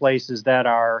some places that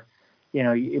are,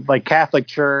 like Catholic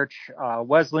Church,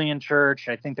 Wesleyan Church.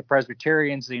 I think the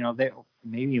Presbyterians, they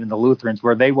maybe even the Lutherans,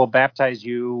 where they will baptize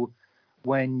you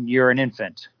when you're an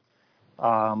infant.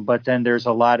 But then there's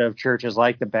a lot of churches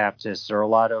like the Baptists or a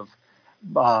lot of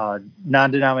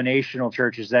non-denominational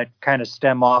churches that kind of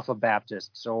stem off of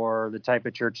Baptists, or the type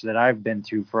of church that I've been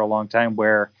to for a long time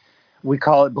where we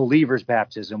call it believers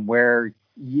baptism, where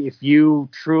if you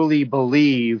truly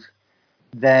believe,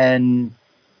 then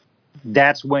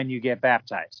that's when you get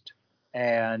baptized.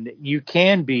 And you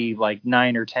can be like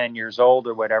 9 or 10 years old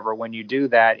or whatever when you do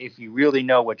that, if you really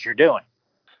know what you're doing.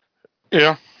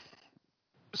 Yeah.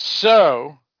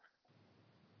 So,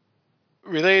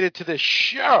 related to the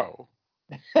show.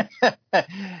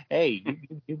 Hey,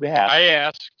 you asked. I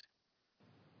asked.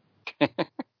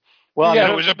 Well,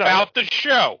 Yeah, it was about the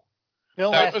show.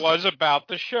 Phil That was about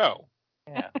the show.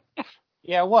 Yeah.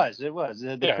 Yeah, it was. It was.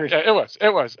 It was.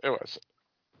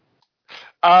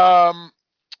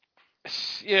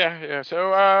 Yeah.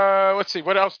 So, let's see.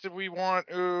 What else did we want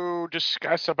to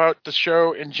discuss about the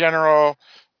show in general,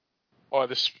 or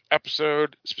this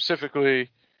episode specifically?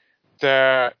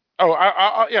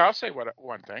 I'll say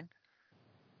one thing.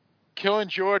 Killing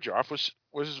George off was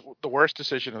the worst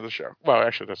decision of the show. Well,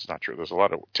 actually, that's not true. There's a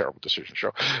lot of terrible decisions.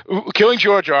 Show killing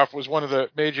George off was one of the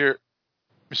major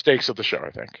mistakes of the show,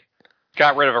 I think.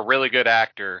 Got rid of a really good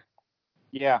actor.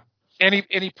 Yeah. And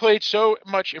he played so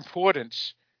much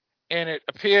importance, and it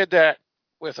appeared that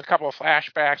with a couple of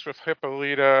flashbacks with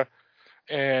Hippolyta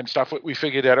and stuff, we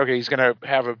figured that, okay, he's going to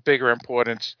have a bigger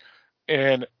importance,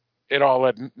 and it all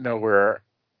led nowhere.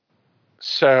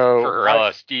 So for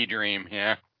LSD dream,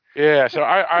 yeah. Yeah, so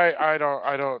I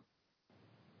don't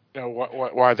know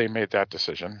why they made that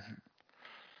decision.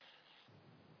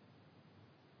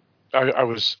 I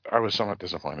was somewhat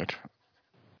disappointed,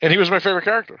 and he was my favorite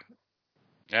character.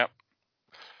 Yep.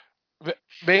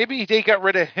 Maybe they got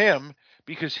rid of him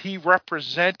because he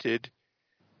represented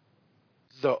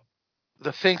the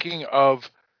thinking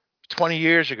of 20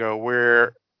 years ago,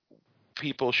 where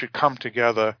people should come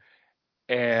together,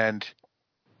 and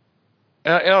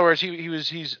in other words,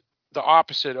 he's the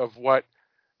opposite of what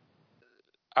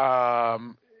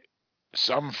some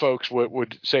folks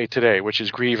would say today, which is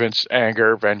grievance,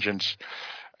 anger, vengeance,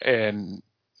 and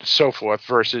so forth,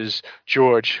 versus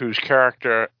George, whose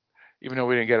character, even though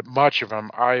we didn't get much of him,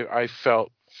 I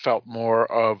felt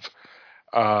more of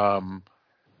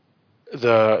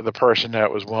the person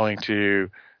that was willing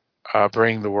to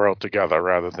bring the world together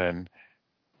rather than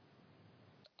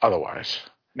otherwise.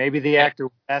 Maybe the actor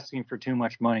was asking for too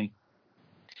much money.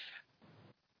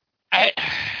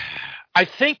 I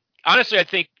think,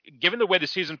 honestly, given the way the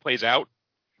season plays out,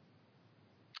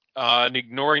 and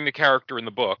ignoring the character in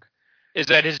the book, is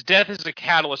that his death is a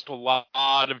catalyst to a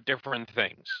lot of different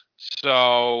things.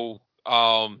 So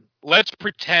let's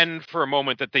pretend for a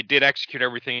moment that they did execute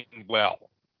everything well,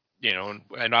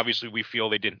 and obviously we feel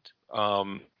they didn't.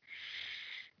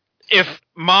 If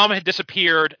Mom had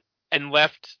disappeared and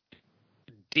left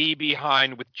Dee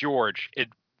behind with George,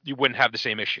 you wouldn't have the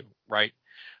same issue, right?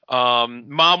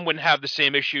 Mom wouldn't have the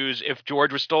same issues if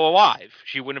George was still alive.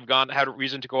 She wouldn't have had a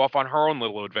reason to go off on her own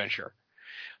little adventure.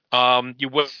 You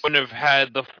wouldn't have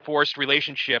had the forced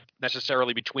relationship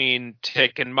necessarily between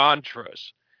Tick and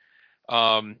Montrose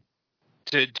to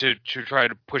try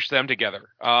to push them together.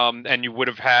 And you would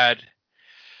have had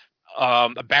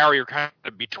a barrier kind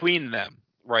of between them,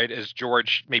 right, as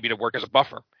George maybe to work as a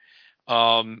buffer.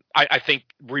 I think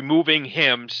removing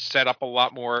him set up a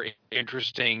lot more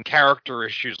interesting character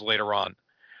issues later on.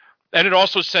 And it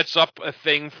also sets up a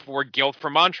thing for guilt for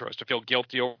Montrose, to feel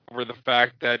guilty over the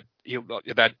fact that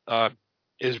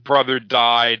his brother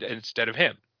died instead of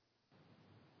him.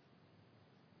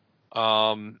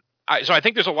 So I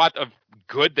think there's a lot of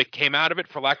good that came out of it,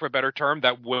 for lack of a better term,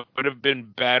 that would have been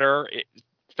better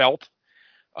felt.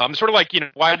 Sort of like,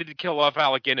 why did he kill off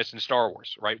Alec Guinness in Star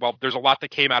Wars, right? Well, there's a lot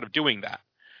that came out of doing that.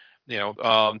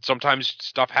 Sometimes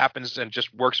stuff happens and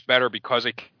just works better because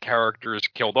a character is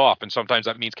killed off, and sometimes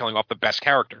that means killing off the best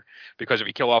character. Because if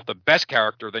you kill off the best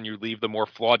character, then you leave the more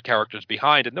flawed characters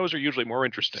behind, and those are usually more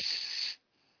interesting.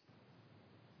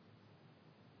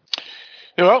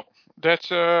 Well, that's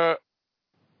a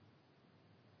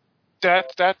good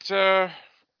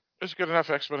enough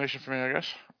explanation for me, I guess.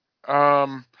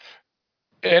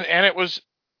 And it was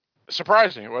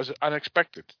surprising. It was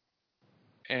unexpected,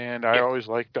 and I always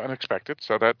like the unexpected,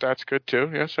 so that's good too.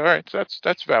 Yes, all right, so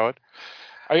that's valid.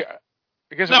 I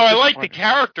guess. No, I like the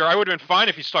character. I would have been fine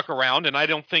if he stuck around, and I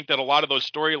don't think that a lot of those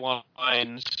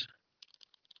storylines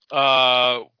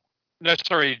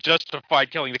necessarily justify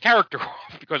killing the character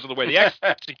off because of the way they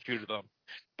executed them.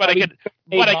 But I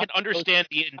could understand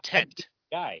the intent.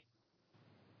 Guy.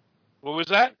 What was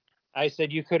that? I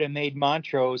said you could have made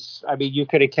Montrose. I mean, you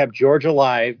could have kept George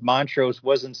alive. Montrose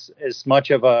wasn't as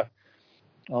much of a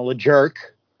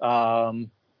jerk. He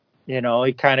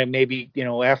kind of maybe,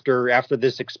 after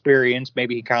this experience,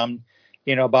 maybe he calmed,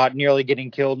 about nearly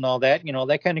getting killed and all that.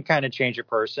 That kind of changed a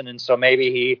person, and so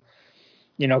maybe he,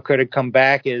 could have come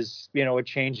back as a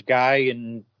changed guy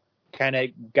and kind of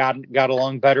got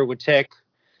along better with Tick,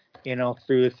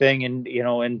 through the thing,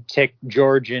 and Tick,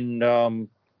 George, and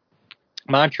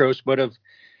Montrose would have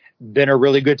been a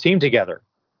really good team together.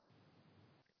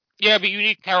 Yeah, but you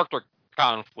need character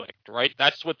conflict, right?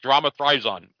 That's what drama thrives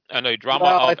on, and a drama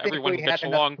of everyone gets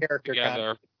along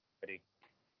together.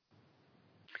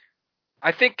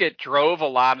 I think it drove a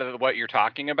lot of what you're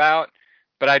talking about,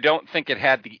 but I don't think it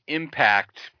had the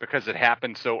impact because it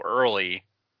happened so early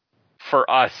for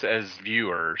us as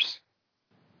viewers.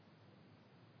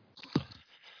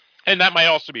 And that might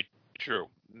also be true.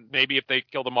 Maybe if they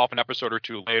killed him off an episode or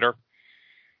two later.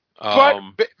 But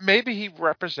maybe he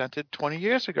represented 20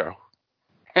 years ago.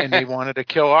 And they wanted to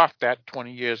kill off that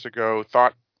 20 years ago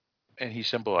thought, and he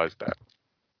symbolized that.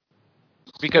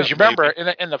 Because you remember,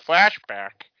 in the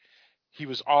flashback, he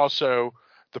was also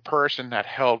the person that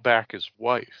held back his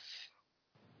wife.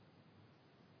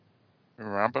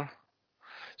 Remember?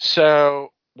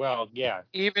 So, well, yeah.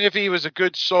 Even if he was a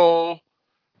good soul,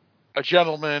 a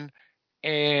gentleman,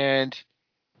 and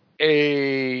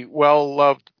a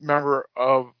well-loved member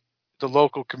of the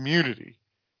local community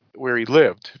where he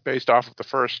lived, based off of the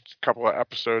first couple of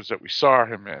episodes that we saw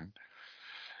him in,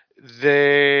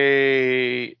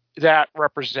 that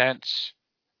represents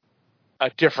a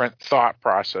different thought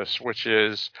process, which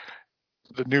is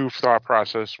the new thought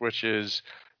process, which is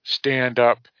stand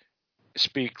up,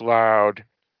 speak loud,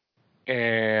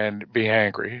 and be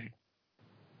angry.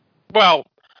 Well,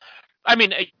 I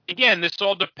mean, again, this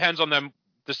all depends on them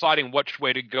deciding which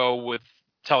way to go with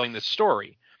telling the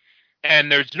story.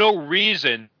 And there's no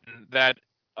reason that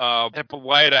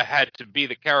Hippolyta had to be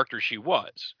the character she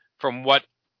was. From what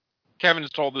Kevin's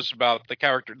told us about the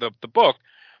character, the book,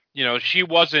 she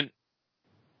wasn't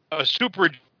a super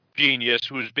genius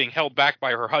who was being held back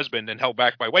by her husband and held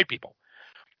back by white people.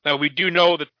 Now, we do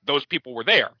know that those people were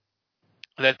there.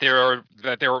 That there are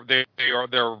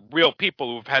real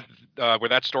people who've had where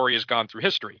that story has gone through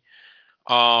history,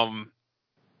 and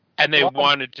they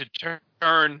wanted to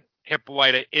turn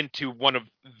Hippolyta into one of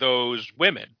those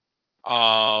women,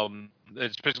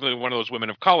 specifically one of those women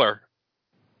of color,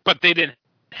 but they didn't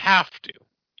have to.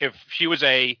 If she was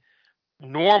a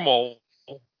normal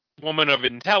woman of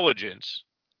intelligence,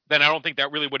 then I don't think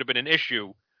that really would have been an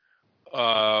issue.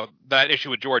 That issue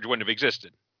with George wouldn't have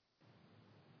existed.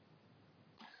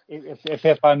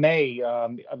 If I may,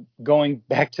 going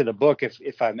back to the book,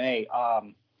 if I may,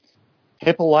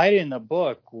 Hippolyta in the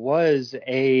book was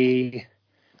a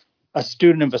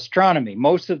student of astronomy.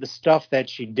 Most of the stuff that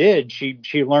she did,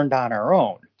 she learned on her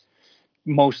own,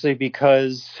 mostly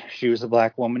because she was a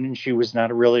black woman and she was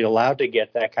not really allowed to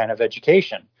get that kind of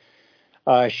education.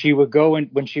 She would go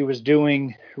when she was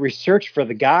doing research for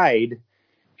the guide,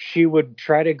 she would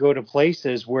try to go to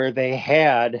places where they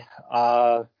had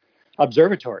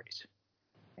observatories,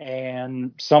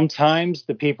 and sometimes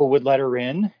the people would let her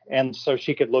in and so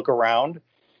she could look around.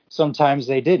 Sometimes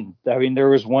they didn't. I mean, there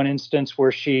was one instance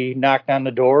where she knocked on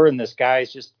the door and this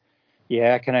guy's just,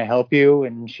 yeah, can I help you?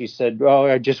 And she said, oh,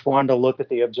 I just wanted to look at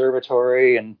the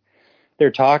observatory. And they're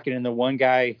talking, and the one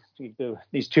guy,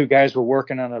 these two guys were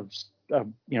working on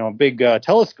a big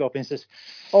telescope, and he says,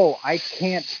 oh, I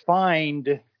can't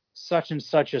find such and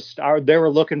such a star. They were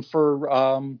looking for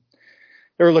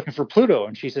Pluto.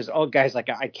 And she says, oh, guys, like,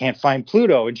 I can't find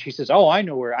Pluto. And she says, oh, I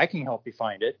know where I can help you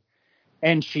find it.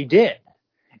 And she did.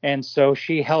 And so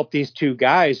she helped these two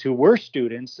guys who were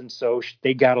students. And so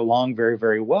they got along very,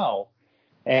 very well.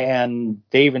 And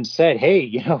they even said, hey,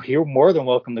 you're more than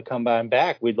welcome to come on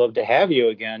back. We'd love to have you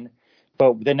again.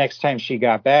 But the next time she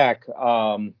got back,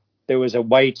 there was a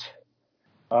white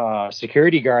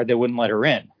security guard that wouldn't let her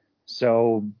in.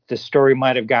 So the story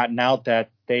might have gotten out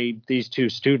that these two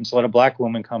students let a black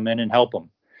woman come in and help them.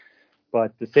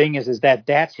 But the thing is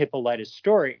that's Hippolyta's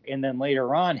story. And then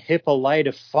later on,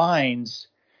 Hippolyta finds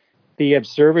the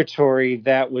observatory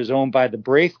that was owned by the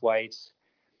Braithwaites.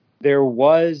 There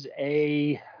was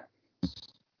a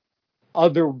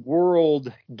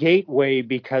otherworld gateway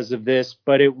because of this,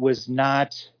 but it was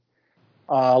not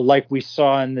like we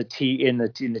saw in the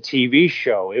TV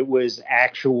show. It was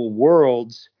actual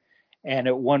worlds. And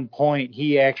at one point,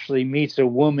 he actually meets a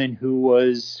woman who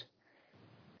was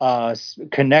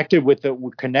connected with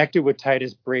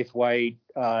Titus Braithwaite,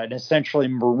 and essentially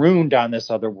marooned on this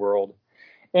other world.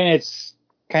 And it's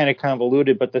kind of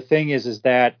convoluted, but the thing is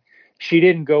that she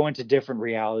didn't go into different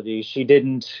realities. She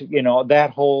didn't,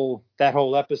 that whole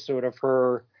episode of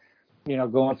her,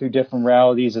 going through different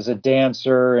realities as a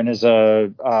dancer and as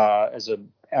a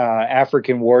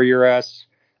African warrioress,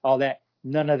 all that.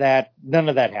 None of that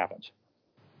happened.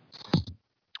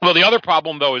 Well, the other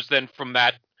problem though is then from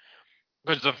that,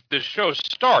 because the show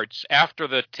starts after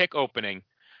the Tick opening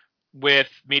with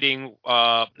meeting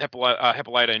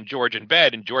Hippolyta and George in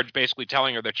bed, and George basically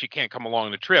telling her that she can't come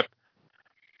along the trip.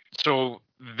 So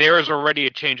there's already a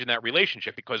change in that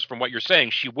relationship, because from what you're saying,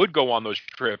 she would go on those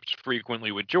trips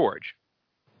frequently with George.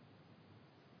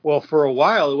 Well, for a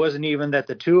while, it wasn't even that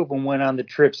the two of them went on the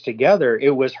trips together. It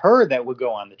was her that would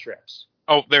go on the trips.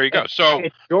 Oh, there you go. So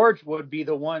George would be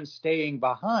the one staying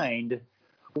behind,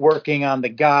 working on the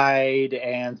guide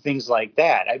and things like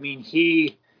that. I mean,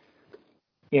 he,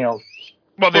 Well,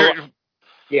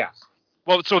 yeah.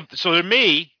 Well, so to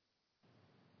me,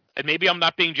 and maybe I'm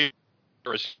not being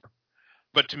generous,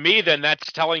 but to me, then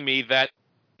that's telling me that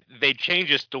they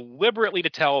changed this deliberately to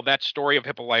tell that story of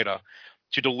Hippolyta,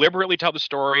 to deliberately tell the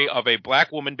story of a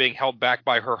black woman being held back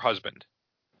by her husband.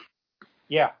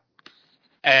 Yeah.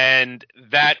 And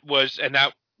that was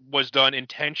done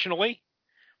intentionally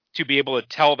to be able to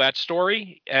tell that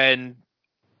story, and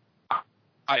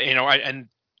and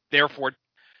therefore,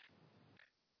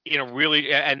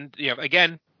 really, and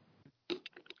again,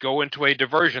 go into a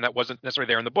diversion that wasn't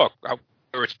necessarily there in the book.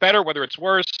 Whether it's better, whether it's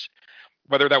worse,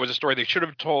 whether that was a story they should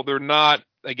have told or not,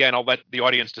 again, I'll let the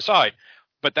audience decide.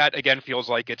 But that, again, feels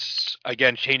like it's,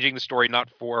 again, changing the story not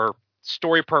for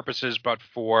story purposes, but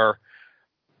for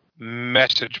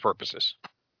message purposes.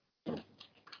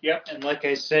 Yep, and like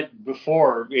I said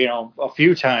before, a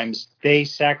few times, they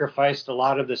sacrificed a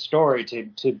lot of the story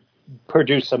to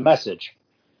produce a message.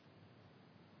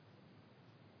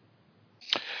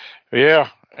 Yeah,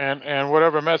 and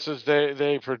whatever message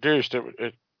they produced,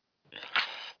 it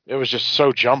was just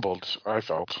so jumbled, I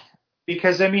felt.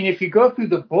 Because, I mean, if you go through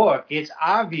the book, it's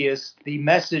obvious the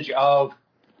message of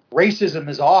racism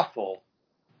is awful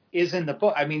is in the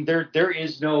book. I mean, there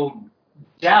is no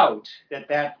doubt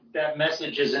that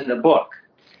message is in the book.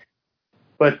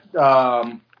 But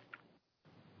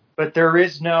there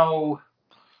is no,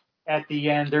 at the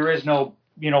end, there is no,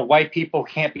 white people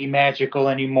can't be magical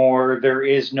anymore. There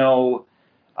is no,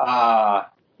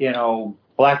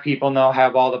 black people now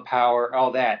have all the power,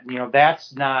 all that.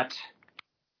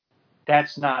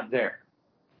 That's not there.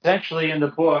 Essentially, in the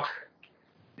book,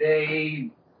 they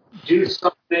do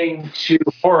something to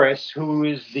Horace, who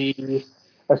is the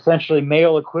essentially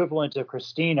male equivalent of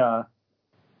Christina.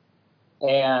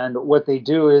 And what they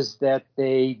do is that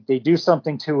they do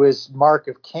something to his mark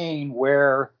of Cain,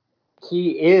 where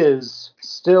he is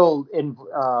still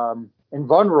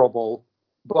invulnerable,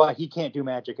 but he can't do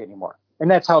magic anymore. And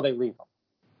that's how they leave him.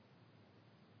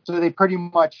 So they pretty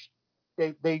much,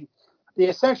 they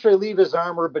essentially leave his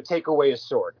armor, but take away his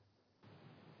sword.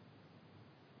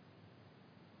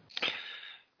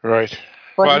 Right.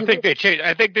 But well, I think they changed.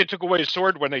 I think they took away his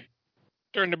sword when they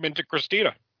turned him into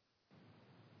Christina.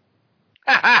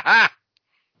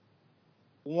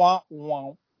 Wah,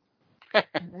 wah.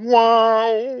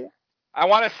 Wow. I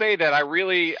want to say that I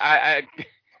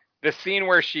the scene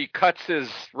where she cuts his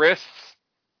wrists,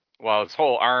 well, his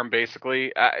whole arm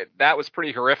basically, that was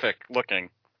pretty horrific looking.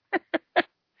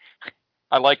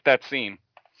 I like that scene.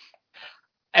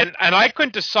 And I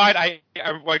couldn't decide.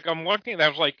 I'm looking and I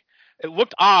was like, it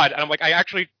looked odd. And I'm like, I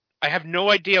have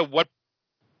no idea what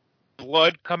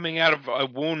blood coming out of a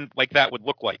wound like that would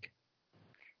look like.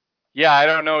 Yeah, I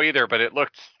don't know either, but it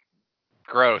looked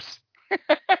gross.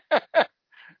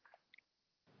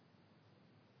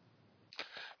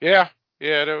 Yeah,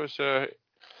 that was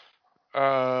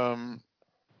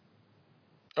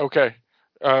okay.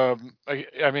 I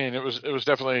mean, it was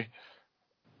definitely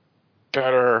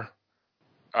better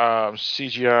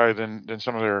CGI than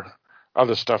some of their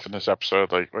other stuff in this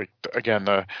episode. Like again,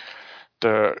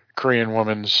 the Korean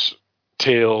woman's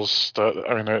tails.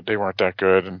 They weren't that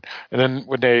good, and then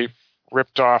when they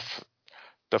ripped off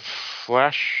the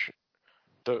flesh,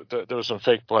 there was some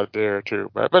fake blood there too.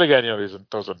 But again,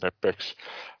 those are nitpicks.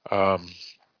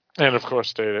 And of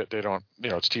course they don't.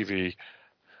 It's TV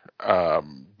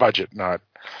budget, not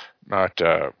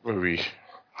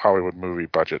Hollywood movie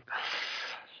budget.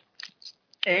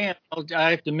 And I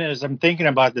have to admit, as I'm thinking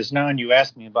about this now, and you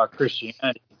asked me about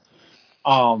Christianity.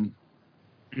 I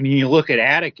mean, you look at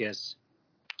Atticus.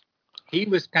 He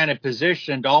was kind of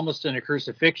positioned almost in a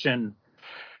crucifixion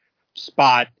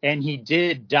spot, and he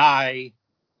did die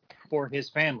for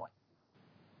his family.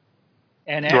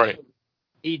 And Right. actually,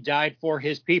 he died for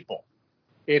his people.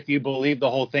 If you believe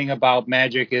the whole thing about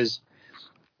magic is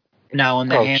now in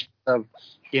the hands of,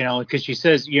 because she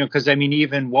says, because I mean,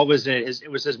 even what was it? It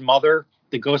was his mother.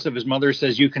 The ghost of his mother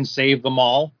says, "You can save them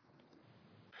all."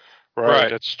 Right.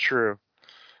 That's true.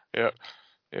 Yeah.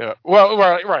 Yeah. Well,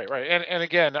 right. And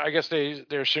again, I guess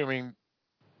they're assuming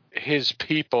his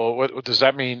people. What does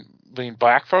that mean? Mean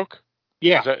black folk?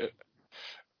 Yeah.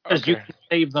 Because you can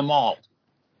save them all.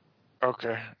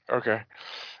 Okay.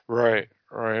 Right.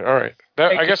 All right.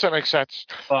 I guess that makes sense.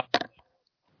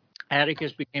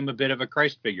 Atticus became a bit of a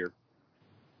Christ figure.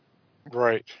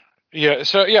 Right. Yeah.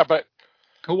 So yeah, but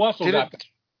who also got?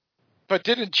 But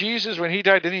didn't Jesus, when he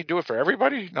died, didn't he do it for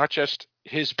everybody, not just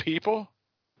his people?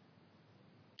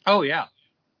 Oh yeah.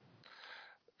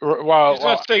 He's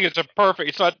not saying it's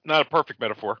not a perfect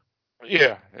metaphor.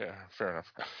 Yeah, fair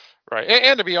enough. Right,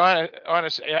 and to be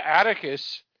honest,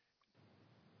 Atticus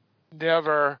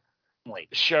never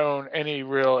shown any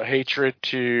real hatred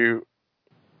to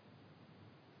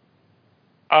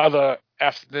other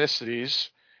ethnicities,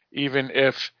 even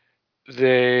if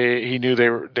he knew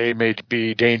they may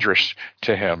be dangerous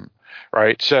to him,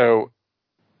 right? So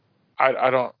I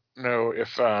don't know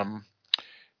if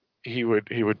he would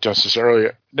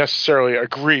necessarily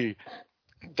agree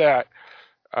that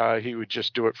he would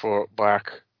just do it for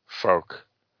black folk.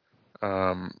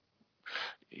 Like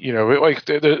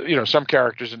some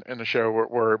characters in the show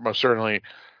were most certainly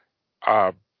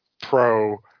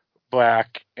pro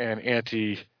black and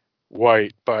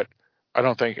anti-white, but I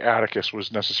don't think Atticus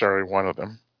was necessarily one of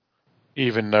them,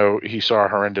 even though he saw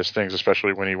horrendous things,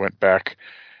 especially when he went back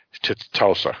to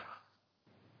Tulsa.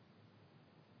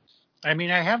 I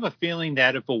mean, I have a feeling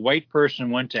that if a white person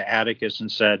went to Atticus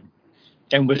and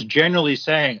was generally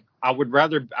saying, I would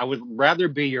rather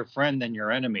be your friend than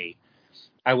your enemy.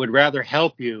 I would rather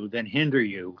help you than hinder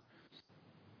you.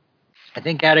 I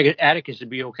think Atticus would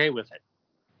be okay with it.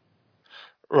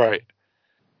 Right.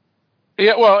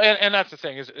 Yeah, well, and that's the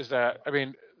thing is that, I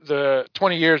mean, the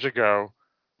 20 years ago,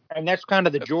 and that's kind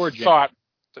of the Georgian thought.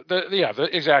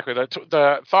 Exactly.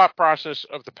 The thought process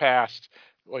of the past,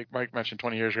 like Mike mentioned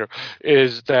 20 years ago,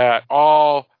 is that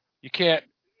you can't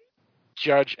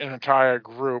judge an entire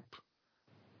group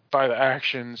by the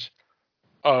actions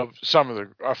of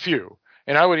a few.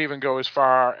 And I would even go as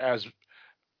far as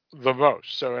the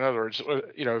most. So in other words,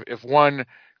 if one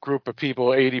group of people,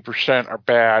 80% are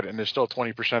bad and there's still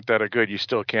 20% that are good, you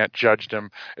still can't judge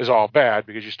them as all bad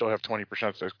because you still have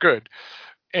 20% that's good.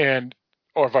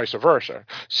 Or vice versa.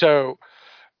 So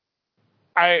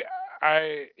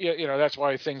that's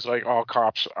why things like all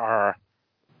cops are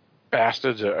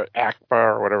bastards,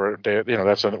 Akbar or whatever.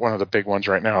 That's one of the big ones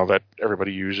right now that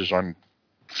everybody uses on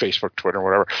Facebook, Twitter,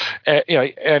 whatever.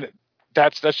 And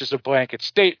that's just a blanket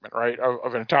statement, right,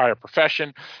 of an entire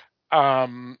profession,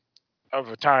 of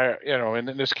entire, and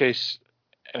in this case,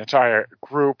 an entire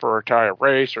group or entire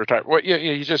race or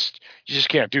you just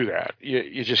can't do that.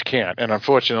 You just can't. And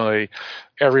unfortunately,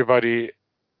 everybody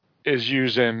is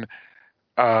using,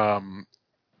 I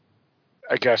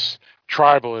guess,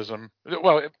 tribalism.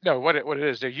 Well, no, what it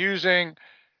is, they're using,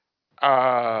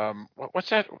 what's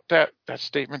that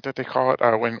statement that they call it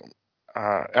when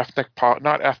not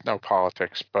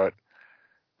ethnopolitics, but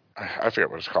I forget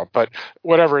what it's called. But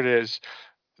whatever it is,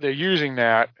 they're using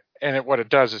that, and what it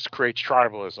does is creates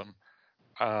tribalism,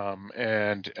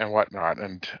 and whatnot.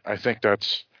 And I think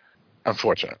that's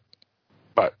unfortunate.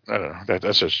 But I don't know.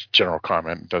 That's just general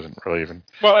comment. It doesn't really even.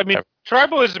 Well, I mean,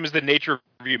 tribalism is the nature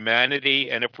of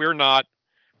humanity, and if we're not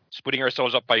splitting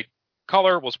ourselves up by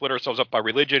color, we'll split ourselves up by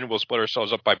religion, we'll split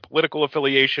ourselves up by political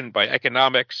affiliation, by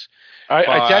economics,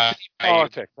 identity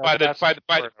politics, by the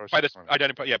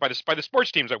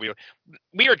sports teams that we are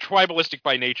tribalistic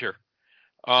by nature.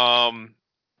 And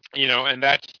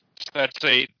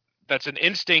that's an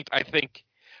instinct, I think,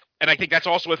 and I think that's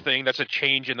also a thing that's a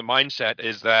change in the mindset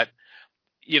is that,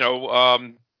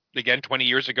 again, 20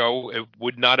 years ago, it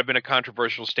would not have been a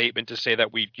controversial statement to say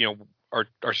that we, are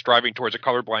striving towards a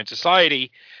colorblind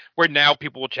society, where now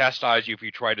people will chastise you if you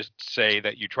try to say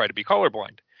that you try to be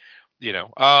colorblind.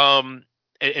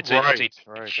 It's a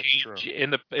change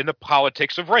in the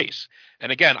politics of race. And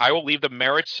again, I will leave the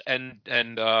merits and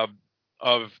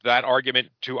of that argument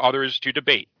to others to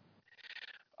debate.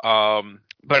 But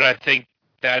I think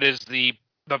that is the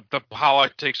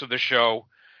politics of the show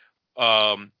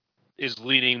is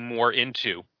leaning more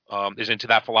into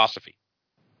that philosophy.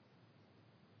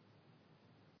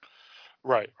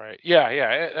 Right.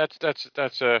 Yeah.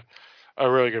 That's a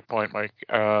really good point, Mike.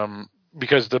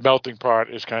 Because the melting pot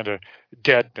is kind of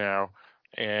dead now,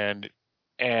 and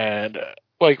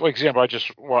like example,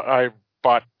 I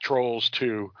bought Trolls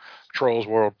 2, Trolls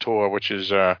World Tour, which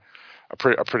is a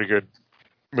pretty good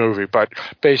movie. But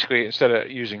basically, instead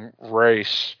of using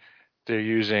race, they're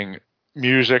using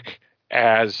music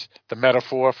as the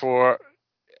metaphor for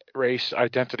race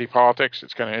identity politics.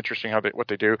 It's kind of interesting what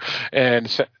they do, and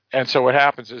so what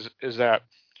happens is that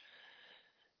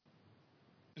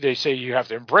they say you have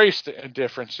to embrace the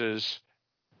differences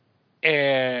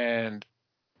and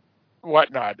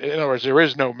whatnot. In other words, there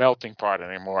is no melting pot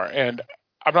anymore. And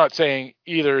I'm not saying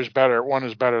either is better, one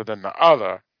is better than the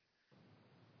other,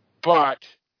 but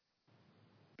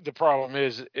the problem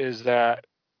is that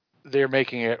they're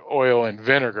making it oil and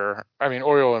vinegar. I mean,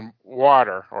 oil and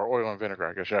water, or oil and vinegar,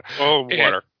 I guess. Yeah. Oh,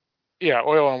 water. Yeah,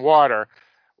 oil and water,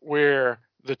 where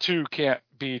the two can't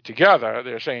be together.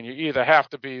 They're saying you either have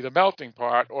to be the melting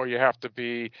pot or you have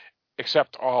to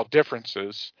accept all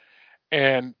differences.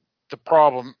 And the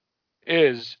problem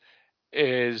is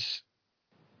if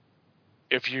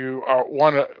you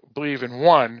want to believe in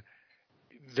one,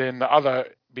 then the other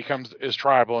is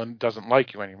tribal and doesn't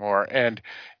like you anymore. And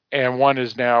one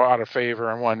is now out of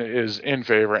favor and one is in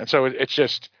favor. And so it's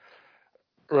just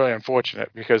really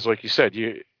unfortunate because, like you said,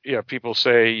 people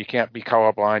say you can't be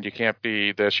colorblind, you can't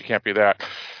be this, you can't be that.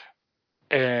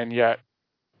 And yet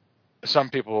some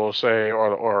people will say,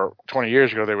 or 20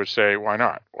 years ago, they would say, why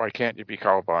not? Why can't you be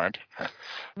colorblind?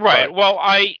 Right. Well,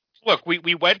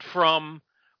 we went from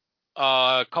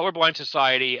colorblind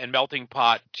society and melting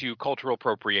pot to cultural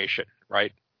appropriation,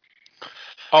 right?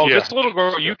 Oh, yeah. This little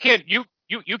girl, you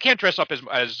can't dress up as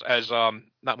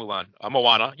not Mulan,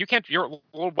 Moana. You can't. You're a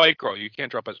little white girl. You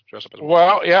can't dress up as Moana.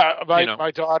 Well, yeah, my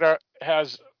daughter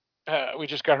has. We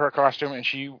just got her a costume, and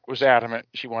she was adamant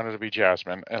she wanted to be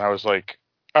Jasmine, and I was like,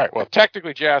 all right, well,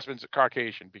 technically Jasmine's a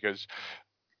Caucasian because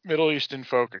Middle Eastern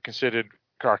folk are considered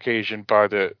Caucasian by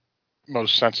the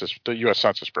U.S.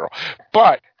 Census Bureau.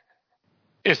 But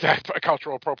is that a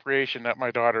cultural appropriation that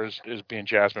my daughter is being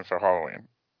Jasmine for Halloween?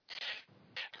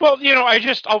 Well,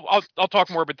 I'll talk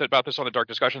more about this on the Dark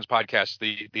Discussions podcast,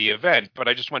 the event. But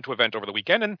I just went to an event over the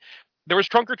weekend, and there was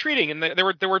trunk or treating, and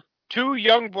there were two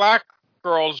young black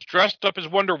girls dressed up as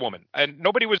Wonder Woman, and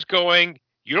nobody was going,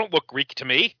 "You don't look Greek to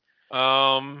me."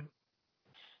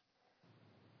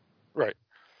 Right.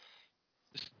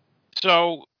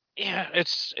 So yeah,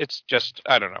 it's just,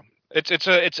 I don't know. It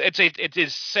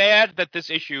is sad that this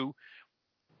issue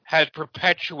has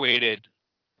perpetuated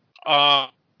to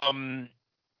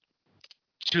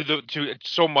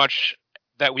so much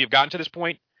that we've gotten to this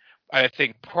point. I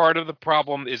think part of the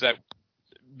problem is that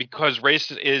because race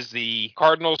is the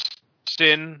cardinal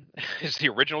sin, is the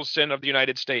original sin of the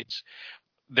United States.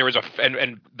 There is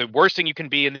and the worst thing you can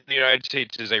be in the United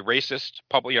States is a racist.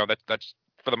 That's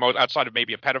for the most, outside of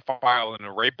maybe a pedophile and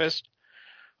a rapist.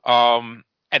 And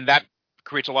that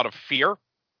creates a lot of fear.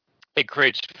 It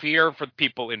creates fear for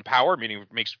people in power, meaning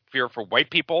it makes fear for white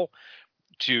people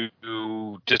to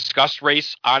discuss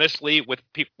race honestly with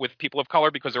people of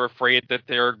color because they're afraid that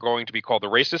they're going to be called a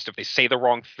racist if they say the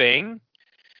wrong thing.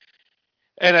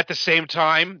 And at the same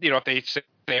time, if they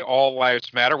say all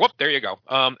lives matter, there you go.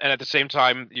 And at the same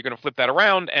time, you're going to flip that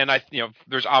around. And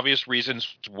there's obvious reasons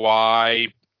why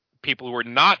people who are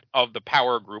not of the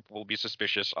power group will be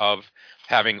suspicious of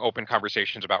having open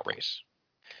conversations about race.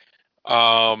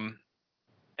 And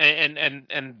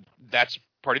that's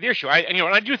part of the issue. And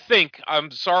I do think,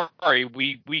 I'm sorry,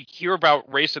 we hear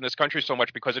about race in this country so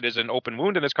much because it is an open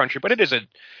wound in this country, but it is an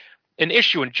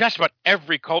issue in just about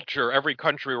every culture, every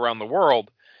country around the world.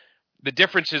 The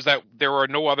difference is that there are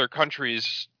no other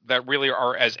countries that really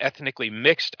are as ethnically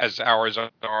mixed as ours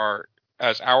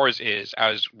is,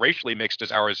 as racially mixed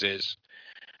as ours is.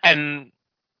 And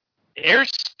there's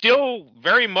still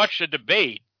very much a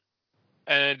debate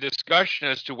and a discussion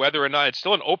as to whether or not it's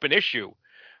still an open issue,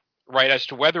 right, as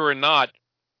to whether or not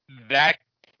that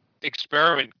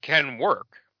experiment can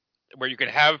work, where you can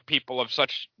have people of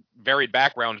such varied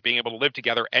backgrounds being able to live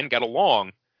together and get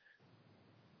along.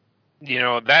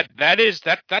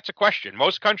 That's a question.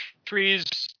 Most countries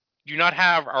do not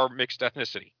have our mixed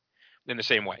ethnicity in the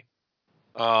same way.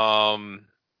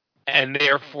 And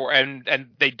therefore, and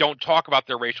they don't talk about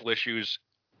their racial issues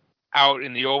out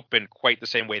in the open quite the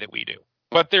same way that we do.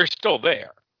 But they're still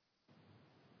there.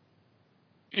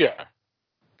 Yeah.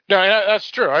 No, that's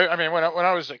true. I mean, when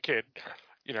I was a kid,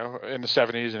 in the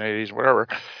 70s and 80s, whatever,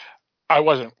 I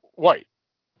wasn't white.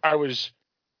 I was,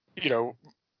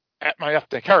 at my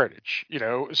ethnic heritage,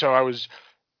 so I was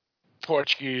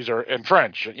Portuguese and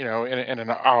French, in an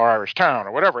Irish town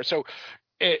or whatever. So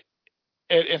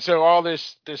and so all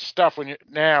this stuff when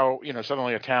now,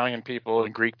 suddenly Italian people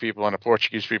and Greek people and the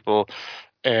Portuguese people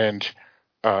and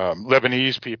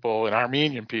Lebanese people and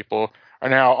Armenian people are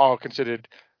now all considered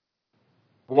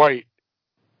white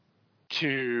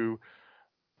to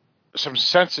some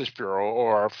Census Bureau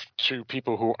or to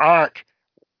people who aren't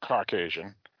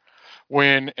Caucasian,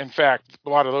 when in fact a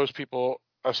lot of those people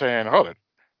are saying, "Hold it,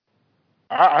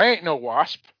 I ain't no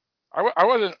WASP. I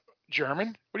wasn't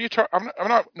German. What are you talking? I'm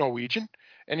not Norwegian."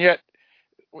 And yet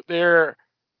they're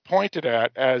pointed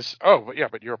at as, "Oh, but yeah,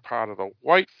 but you're part of the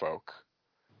white folk."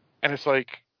 And it's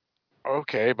like,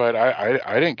 okay, but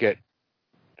I didn't get.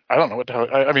 I don't know what the hell.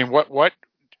 I mean, what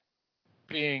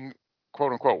being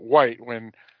quote unquote white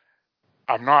when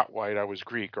I'm not white, I was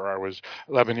Greek or I was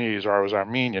Lebanese or I was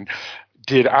Armenian.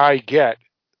 Did I get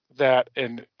that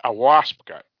in a WASP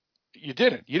got? You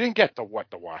didn't. You didn't get what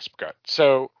the WASP got.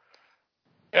 So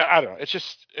I don't know. It's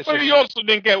just. But you also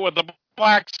didn't get what the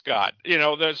blacks got.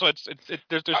 There's two well,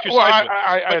 sides to it.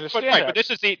 I understand right, that.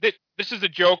 but this is the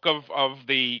joke of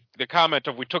the comment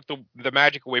of we took the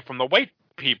magic away from the white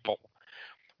people.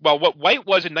 Well, what white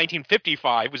was in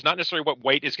 1955 was not necessarily what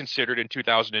white is considered in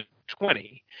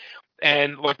 2020.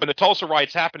 And like when the Tulsa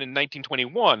riots happened in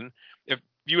 1921, if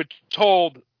you had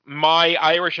told my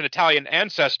Irish and Italian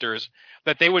ancestors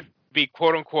that they would be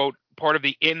quote unquote part of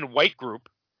the white group,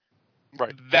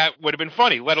 right, that would have been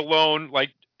funny, let alone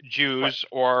like Jews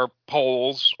or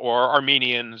Poles or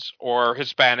Armenians or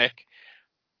Hispanic.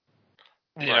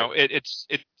 It's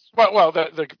well,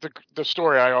 the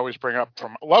story I always bring up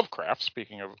from Lovecraft,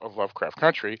 speaking of Lovecraft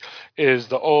Country, is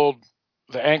the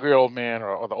angry old man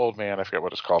or the old man, I forget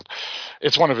what it's called.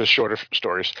 It's one of his shorter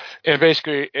stories, and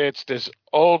basically it's this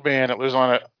old man that lives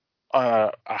on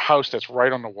a house that's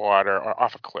right on the water or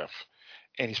off a cliff.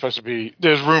 And he's supposed to be,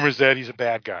 there's rumors that he's a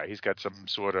bad guy. He's got some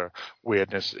sort of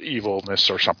weirdness, evilness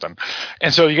or something.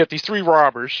 And so you get these three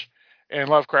robbers, and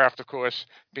Lovecraft, of course,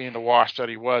 being the wasp that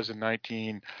he was in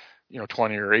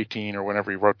 1920 or 18 or whenever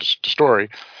he wrote the story,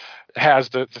 has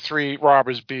the three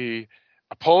robbers be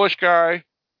a Polish guy,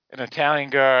 an Italian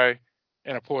guy,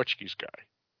 and a Portuguese guy.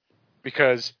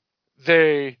 Because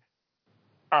they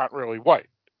aren't really white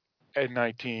in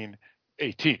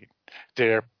 1918.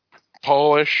 They're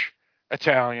Polish,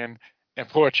 Italian, and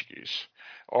Portuguese.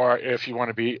 Or if you want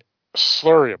to be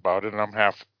slurry about it, and I'm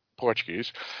half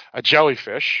Portuguese, a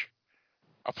jellyfish,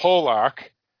 a Polak,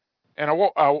 and a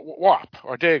wop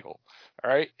or daigle. All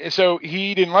right. And so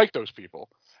he didn't like those people.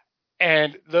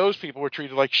 And those people were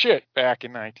treated like shit back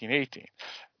in 1918.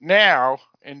 Now,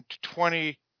 in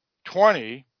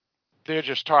 2020, they're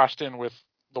just tossed in with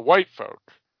the white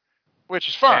folk, which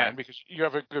is fine because you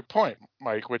have a good point,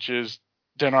 Mike, which is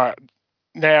they're not.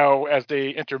 Now, as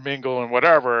they intermingle and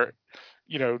whatever,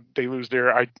 they lose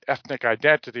their ethnic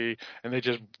identity and they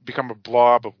just become a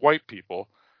blob of white people.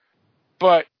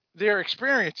 But their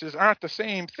experiences aren't the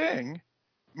same thing.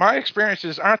 My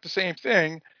experiences aren't the same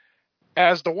thing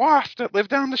as the wasp that lived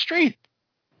down the street.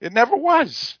 It never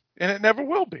was, and it never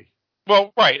will be.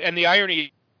 Well, right, and the irony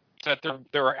is that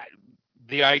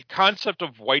the concept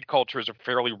of white culture is a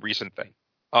fairly recent thing.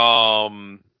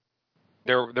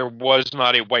 There was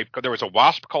not a white. There was a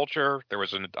WASP culture. There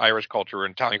was an Irish culture,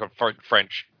 an Italian,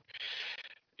 French.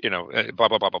 Blah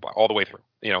blah blah blah blah, all the way through.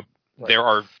 Right.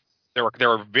 There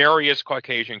are various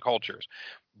Caucasian cultures.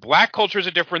 Black culture is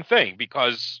a different thing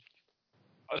because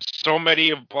so many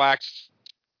of blacks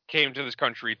came to this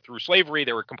country through slavery.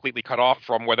 They were completely cut off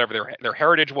from whatever their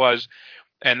heritage was,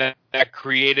 and that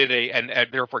created and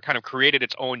therefore kind of created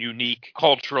its own unique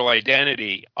cultural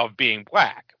identity of being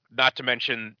black. Not to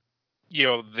mention,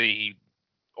 the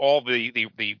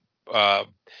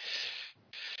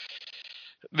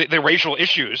racial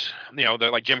issues, the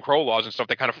like Jim Crow laws and stuff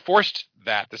that kind of forced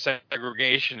that, the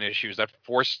segregation issues that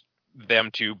forced them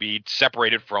to be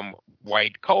separated from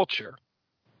white culture.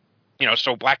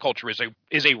 So black culture is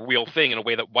a real thing in a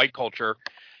way that white culture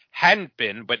hadn't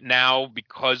been, but now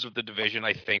because of the division,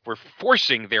 I think we're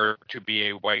forcing there to be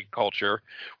a white culture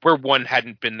where one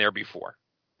hadn't been there before.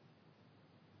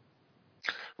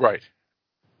 Right.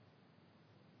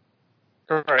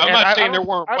 I'm not saying there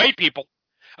weren't white people,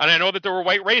 and I know that there were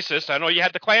white racists. I know you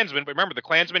had the Klansmen, but remember, the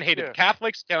Klansmen hated the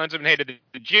Catholics, the Klansmen hated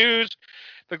the Jews,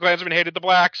 the Klansmen hated the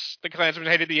blacks, the Klansmen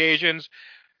hated the Asians,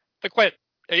 they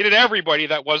hated everybody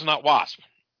that was not WASP.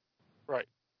 Right.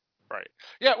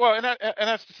 Yeah, well, and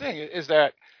that's the thing is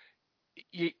that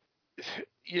you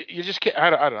just can't. I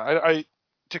don't know.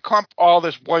 To clump all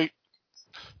this white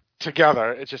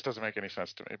together, it just doesn't make any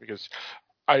sense to me because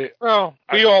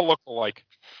we all look alike.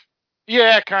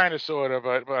 Yeah, kind of, sort of,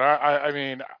 but I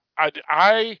mean,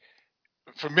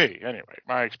 for me anyway,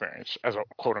 my experience as a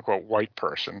quote unquote white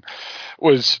person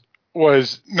was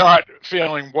not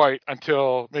feeling white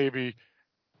until maybe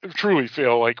truly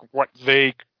feel like what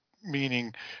they,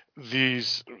 meaning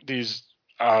these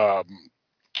I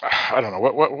don't know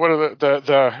what are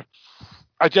the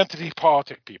identity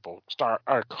politic people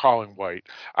are calling white.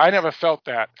 I never felt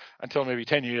that until maybe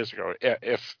 10 years ago,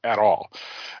 if at all.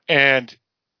 And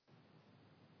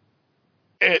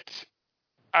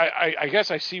I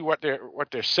guess I see what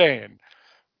they're saying,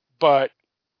 but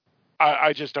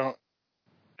I just don't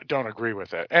agree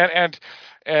with it. And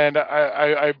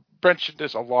I mentioned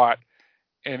this a lot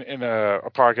in a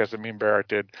podcast that me and Barrett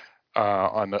did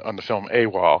on the film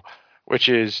AWOL, which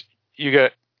is you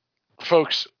get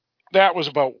folks that was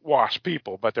about WASP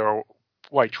people, but they were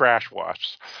white trash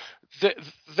WASPs.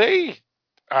 They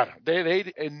I don't know,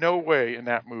 they in no way in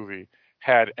that movie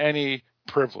had any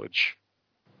privilege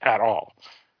at all.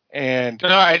 And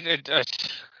No,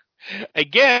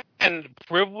 again,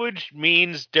 privilege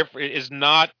means different. Is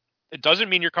not. It doesn't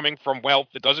mean you're coming from wealth.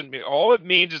 It doesn't mean. All it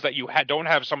means is that you don't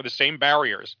have some of the same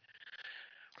barriers.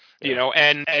 You know,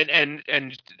 and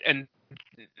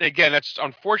again, that's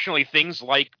unfortunately things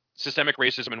like systemic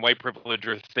racism and white privilege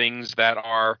are things that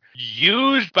are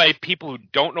used by people who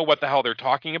don't know what the hell they're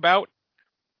talking about.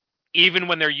 Even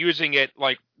when they're using it,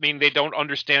 they don't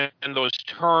understand those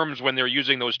terms when they're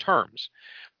using those terms.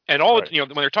 And all right.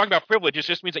 when they're talking about privilege, it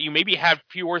just means that you maybe have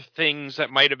fewer things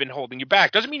that might have been holding you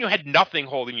back. Doesn't mean you had nothing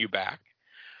holding you back.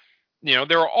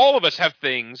 All of us have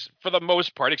things for the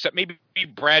most part, except maybe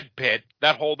Brad Pitt,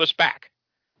 that hold us back,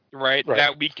 right?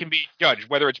 That we can be judged,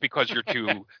 whether it's because you're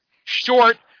too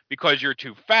short, because you're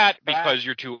too fat, because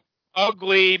you're too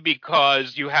ugly,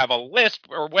 because you have a lisp,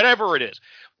 or whatever it is.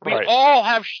 We all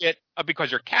have shit because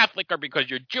you're Catholic, or because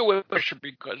you're Jewish, or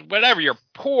because whatever, you're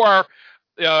poor,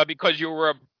 because you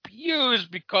were abused,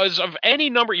 because of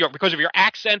any number, because of your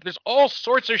accent. There's all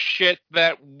sorts of shit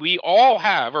that we all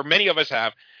have, or many of us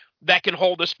have, that can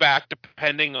hold us back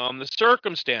depending on the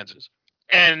circumstances.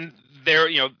 And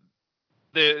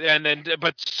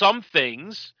but some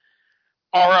things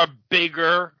are a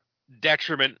bigger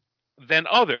detriment than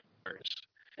others.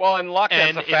 Well, and luck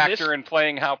has a factor in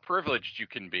playing how privileged you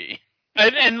can be.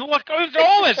 And look,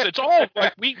 it's all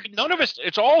like none of us.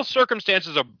 It's all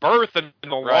circumstances of birth in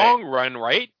the long run,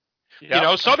 right?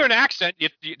 Yep. Southern accent,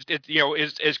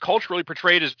 is culturally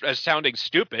portrayed as sounding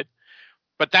stupid,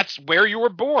 but that's where you were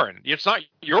born. It's not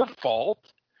your fault.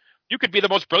 You could be the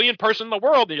most brilliant person in the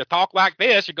world, and you talk like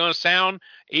this, you're going to sound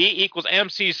E =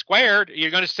 MC squared.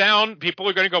 You're going to sound. People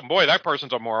are going to go, boy, that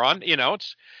person's a moron.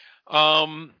 It's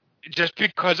just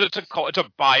because it's a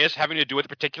bias having to do with a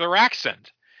particular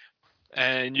accent.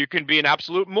 And you can be an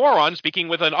absolute moron speaking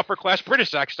with an upper-class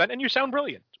British accent, and you sound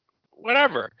brilliant.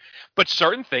 Whatever. But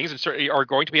certain things are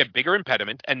going to be a bigger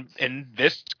impediment. And in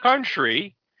this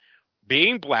country,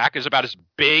 being black is about as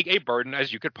big a burden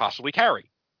as you could possibly carry.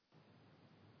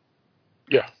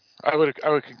 Yeah, I would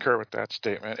concur with that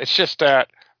statement. It's just that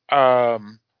I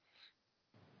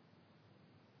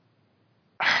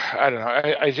don't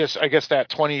know. I guess that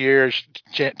 20 years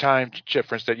time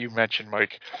difference that you mentioned,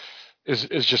 Mike, is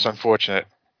just unfortunate.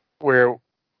 Where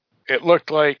it looked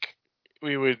like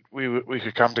we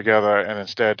could come together, and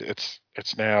instead it's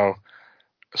now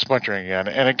splintering again.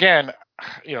 And again,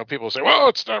 people say, well,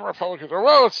 it's the Republicans, or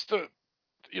well, it's the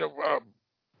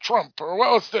Trump, or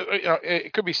well, it's the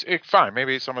it could be fine.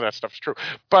 Maybe some of that stuff's true,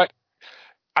 but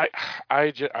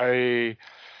I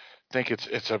think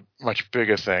it's a much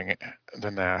bigger thing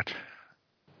than that.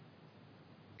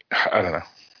 I don't know.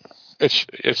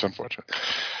 It's unfortunate.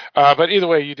 But either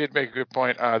way, you did make a good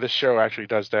point. This show actually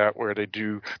does that, where they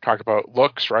do talk about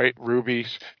looks, right?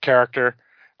 Ruby's character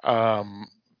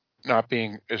not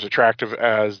being as attractive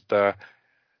as the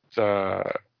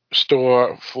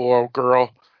store floor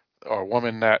girl or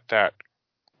woman that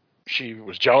she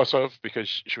was jealous of because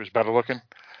she was better looking.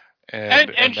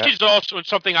 And she's also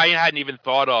something I hadn't even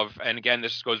thought of. And again,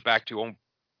 this goes back to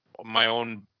my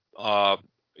own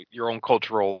your own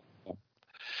cultural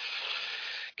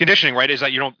conditioning, right? Is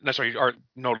that you don't necessarily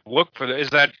look for that.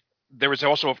 Is that there was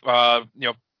also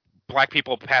black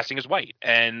people passing as white,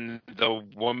 and the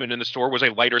woman in the store was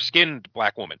a lighter skinned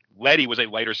black woman. Letty was a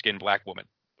lighter skinned black woman,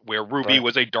 where Ruby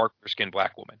was a darker skinned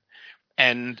black woman.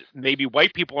 And maybe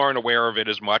white people aren't aware of it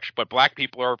as much, but black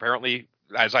people are apparently,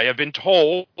 as I have been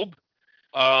told,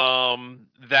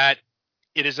 that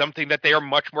it is something that they are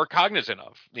much more cognizant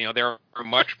of. They're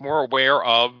much more aware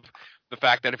of the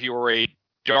fact that if you are a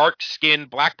dark-skinned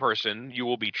black person, you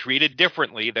will be treated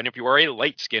differently than if you are a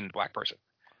light-skinned black person.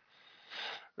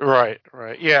 Right.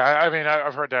 Yeah, I mean,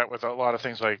 I've heard that with a lot of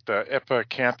things like the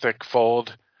epicanthic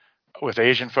fold with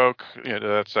Asian folk.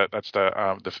 That's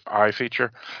the eye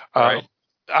feature. Right.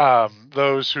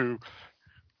 Those who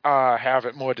have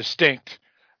it more distinct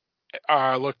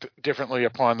looked differently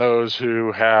upon those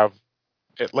who have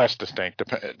it less distinct,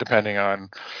 depending on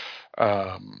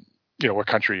what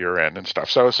country you're in and stuff.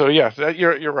 So yeah,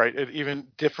 you're right. Even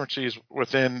differences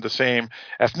within the same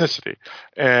ethnicity,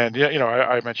 and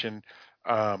I mentioned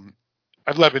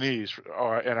Lebanese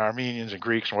and Armenians and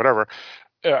Greeks and whatever,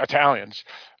 Italians,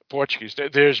 Portuguese.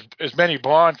 There's as many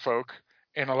blonde folk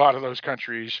in a lot of those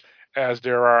countries as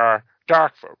there are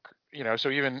dark folk. So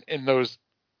even in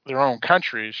their own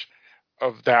countries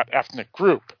of that ethnic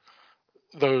group,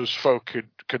 those folk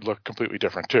could look completely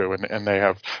different too, and they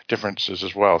have differences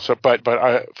as well. So, but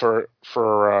for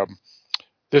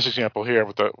this example here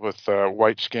with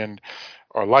white skinned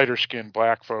or lighter skinned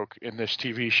black folk in this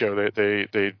TV show,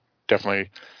 they definitely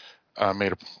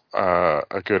made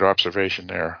a good observation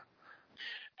there.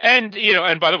 And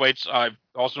and by the way, I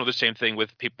also know the same thing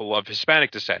with people of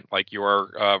Hispanic descent, like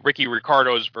your Ricky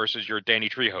Ricardos versus your Danny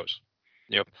Trejos.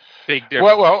 Big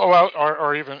difference. Well,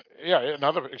 or even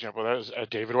another example of that is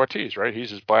David Ortiz, right?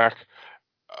 He's as black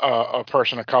a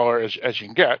person of color as you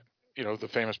can get. The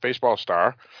famous baseball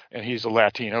star, and he's a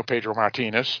Latino. Pedro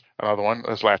Martinez, another one,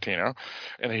 is Latino,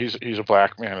 and he's a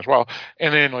black man as well.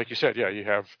 And then, like you said, you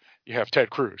have Ted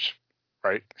Cruz,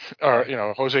 right? Or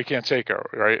Jose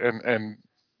Canseco, right? And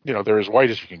they're as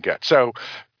white as you can get. So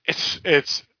it's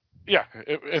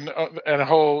and a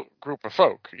whole group of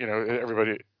folk.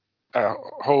 Everybody,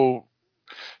 whole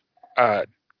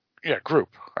group.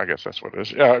 I guess that's what it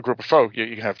is. A group of folk.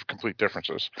 You can have complete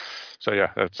differences. So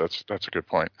yeah, that's a good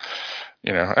point.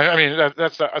 I mean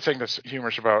that's the thing that's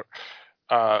humorous about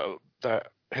the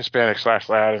Hispanic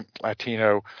 /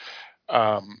 Latino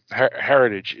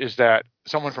heritage is that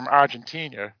someone from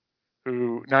Argentina,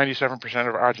 who 97%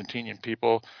 of Argentinian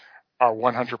people are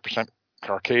 100%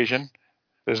 Caucasian.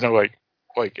 There's no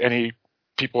like any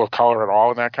people of color at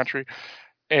all in that country.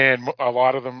 And a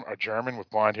lot of them are German with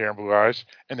blonde hair and blue eyes,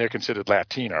 and they're considered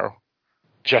Latino,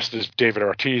 just as David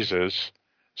Ortiz is.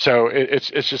 So it's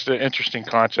just an interesting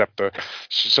concept.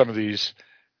 Some of these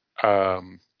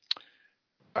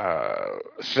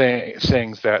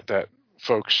things that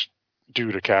folks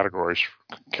do to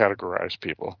categorize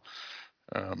people.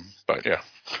 But yeah,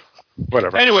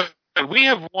 whatever. Anyway, we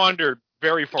have wandered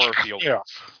very far afield.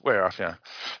 Way off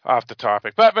the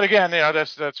topic. But again,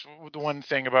 that's the one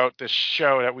thing about this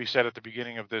show that we said at the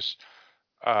beginning of this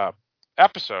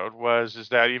episode is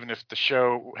that even if the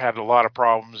show had a lot of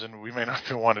problems and we may not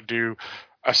want to do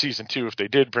a season 2, if they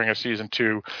did bring a season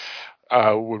 2,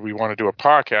 would we want to do a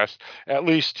podcast? At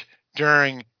least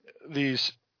during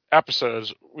these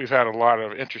episodes, we've had a lot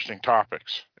of interesting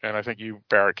topics, and I think you,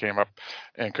 Barrett, came up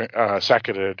and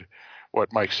seconded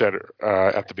what Mike said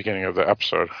at the beginning of the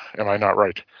episode. Am I not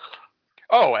right?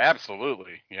 Oh,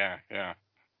 absolutely. Yeah.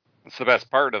 It's the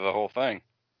best part of the whole thing.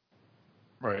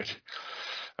 Right.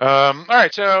 All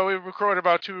right, so we recorded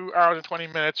about 2 hours and 20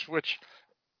 minutes, which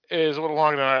is a little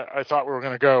longer than I thought we were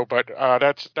going to go, but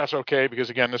that's okay, because,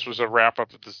 again, this was a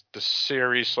wrap-up of the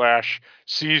series /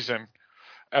 season,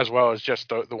 as well as just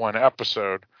the one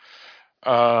episode.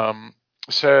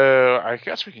 So I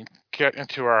guess we can get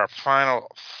into our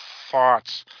final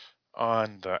thoughts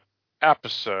on the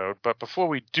episode, but before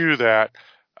we do that,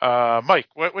 Mike,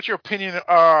 what's your opinion,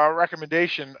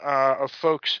 recommendation of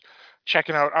folks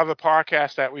checking out other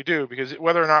podcasts that we do? Because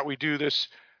whether or not we do this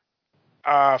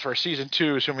for season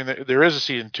 2, assuming that there is a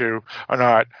season 2 or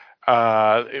not,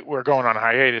 we're going on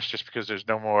hiatus just because there's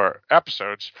no more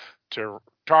episodes to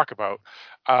talk about.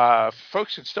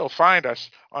 Folks can still find us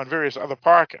on various other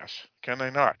podcasts, can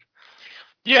they not?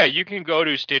 Yeah, you can go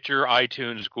to Stitcher,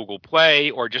 iTunes, Google Play,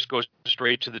 or just go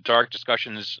straight to the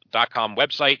darkdiscussions.com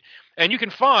website, and you can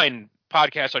find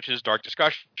podcasts such as Dark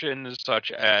Discussions,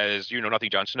 such as You Know Nothing,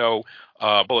 Jon Snow,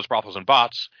 Bullets, Brothels, and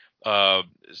Bots,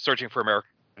 Searching for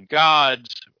American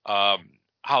Gods,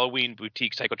 Halloween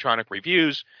Boutique Psychotronic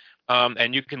Reviews,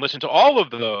 and you can listen to all of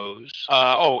those.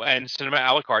 And Cinema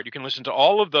a la carte. You can listen to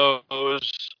all of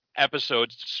those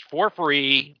episodes for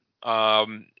free.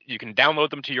 You can download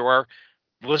them to your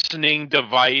listening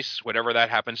device, whatever that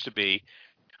happens to be,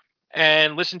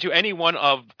 and listen to any one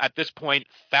of, at this point,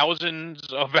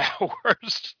 thousands of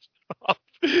hours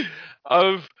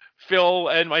of Phil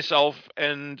and myself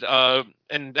and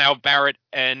now Barrett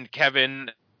and Kevin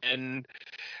and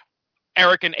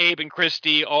Eric and Abe and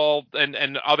Christy, all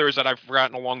and others that I've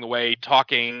forgotten along the way,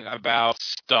 talking about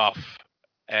stuff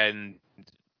and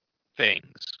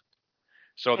things.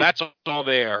 So that's all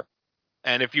there.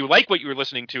 And if you like what you're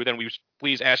listening to, then we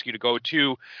please ask you to go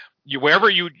to whatever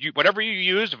you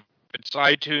use, It's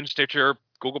iTunes, Stitcher,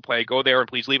 Google Play. Go there and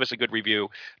please leave us a good review,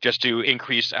 just to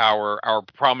increase our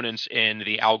prominence in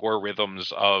the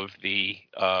algorithms of the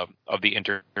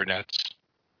internet.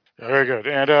 Very good.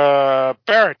 And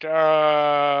Barrett,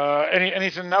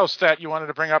 anything else that you wanted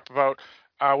to bring up about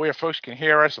where folks can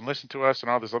hear us and listen to us and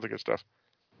all this other good stuff?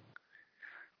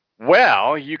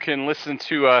 Well, you can listen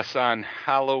to us on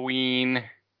Halloween.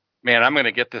 Man, I'm going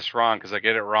to get this wrong because I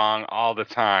get it wrong all the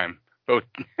time.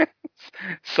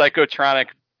 Psychotronic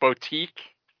Boutique?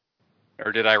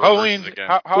 Or did I reverse it again?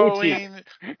 Halloween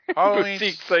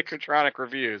Boutique Psychotronic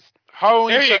Reviews.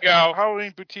 There you go.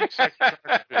 Halloween Boutique Psychotronic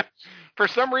Reviews. For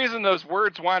some reason, those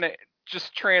words want to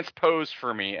just transpose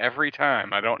for me every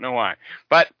time. I don't know why.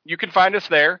 But you can find us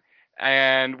there,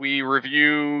 and we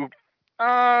review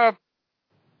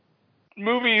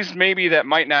movies maybe that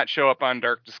might not show up on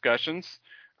Dark Discussions.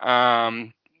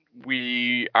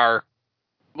 We are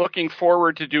looking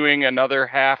forward to doing another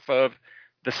half of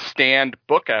the Stand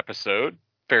book episode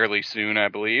fairly soon, I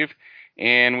believe.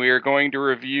 And we are going to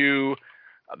review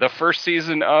the first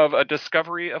season of A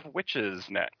Discovery of Witches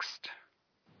next.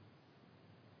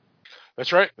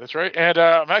 That's right. And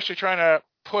I'm actually trying to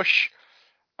push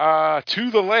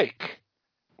To the Lake,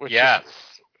 which is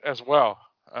as well.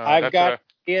 I've got to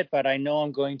see it, but I know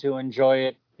I'm going to enjoy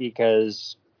it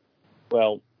because,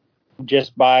 well,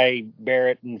 just by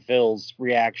Barrett and Phil's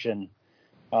reaction,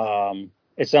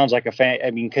 it sounds like a fan. I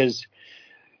mean, because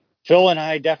Phil and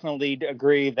I definitely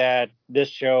agree that this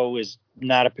show is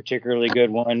not a particularly good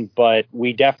one, but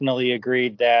we definitely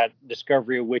agreed that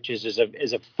Discovery of Witches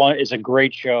is a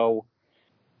great show,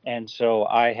 and so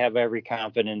I have every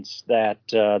confidence that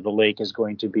The Lake is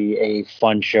going to be a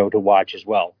fun show to watch as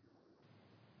well.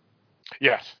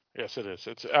 Yes, it is.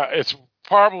 It's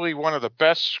probably one of the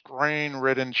best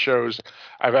screen-written shows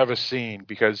I've ever seen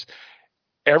because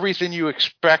everything you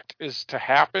expect is to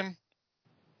happen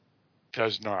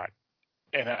does not,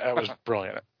 and that was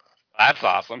brilliant. That's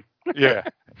awesome. Yeah,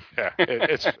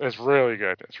 it's really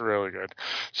good. It's really good.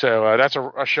 So that's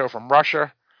a show from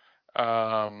Russia,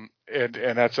 and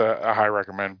that's a high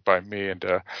recommend by me. And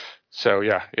so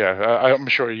I'm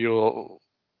sure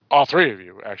all three of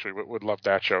you actually would love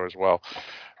that show as well.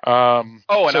 I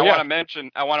want to mention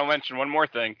one more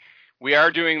thing. We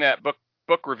are doing that book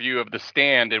review of The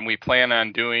Stand, and we plan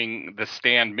on doing the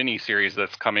Stand miniseries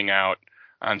that's coming out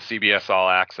on CBS All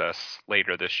Access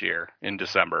later this year in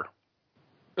December.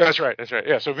 That's right.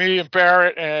 Yeah. So me and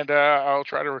Barrett, and I'll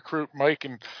try to recruit Mike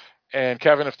and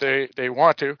Kevin if they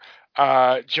want to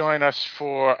join us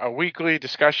for a weekly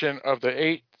discussion of the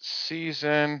 8th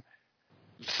season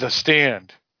The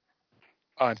Stand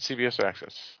on CBS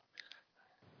Access.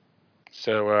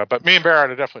 So, but me and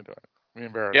Barrett are definitely doing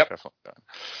it.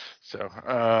 So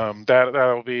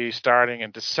that'll be starting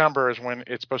in December is when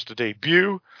it's supposed to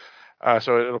debut.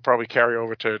 So it'll probably carry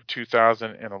over to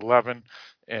 2011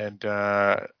 and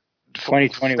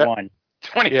 2021.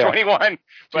 2021.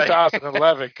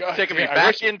 2011. God, taking me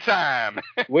back in time.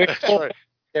 Right.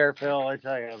 There, Phil, I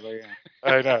tell you.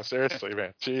 I know, seriously,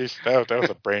 man. Jeez, that was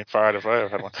a brain fart if I ever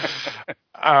had one.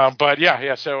 But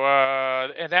yeah. So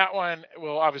and that one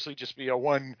will obviously just be a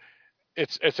one.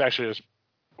 It's actually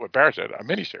what Barrett said, a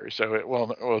miniseries. So it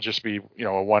will just be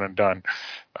a one and done.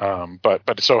 But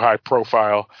it's so high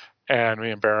profile, and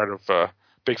me and Barrett are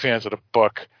big fans of the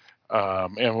book,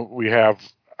 and we have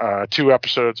 2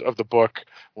 episodes of the book,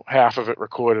 half of it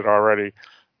recorded already,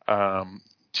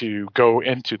 to go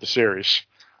into the series.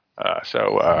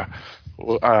 So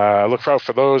look out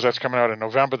for those. That's coming out in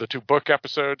November, the 2 book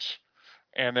episodes.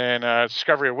 And then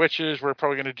Discovery of Witches, we're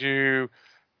probably going to do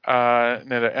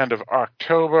near the end of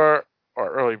October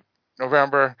or early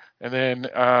November. And then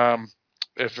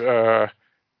if and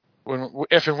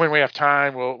when we have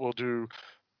time, we'll do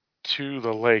To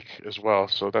the Lake as well.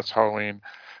 So that's Halloween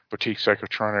Boutique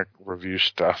Psychotronic review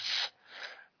stuff.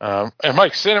 And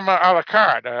Mike, Cinema a la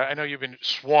carte. I know you've been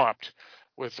swamped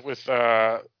with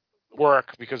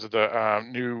work because of the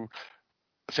new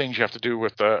things you have to do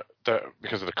with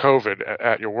because of the COVID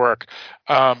at your work.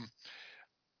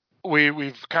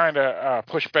 We've kind of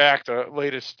pushed back the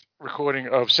latest recording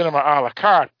of Cinema a la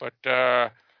carte, but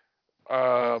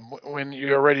when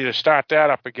you're ready to start that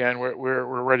up again, we're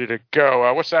ready to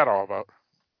go. What's that all about?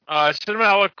 Cinema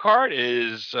a la carte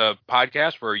is a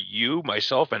podcast where you,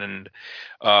 myself, and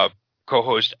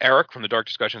co-host Eric from the Dark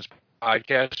Discussions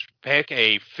podcast pick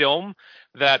a film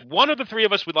that one of the 3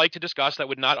 of us would like to discuss that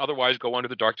would not otherwise go under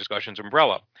the Dark Discussions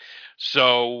umbrella.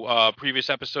 So previous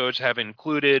episodes have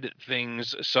included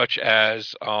things such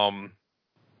as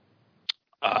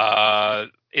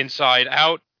Inside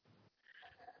Out,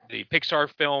 the Pixar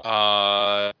film,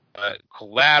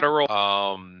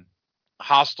 Collateral,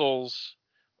 Hostels,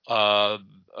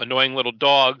 Annoying Little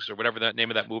Dogs, or whatever that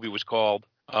name of that movie was called.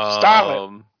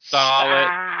 Starlet.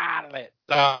 Starlet.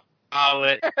 Yes.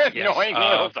 Annoying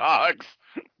Little Dogs.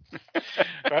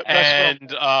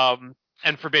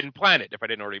 And Forbidden Planet, if I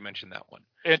didn't already mention that one.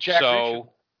 And Jack Reacher.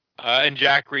 And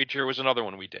Jack Reacher was another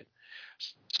one we did.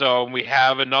 So we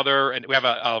have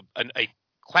a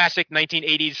classic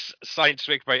 1980s science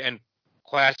fiction, and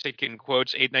classic in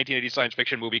quotes, 1980s science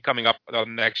fiction movie coming up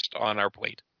next on our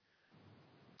plate.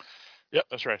 Yep,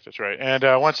 that's right. And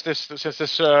since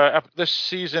this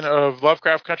season of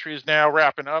Lovecraft Country is now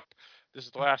wrapping up, this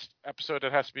is the last episode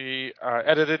that has to be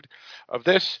edited of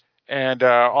this, and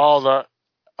all the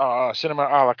cinema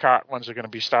a la carte ones are going to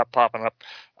be stopped popping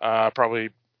up probably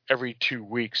every 2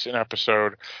 weeks an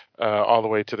episode all the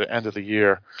way to the end of the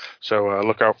year. So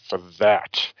look out for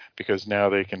that, because now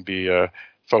they can be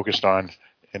focused on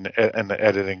in the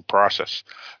editing process.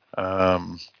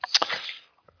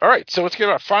 All right, so let's get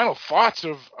our final thoughts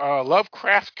of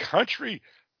Lovecraft Country,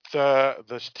 the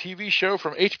TV show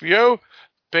from HBO,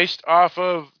 based off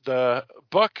of the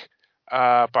book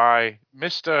by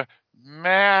Mr.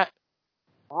 Matt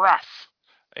Ruff.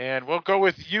 And we'll go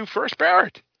with you first,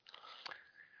 Barrett.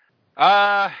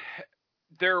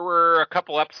 There were a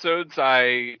couple episodes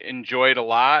I enjoyed a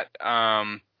lot.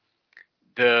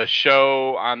 The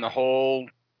show on the whole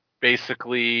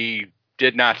basically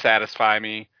did not satisfy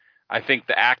me. I think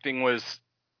the acting was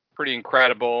pretty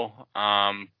incredible.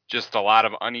 Just a lot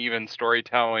of uneven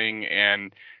storytelling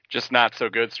and just not so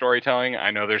good storytelling.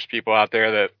 I know there's people out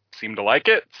there that seem to like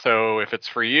it. So if it's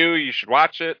for you, you should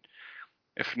watch it.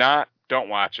 If not, don't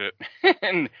watch it.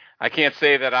 And I can't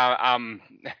say that I'm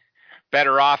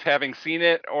better off having seen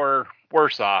it or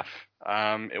worse off.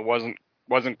 It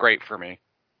wasn't great for me.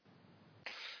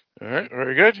 All right,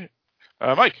 very good.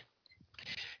 Mike.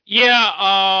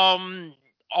 Yeah,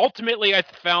 ultimately, I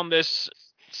found this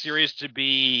series to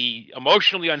be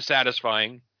emotionally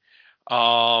unsatisfying.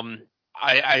 There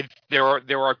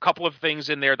were a couple of things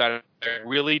in there that I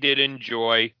really did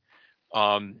enjoy,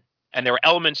 and there were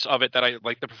elements of it that I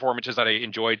like, the performances that I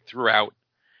enjoyed throughout.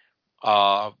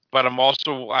 But I'm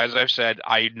also, as I've said,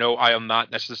 I know I am not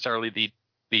necessarily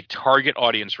the target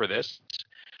audience for this.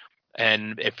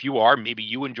 And if you are, maybe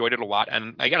you enjoyed it a lot.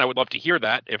 And again, I would love to hear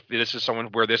that. If this is someone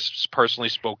where this personally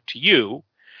spoke to you,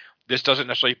 this doesn't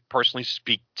necessarily personally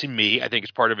speak to me. I think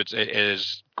it's part of it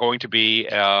is going to be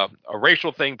a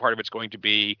racial thing. Part of it's going to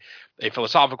be a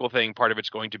philosophical thing. Part of it's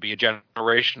going to be a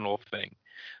generational thing.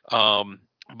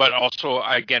 But also,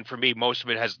 again, for me, most of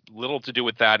it has little to do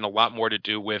with that and a lot more to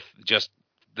do with just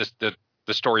the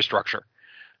story structure.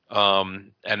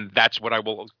 And that's what I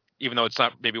will, even though it's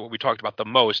not maybe what we talked about the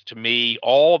most, to me,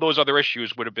 all those other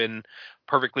issues would have been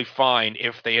perfectly fine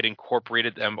if they had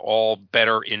incorporated them all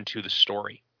better into the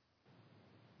story.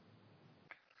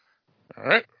 All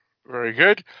right, very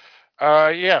good.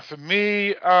 For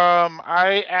me,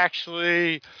 I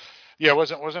actually,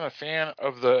 wasn't a fan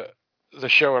of the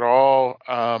show at all.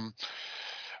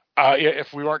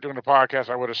 If we weren't doing the podcast,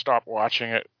 I would have stopped watching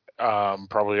it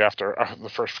probably after the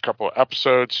first couple of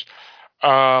episodes.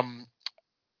 Though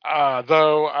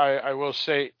I will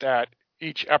say that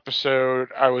each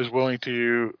episode I was willing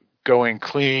to go in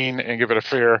clean and give it a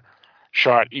fair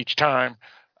shot each time.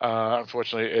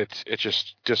 Unfortunately, it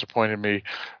just disappointed me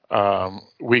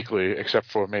weekly, except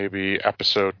for maybe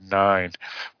episode 9,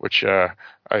 which I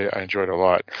enjoyed a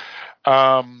lot.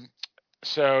 I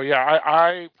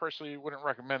personally wouldn't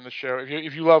recommend the show.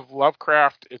 If you love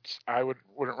Lovecraft,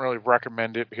 wouldn't really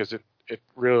recommend it, because it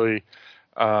really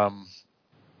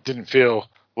didn't feel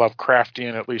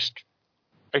Lovecraftian, at least,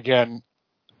 again,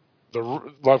 the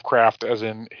Lovecraft as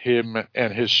in him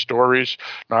and his stories,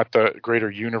 not the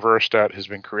greater universe that has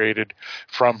been created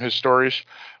from his stories.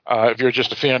 If you're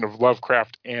just a fan of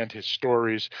Lovecraft and his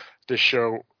stories, this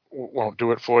show won't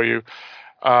do it for you.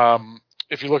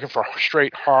 If you're looking for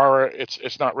straight horror,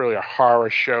 it's not really a horror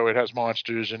show. It has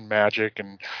monsters and magic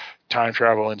and time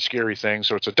travel and scary things,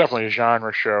 so it's definitely a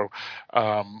genre show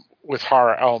with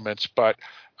horror elements, but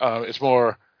it's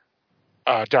more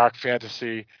dark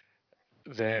fantasy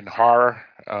than horror,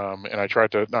 and I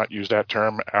tried to not use that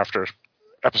term after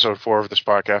episode 4 of this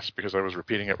podcast because I was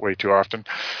repeating it way too often.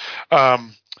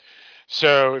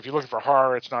 So if you're looking for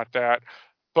horror, it's not that.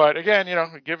 But again,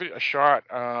 give it a shot.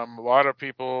 A lot of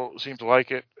people seem to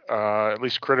like it, at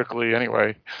least critically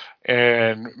anyway,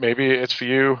 and maybe it's for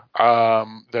you,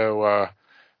 though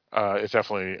it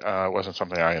definitely wasn't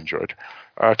something I enjoyed.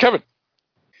 Kevin?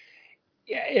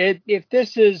 Yeah, if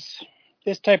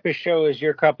this type of show is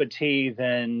your cup of tea,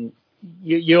 then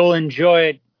you'll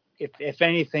enjoy it, if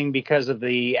anything, because of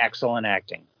the excellent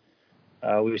acting.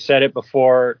 We've said it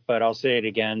before, but I'll say it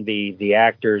again. The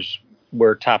actors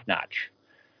were top notch.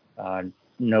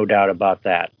 No doubt about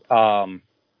that.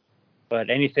 But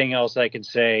anything else I can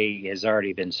say has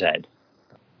already been said.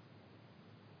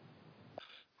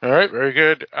 All right, very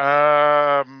good.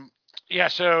 Yeah,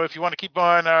 so if you want to keep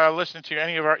on listening to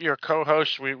any of your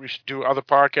co-hosts, we do other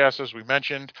podcasts, as we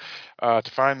mentioned.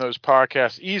 To find those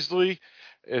podcasts easily,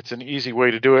 it's an easy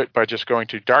way to do it by just going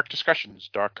to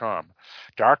darkdiscussions.com.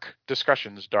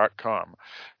 Darkdiscussions.com.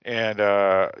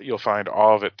 And you'll find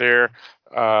all of it there.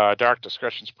 Dark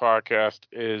Discussions podcast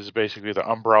is basically the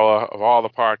umbrella of all the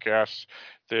podcasts.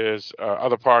 There's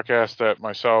other podcasts that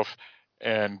myself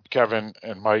and Kevin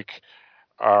and Mike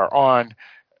are on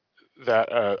that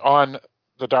on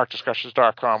the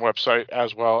darkdiscussions.com website,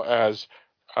 as well as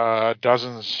not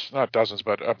dozens,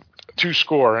 but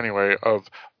 200 anyway of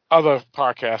other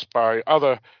podcasts by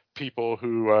other people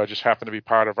who just happen to be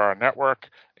part of our network,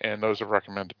 and those are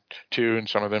recommended too, and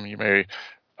some of them you may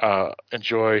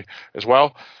enjoy as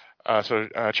well. So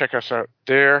check us out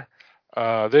there.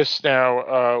 This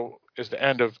now is the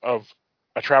end of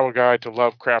A Travel Guide to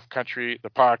Lovecraft Country,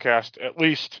 the podcast, at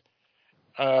least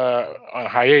on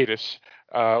hiatus.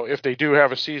 If they do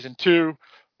have a season 2,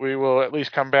 we will at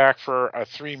least come back for a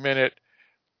 3-minute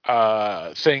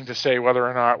thing to say whether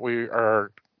or not we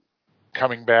are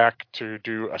coming back to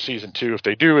do a season 2 if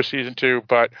they do a season 2,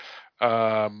 but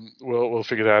we'll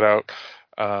figure that out.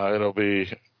 It'll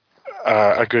be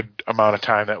a good amount of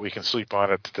time that we can sleep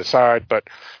on it to decide, but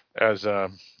as I'll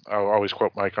always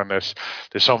quote Mike on this,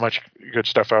 there's so much good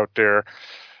stuff out there.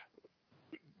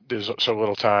 There's so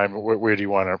little time. Where do you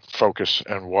want to focus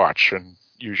and watch and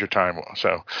use your time?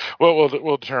 So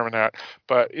we'll determine that.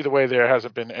 But either way, there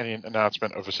hasn't been any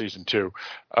announcement of a season 2.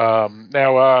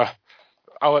 Now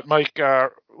I'll let Mike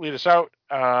lead us out.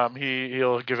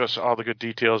 He'll give us all the good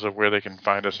details of where they can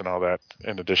find us and all that,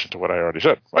 in addition to what I already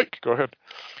said. Mike, go ahead.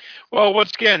 Well,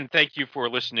 once again, thank you for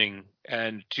listening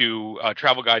and to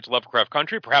Travel Guide to Lovecraft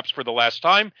Country, perhaps for the last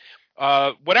time.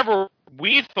 Whatever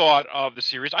we thought of the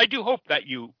series, I do hope that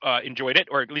you enjoyed it,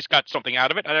 or at least got something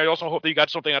out of it. And I also hope that you got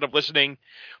something out of listening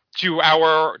to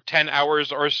our 10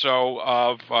 hours or so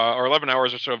of, or 11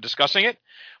 hours or so of discussing it.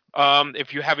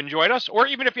 If you have enjoyed us, or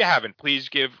even if you haven't, please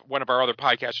give one of our other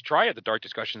podcasts a try at the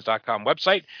darkdiscussions.com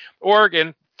website, or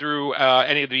again, through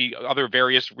any of the other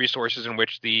various resources in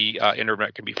which the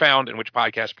internet can be found, in which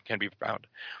podcasts can be found.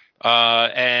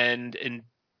 And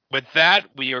with that,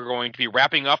 we are going to be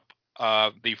wrapping up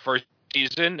the first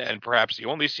season, and perhaps the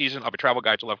only season, of A Travel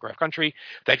Guide to Lovecraft Country.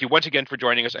 Thank you once again for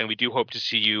joining us, and we do hope to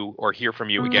see you or hear from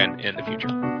you again in the future.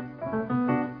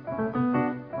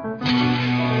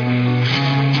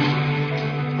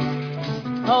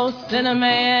 Oh,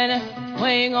 Cinnamon,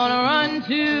 where you gonna run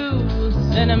to?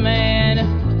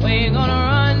 Cinnamon, where you gonna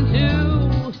run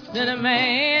to?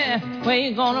 Cinnamon, where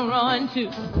you gonna run to?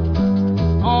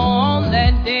 On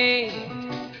that day,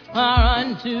 I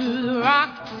run to the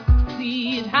rock,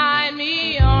 please hide me.